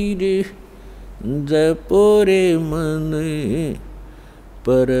कबीर, जपोरे मन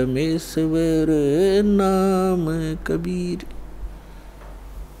परमेश्वर नाम कबीर।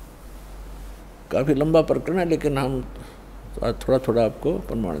 काफी लंबा प्रकरण है, लेकिन हम थोड़ा थोड़ा आपको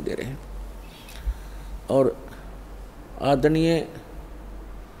प्रमाण दे रहे हैं। और आदरणीय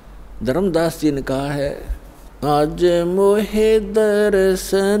धर्मदास जी ने कहा है, आज मोहे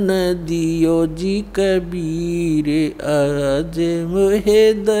दर्शन दियो जी कबीर, आज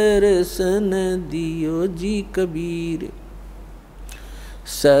मोहे दर्शन दियो जी कबीर,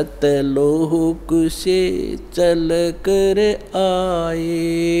 सतलोक से चल कर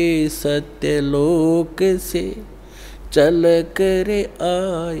आए, सतलोक से चल कर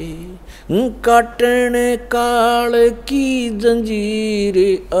आए, काटन काल की जंजीर,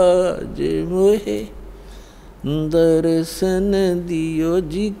 आज मोहे दर्शन दियो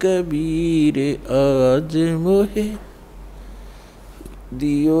जी कबीर, आज मोहे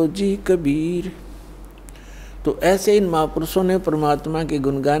दियो जी कबीर। तो ऐसे इन महापुरुषों ने परमात्मा के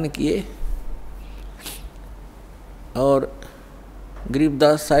गुणगान किए। और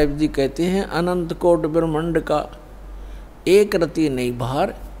गरीबदास साहिब जी कहते हैं, अनंत कोट ब्रह्मांड का एक रति नहीं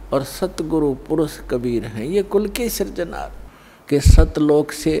भार, और सतगुरु पुरुष कबीर हैं ये कुल के सृजनार। के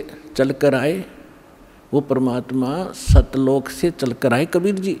सतलोक से चलकर आए वो परमात्मा, सतलोक से चलकर आए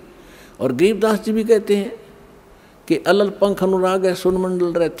कबीर जी। और गरीबदास जी भी कहते हैं कि अलल पंख अनुराग है सुन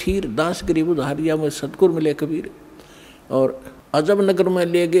मंडल रह थीर, दास गरीब उधारिया में सतगुरु मिले कबीर। और अजब नगर में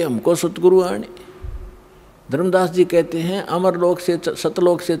ले गए हमको सतगुरु आने। धर्मदास जी कहते हैं, अमर लोक से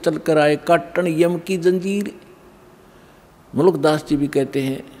सतलोक से चलकर आए, काटन यम की जंजीर। मुल्कदास जी भी कहते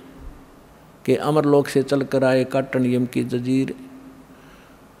हैं कि अमर लोक से चलकर आए, काटन यम की जंजीर।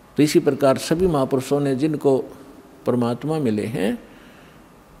 तो इसी प्रकार सभी महापुरुषों ने जिनको परमात्मा मिले हैं,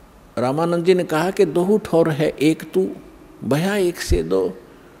 रामानंद जी ने कहा कि दोहू ठौर है एक तू, भया एक से दो।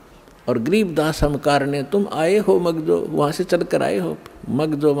 और गरीबदास हम कारणे तुम आए हो मगजो, वहाँ से चल कर आए हो।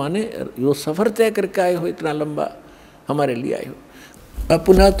 मगजो माने वो सफ़र तय करके आए हो, इतना लंबा हमारे लिए आए हो। अब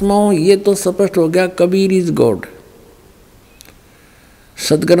पुण्यात्माओं, ये तो स्पष्ट हो गया कबीर इज गॉड।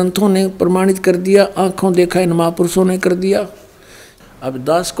 सदग्रंथों ने प्रमाणित कर दिया, आंखों देखा इन महापुरुषों ने कर दिया। अब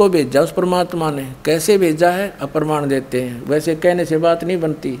दास को भेजा उस परमात्मा ने, कैसे भेजा है अप्रमाण देते हैं, वैसे कहने से बात नहीं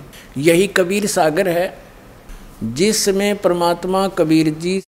बनती। यही कबीर सागर है जिसमें परमात्मा कबीर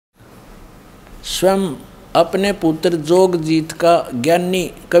जी स्वयं अपने पुत्र जोगजीत का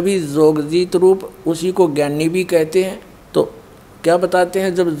ज्ञानी, कभी जोगजीत रूप, उसी को ज्ञानी भी कहते हैं। तो क्या बताते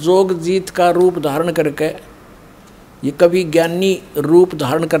हैं, जब जोगजीत का रूप धारण करके ये कभी ज्ञानी रूप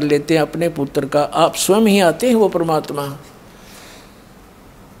धारण कर लेते हैं अपने पुत्र का, आप स्वयं ही आते हैं वो परमात्मा।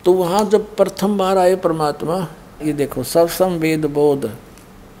 तो वहाँ जब प्रथम बार आए परमात्मा, ये देखो सबसम वेद बोध,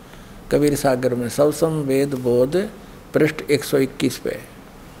 कबीर सागर में सबसम वेद बोध पृष्ठ 121 पे,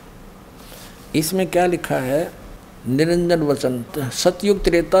 इसमें क्या लिखा है, निरंजन वचन सतयुग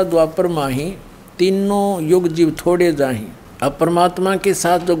त्रेता द्वापर माही, तीनों युग जीव थोड़े जाही। अब परमात्मा के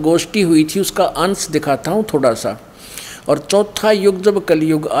साथ जो गोष्ठी हुई थी उसका अंश दिखाता हूँ थोड़ा सा। और चौथा युग जब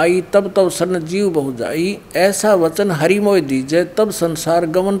कलयुग आई, तब तब शरण जीव बहु जाई, ऐसा वचन हरि मोय दीजय, तब संसार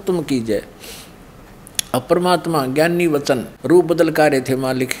गमन तुम कीजय। अब परमात्मा ज्ञानी वचन रूप बदल कार्य थे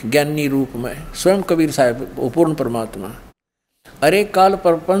मालिक, ज्ञानी रूप में स्वयं कबीर साहब पूर्ण परमात्मा। अरे काल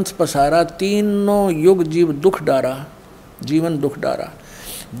प्रपंच पसारा, तीनों युग जीव दुख डारा, जीवन दुख डारा।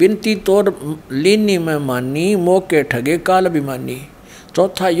 बिनती तोर लीनी में मानी, मौके ठगे काल अभिमानी।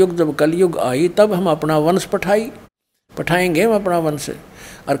 चौथा युग जब कलयुग आई, तब हम अपना वंश पठाएंगे हम अपना वंश।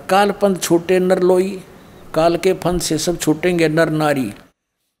 और काल पंथ छूटे नर लोई, काल के पंथ से सब छूटेंगे नर नारी।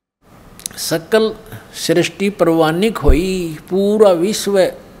 सकल सृष्टि परवानिक होई, पूरा विश्व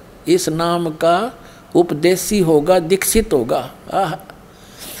इस नाम का उपदेशी होगा, दीक्षित होगा। आह,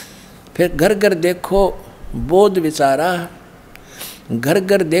 फिर घर घर देखो बोध विचारा, घर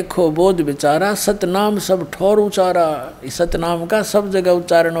घर देखो बोध विचारा, सतनाम सब ठोर उचारा। इस सतनाम का सब जगह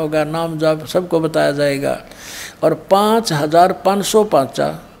उच्चारण होगा, नाम जाप सबको बताया जाएगा। और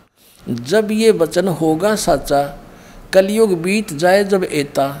 5505 जब ये वचन होगा साचा, कलयुग बीत जाए जब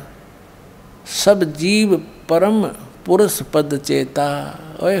एता, सब जीव परम पुरुष पद चेता।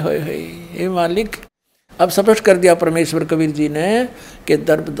 ओए होए होए, हे मालिक। अब स्पष्ट कर दिया परमेश्वर कबीर जी ने कि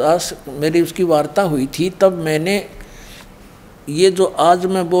धर्मदास, मेरी उसकी वार्ता हुई थी, तब मैंने ये जो आज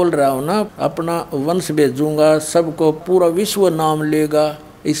मैं बोल रहा हूँ ना, अपना वंश भेजूंगा, सबको पूरा विश्व नाम लेगा,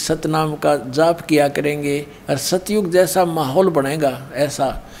 इस सतनाम का जाप किया करेंगे और सतयुग जैसा माहौल बनेगा ऐसा।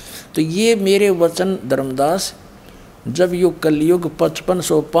 तो ये मेरे वचन धर्मदास, जब युग कलयुग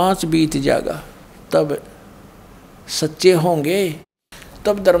 5505 बीत जाएगा तब सच्चे होंगे।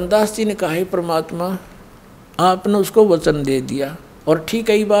 तब धर्मदास जी ने कहा, हे परमात्मा, आपने उसको वचन दे दिया और ठीक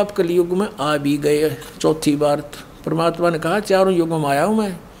है बाप कलयुग में आ भी गए। चौथी बार परमात्मा ने कहा, चारों युगों में आया हूँ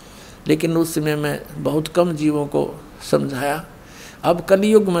मैं, लेकिन उस समय मैं बहुत कम जीवों को समझाया। अब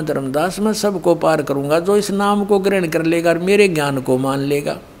कलयुग में धर्मदास मैं सबको पार करूँगा, जो इस नाम को ग्रहण कर लेगा और मेरे ज्ञान को मान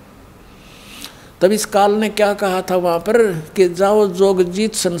लेगा। तब इस काल ने क्या कहा था वहाँ पर कि जाओ जोग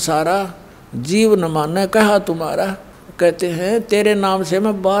जीत संसारा, जीव न माने कहा तुम्हारा। कहते हैं तेरे नाम से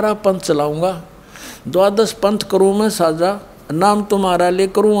मैं 12 पंथ चलाऊँगा, 12 पंथ करूँ मैं साजा, नाम तुम्हारा ले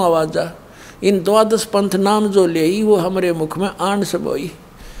करूँ आवाजा। इन 12 पंथ नाम जो ले ही वो हमारे मुख में आन सबोई।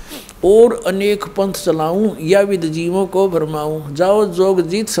 और अनेक पंथ चलाऊं या विद जीवों को भरमाऊं, जाओ जोग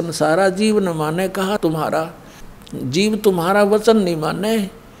जीत संसारा, जीव न माने कहा तुम्हारा। जीव तुम्हारा वचन नहीं माने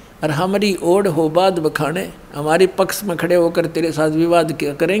और हमारी ओढ़ हो बात बखाने, हमारे पक्ष में खड़े होकर तेरे साथ विवाद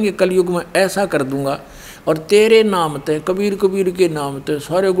करेंगे। कलयुग में ऐसा कर दूंगा और तेरे नाम ते, कबीर कबीर के नाम ते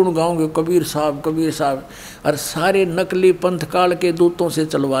सारे गुण गाओगे, कबीर साहब कबीर साहब, और सारे नकली पंथ काल के दूतों से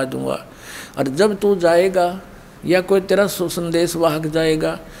चलवा दूंगा। और जब तू जाएगा या कोई तेरा संदेश वाहक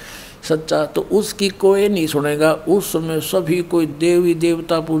जाएगा सच्चा, तो उसकी कोई नहीं सुनेगा। उस समय सभी कोई देवी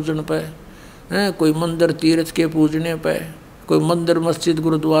देवता पूजन पे हैं, कोई मंदिर तीर्थ के पूजने पे, कोई मंदिर मस्जिद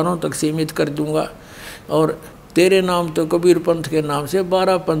गुरुद्वारों तक सीमित कर दूंगा और तेरे नाम तो कबीर पंथ के नाम से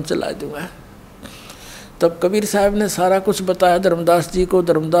 12 पंथ चला दूंगा। तब कबीर साहब ने सारा कुछ बताया धर्मदास जी को।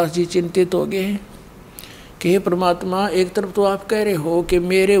 धर्मदास जी चिंतित हो गए कि हे परमात्मा, एक तरफ तो आप कह रहे हो कि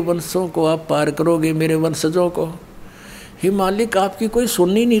मेरे वंशों को आप पार करोगे, मेरे वंशजों को। हे मालिक, आपकी कोई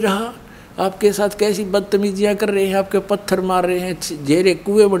सुन ही नहीं रहा, आपके साथ कैसी बदतमीजियाँ कर रहे हैं, आपके पत्थर मार रहे हैं, झेरे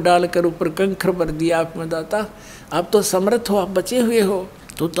कुएं में डालकर ऊपर कंकर भर दिया आप में। दाता, आप तो समर्थ हो, आप बचे हुए हो।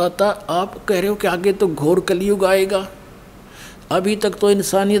 तो दाता, आप कह रहे हो कि आगे तो घोर कलयुग आएगा, अभी तक तो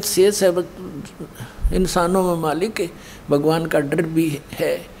इंसानियत शेष है इंसानों में मालिक, भगवान का डर भी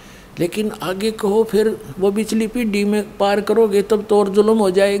है, लेकिन आगे कहो फिर वो पिछली पीढ़ी में पार करोगे तब तो और जुल्म हो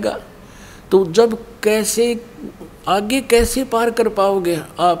जाएगा। तो जब कैसे आगे कैसे पार कर पाओगे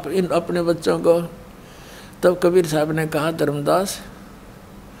आप इन अपने बच्चों को? तब कबीर साहब ने कहा, धर्मदास,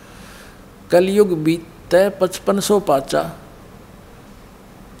 कलयुग बीतते 5505,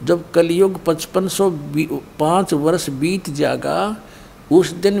 जब कलयुग 5505 वर्ष बीत जाएगा,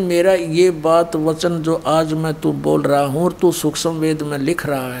 उस दिन मेरा ये बात वचन जो आज मैं तू बोल रहा हूँ और तू सूक्ष्म वेद में लिख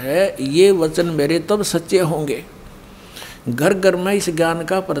रहा है, ये वचन मेरे तब सच्चे होंगे। घर घर में इस ज्ञान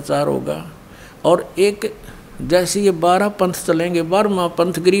का प्रचार होगा। और एक जैसे ये 12 पंथ चलेंगे, 12वां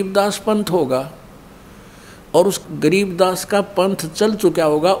पंथ गरीबदास पंथ होगा और उस गरीबदास का पंथ चल चुका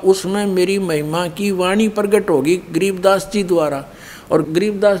होगा, उसमें मेरी महिमा की वाणी प्रकट होगी गरीबदास जी द्वारा। और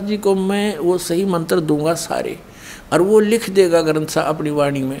गरीबदास जी को मैं वो सही मंत्र दूंगा सारे, और वो लिख देगा ग्रंथ सा अपनी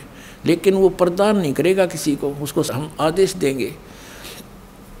वाणी में, लेकिन वो प्रदान नहीं करेगा किसी को, उसको हम आदेश देंगे।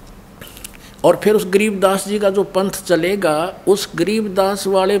 और फिर उस गरीबदास जी का जो पंथ चलेगा, उस गरीबदास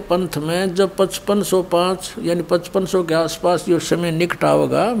वाले पंथ में जब 5505 यानी 5500 के आसपास जो समय निकट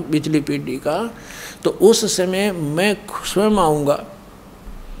होगा पिछली पीढ़ी का, तो उस समय मैं स्वयं आऊँगा,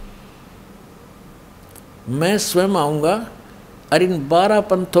 मैं स्वयं आऊँगा और इन 12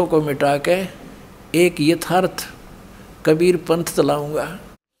 पंथों को मिटा के एक यथार्थ कबीर पंथ चलाऊँगा।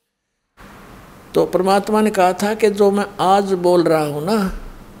 तो परमात्मा ने कहा था कि जो मैं आज बोल रहा हूँ ना,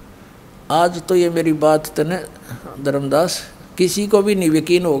 आज तो ये मेरी बात तने धर्मदास किसी को भी नहीं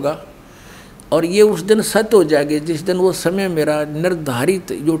यकीन होगा, और ये उस दिन सत्य हो जाएगी जिस दिन वो समय मेरा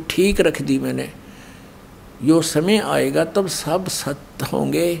निर्धारित जो ठीक रख दी मैंने, जो समय आएगा तब सब सत्य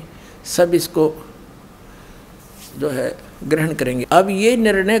होंगे, सब इसको जो है ग्रहण करेंगे। अब ये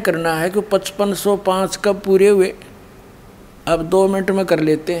निर्णय करना है कि 5505 कब पूरे हुए। अब 2 मिनट में कर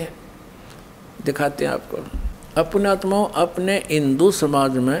लेते हैं, दिखाते हैं आपको। अपने आत्माओं, अपने हिंदू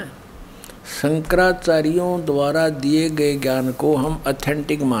समाज में शंकराचार्यों द्वारा दिए गए ज्ञान को हम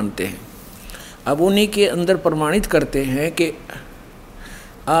ऑथेंटिक मानते हैं। अब उन्हीं के अंदर प्रमाणित करते हैं कि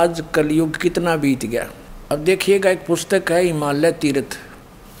आज कलयुग कितना बीत गया। अब देखिएगा, एक पुस्तक है हिमालय तीर्थ,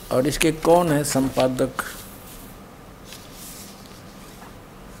 और इसके कौन है संपादक?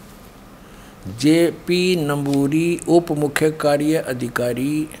 J.P. नंबूरी, उप मुख्य कार्य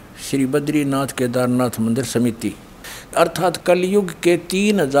अधिकारी, श्री बद्रीनाथ केदारनाथ मंदिर समिति। अर्थात कलयुग के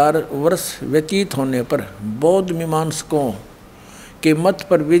 3000 वर्ष व्यतीत होने पर बौद्ध मीमांसकों के मत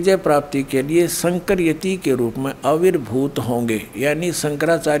पर विजय प्राप्ति के लिए शंकर यति के रूप में आविर्भूत होंगे। यानी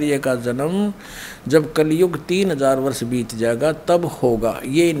शंकराचार्य का जन्म जब कलयुग 3000 वर्ष बीत जाएगा तब होगा,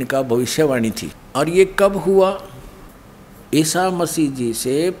 ये इनका भविष्यवाणी थी। और ये कब हुआ? ईसा मसीह जी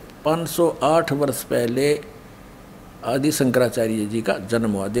से 508 वर्ष पहले आदि शंकराचार्य जी का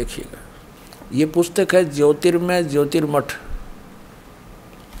जन्म हुआ। देखिएगा, ये पुस्तक है ज्योतिर्मय ज्योतिर्मठ,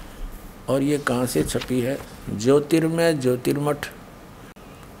 और ये कहाँ से छपी है? ज्योतिर्मय ज्योतिर्मठ।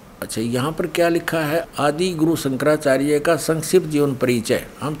 अच्छा, यहाँ पर क्या लिखा है? आदि गुरु शंकराचार्य का संक्षिप्त जीवन परिचय।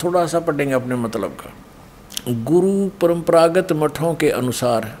 हम थोड़ा सा पढ़ेंगे अपने मतलब का। गुरु परंपरागत मठों के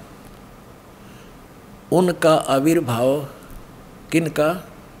अनुसार उनका आविर्भाव, किनका?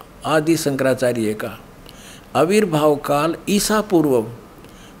 आदि शंकराचार्य का आविर्भाव काल ईसा पूर्व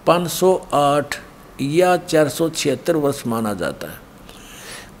 508 या 476 वर्ष माना जाता है।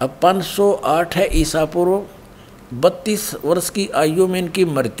 अब 508 है ईसा पूर्व, 32 वर्ष की आयु में इनकी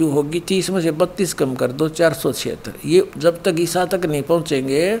मृत्यु होगी। 30 में से 32 कम कर दो, 476। ये जब तक ईसा तक नहीं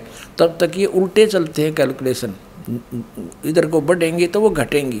पहुँचेंगे तब तक ये उल्टे चलते हैं कैलकुलेशन, इधर को बढ़ेंगी तो वो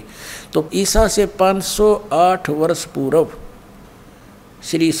घटेंगी। तो ईसा से 508 वर्ष पूर्व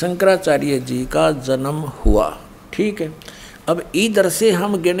श्री शंकराचार्य जी का जन्म हुआ। ठीक है, अब इधर से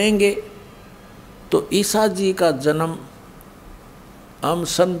हम गिनेंगे तो ईसा जी का जन्म हम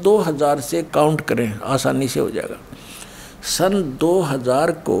सन 2000 से काउंट करें, आसानी से हो जाएगा। सन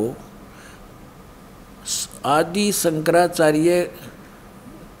 2000 को आदि शंकराचार्य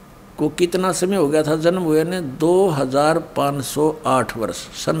को कितना समय हो गया था जन्म हुए ने? 2508 वर्ष,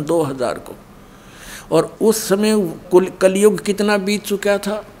 सन 2000 को। और उस समय कलयुग कितना बीत चुका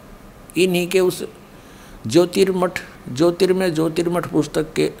था? इन्हीं के उस ज्योतिर्मय ज्योतिर्मठ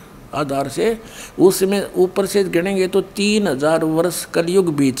पुस्तक के आधार से उसमें ऊपर से गिनेंगे तो 3000 वर्ष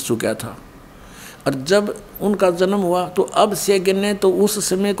कलयुग बीत चुका था। और जब उनका जन्म हुआ तो अब से गिने तो उस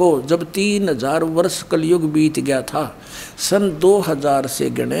समय को जब 3000 वर्ष कलयुग बीत गया था, सन 2000 से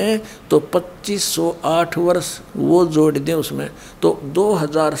गिने तो 2508 वर्ष वो जोड़ दें उसमें, तो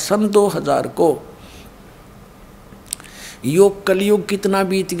 2000 सन 2000 को योग कलयुग कितना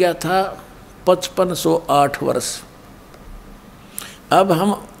बीत गया था? 5508 वर्ष। अब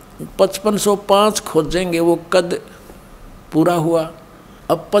हम 5505 खोजेंगे, वो कद पूरा हुआ।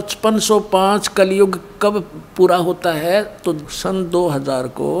 अब 5505 कलयुग कब पूरा होता है? तो सन 2000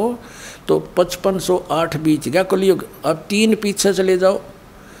 को, तो 5508 बीत गया कलयुग। अब 3 पीछे चले जाओ,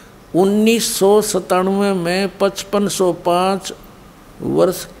 1997 में 5505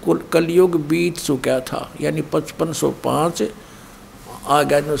 वर्ष कलयुग बीत चुका था, यानी 5505 आ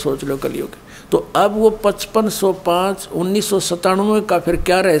गया जो सोच लो कलयुग। तो अब वो 5505 1997 का फिर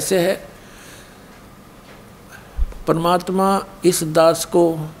क्या रहस्य है? परमात्मा इस दास को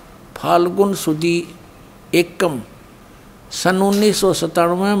फाल्गुन सुदी एकम सन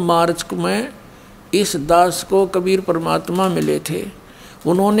 1997 मार्च में इस दास को कबीर परमात्मा मिले थे।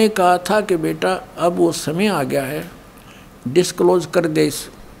 उन्होंने कहा था कि बेटा अब वो समय आ गया है, डिस्क्लोज कर दे इस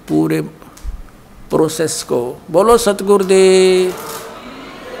पूरे प्रोसेस को। बोलो सतगुरुदेव।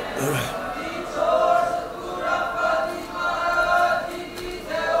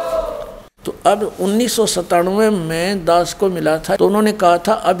 तो अब 1997 में दास को मिला था, तो उन्होंने कहा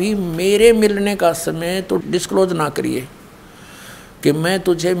था अभी मेरे मिलने का समय तो डिस्क्लोज ना करिए कि मैं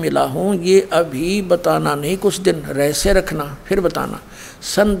तुझे मिला हूँ, ये अभी बताना नहीं, कुछ दिन रहस्य रखना फिर बताना।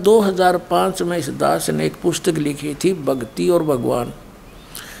 सन 2005 में इस दास ने एक पुस्तक लिखी थी, भक्ति और भगवान।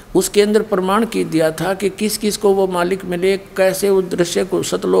 उसके अंदर प्रमाण की दिया था कि किस किस को वो मालिक मिले, कैसे उस दृश्य को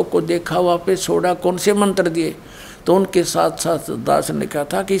सतलोक को देखा, वापस छोड़ा, कौन से मंत्र दिए। तो उनके साथ साथ दास ने कहा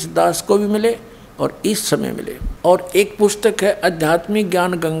था कि इस दास को भी मिले और इस समय मिले। और एक पुस्तक है आध्यात्मिक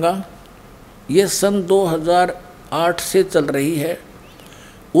ज्ञान गंगा, ये सन 2008 से चल रही है।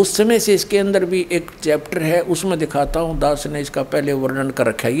 उस समय से इसके अंदर भी एक चैप्टर है, उसमें दिखाता हूँ दास ने इसका पहले वर्णन कर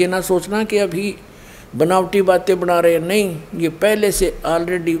रखा है। ये ना सोचना कि अभी बनावटी बातें बना रहे हैं, नहीं, ये पहले से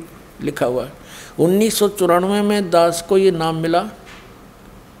ऑलरेडी लिखा हुआ है। 1994 में दास को ये नाम मिला,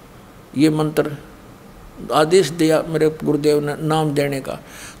 ये मंत्र आदेश दिया मेरे गुरुदेव ने नाम देने का।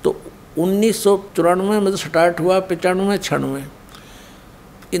 तो 1994 में स्टार्ट हुआ, 95, 96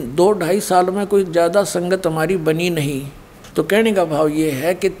 इन 2-2.5 साल में कोई ज़्यादा संगत हमारी बनी नहीं। तो कहने का भाव ये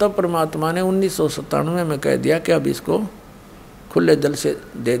है कि तब परमात्मा ने 1997 में कह दिया कि अब इसको खुले दिल से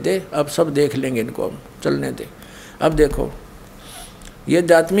दे दे, अब सब देख लेंगे, इनको हम चलने दे। अब देखो, ये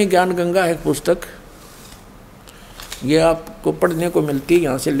अध्यात्मिक ज्ञान गंगा है पुस्तक, ये आपको पढ़ने को मिलती है,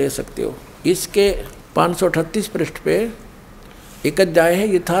 यहाँ से ले सकते हो। इसके 538 पृष्ठ पे एक अध्याय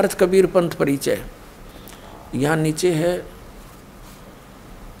है यथार्थ कबीर पंथ परिचय। यहाँ नीचे है,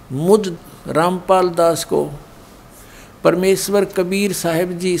 मुझ रामपाल दास को परमेश्वर कबीर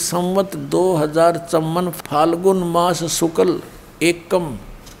साहिब जी संवत 2054 फाल्गुन मास शुक्ल एकम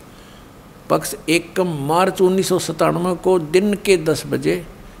पक्ष एकम मार्च 1997 को दिन के 10 बजे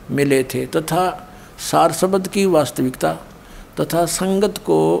मिले थे तथा सार शब्द की वास्तविकता तथा संगत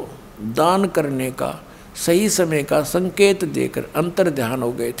को दान करने का सही समय का संकेत देकर अंतर ध्यान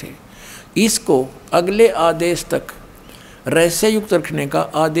हो गए थे। इसको अगले आदेश तक रहस्य युक्त रखने का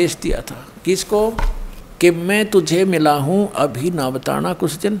आदेश दिया था। किसको? कि मैं तुझे मिला हूँ, अभी ना बताना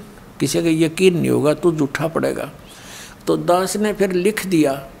कुछ दिन, किसी का यकीन नहीं होगा तो झूठा पड़ेगा। तो दास ने फिर लिख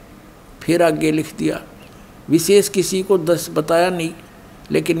दिया, फिर आगे लिख दिया, विशेष किसी को 10 बताया नहीं,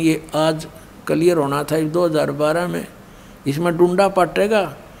 लेकिन ये आज क्लियर होना था 2012 में। इसमें डूंडा पाटेगा,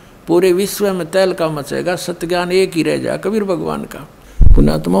 पूरे विश्व में तहलका मचेगा, सत्य ज्ञान एक ही रह जाए कबीर भगवान का।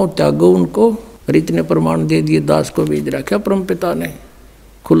 पुण्यात्मा त्यागो उनको, रीत ने प्रमाण दे दिए, दास को भेज रखा परम पिता ने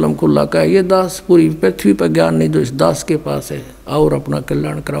खुल्लम खुल्ला कहा, ये दास पूरी पृथ्वी पर ज्ञान नहीं जो इस दास के पास है, और अपना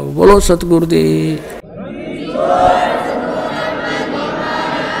कल्याण कराओ। बोलो सतगुरुदेव।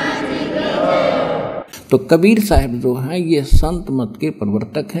 तो कबीर साहब जो हैं ये संत मत के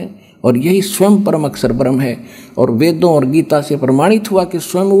प्रवर्तक हैं और यही स्वयं परम अक्षर ब्रह्म है। और वेदों और गीता से प्रमाणित हुआ कि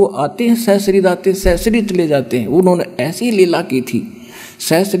स्वयं वो आते हैं सहशरीर, आते हैं सहशरीर चले जाते हैं। उन्होंने ऐसी लीला की थी,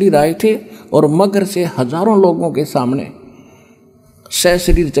 सहशरीर आए थे और मगर से हजारों लोगों के सामने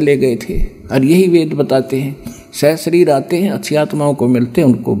सहशरीर चले गए थे। और यही वेद बताते हैं, सहशरीर आते हैं, अच्छी आत्माओं को मिलते हैं,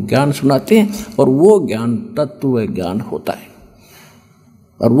 उनको ज्ञान सुनाते हैं और वो ज्ञान तत्व ज्ञान होता है।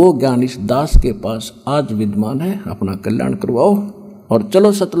 और वो ज्ञान इस दास के पास आज विद्यमान है। अपना कल्याण करवाओ और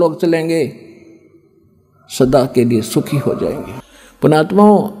चलो सतलोक चलेंगे, सदा के लिए सुखी हो जाएंगे।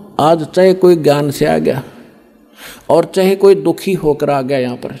 पुण्यात्माओं, आज चाहे कोई ज्ञान से आ गया और चाहे कोई दुखी होकर आ गया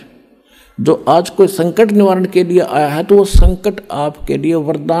यहाँ पर, जो आज कोई संकट निवारण के लिए आया है तो वो संकट आपके लिए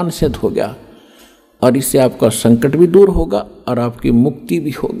वरदान सिद्ध हो गया और इससे आपका संकट भी दूर होगा और आपकी मुक्ति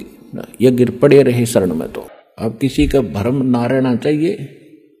भी होगी। ये गिर पड़े रहे शरण में तो अब किसी का भ्रम ना रहना चाहिए।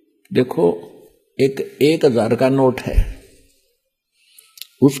 देखो, एक 1000 का नोट है,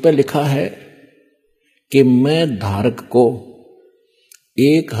 उस पर लिखा है कि मैं धारक को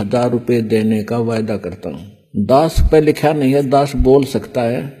 1000 रुपये देने का वायदा करता हूं। दास पे लिखा नहीं है, दास बोल सकता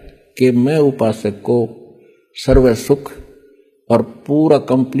है कि मैं उपासक को सर्व सुख और पूरा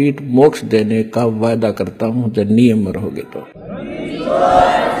कंप्लीट मोक्ष देने का वायदा करता हूं जब नियम में रहोगे तो।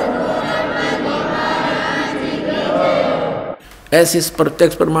 ऐसे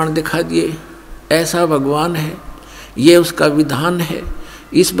प्रत्यक्ष प्रमाण दिखा दिए, ऐसा भगवान है, ये उसका विधान है,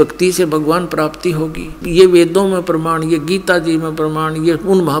 इस भक्ति से भगवान प्राप्ति होगी। ये वेदों में प्रमाण, ये गीता जी में प्रमाण, ये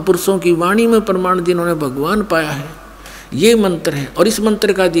उन महापुरुषों की वाणी में प्रमाण जिन्होंने भगवान पाया है, ये मंत्र है। और इस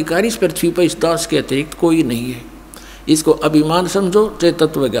मंत्र का अधिकारी इस पृथ्वी पर इस दास के अतिरिक्त कोई नहीं है। इसको अभिमान समझो चाहे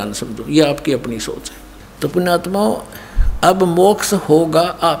तत्व ज्ञान समझो, ये आपकी अपनी सोच है। तो पुण्यात्माओं, अब मोक्ष होगा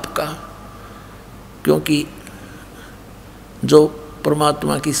आपका, क्योंकि जो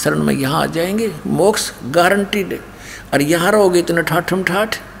परमात्मा की शरण में यहाँ आ जाएंगे मोक्ष गारंटीड है। और यहाँ रहोगे इतने ठाठम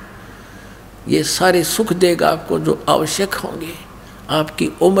ठाठ, ये सारे सुख देगा आपको जो आवश्यक होंगे, आपकी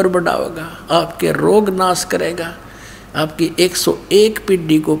उम्र बढ़ाएगा, आपके रोग नाश करेगा, आपकी 101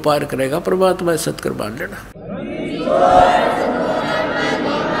 पीढ़ी को पार करेगा। परमात्मा सत्कर बांध लेना।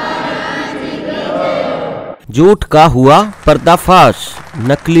 झूठ का हुआ पर्दाफाश,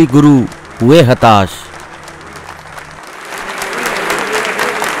 नकली गुरु हुए हताश।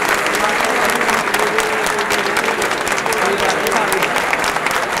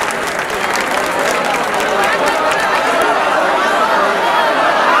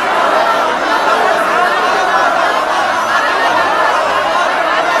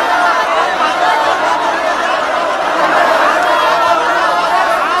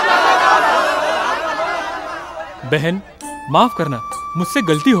 बहन, माफ करना, मुझसे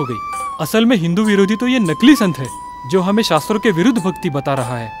गलती हो गई। असल में हिंदू विरोधी तो ये नकली संत है जो हमें शास्त्रों के विरुद्ध भक्ति बता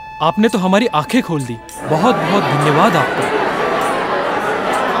रहा है। आपने तो हमारी आंखें खोल दी, बहुत बहुत धन्यवाद आपका।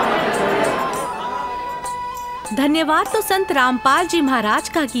 धन्यवाद तो संत रामपाल जी महाराज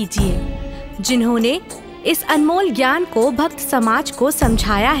का कीजिए, जिन्होंने इस अनमोल ज्ञान को भक्त समाज को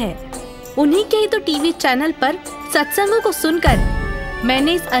समझाया है। उन्हीं के ही तो टीवी चैनल पर सत्संगों को सुनकर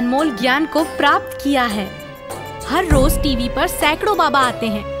मैंने इस अनमोल ज्ञान को प्राप्त किया है। हर रोज टीवी पर सैकड़ों बाबा आते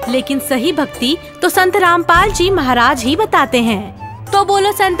हैं, लेकिन सही भक्ति तो संत रामपाल जी महाराज ही बताते हैं। तो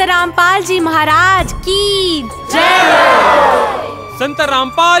बोलो संत रामपाल जी महाराज की जय। संत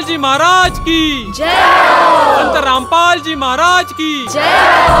रामपाल जी महाराज की जय। संत रामपाल जी महाराज की जय।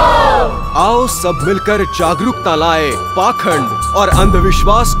 आओ सब मिलकर जागरूकता लाए, पाखंड और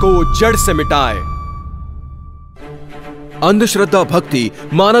अंधविश्वास को जड़ से मिटाए। अंधश्रद्धा भक्ति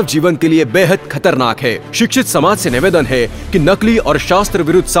मानव जीवन के लिए बेहद खतरनाक है। शिक्षित समाज से निवेदन है कि नकली और शास्त्र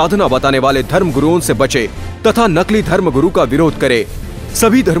विरुद्ध साधना बताने वाले धर्म गुरुओं से बचे तथा नकली धर्म गुरु का विरोध करे।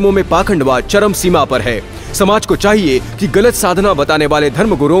 सभी धर्मों में पाखंडवाद चरम सीमा पर है। समाज को चाहिए कि गलत साधना बताने वाले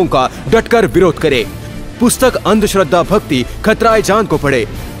धर्म गुरुओं का डटकर विरोध करे। पुस्तक अंधश्रद्धा भक्ति खतराए जान को पढ़े।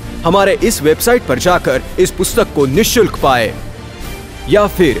 हमारे इस वेबसाइट पर जाकर इस पुस्तक को निःशुल्क पाए, या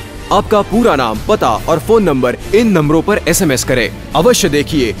फिर आपका पूरा नाम, पता और फोन नंबर इन नंबरों पर SMS करें। अवश्य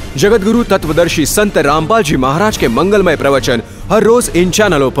देखिए जगतगुरु तत्वदर्शी संत रामपाल जी महाराज के मंगलमय प्रवचन हर रोज इन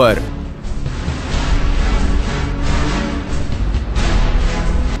चैनलों पर।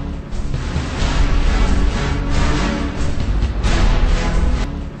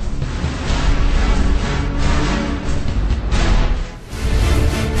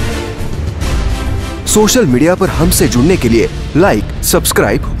 सोशल मीडिया पर हमसे जुड़ने के लिए लाइक,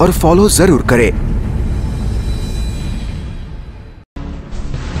 सब्सक्राइब और फॉलो जरूर करें।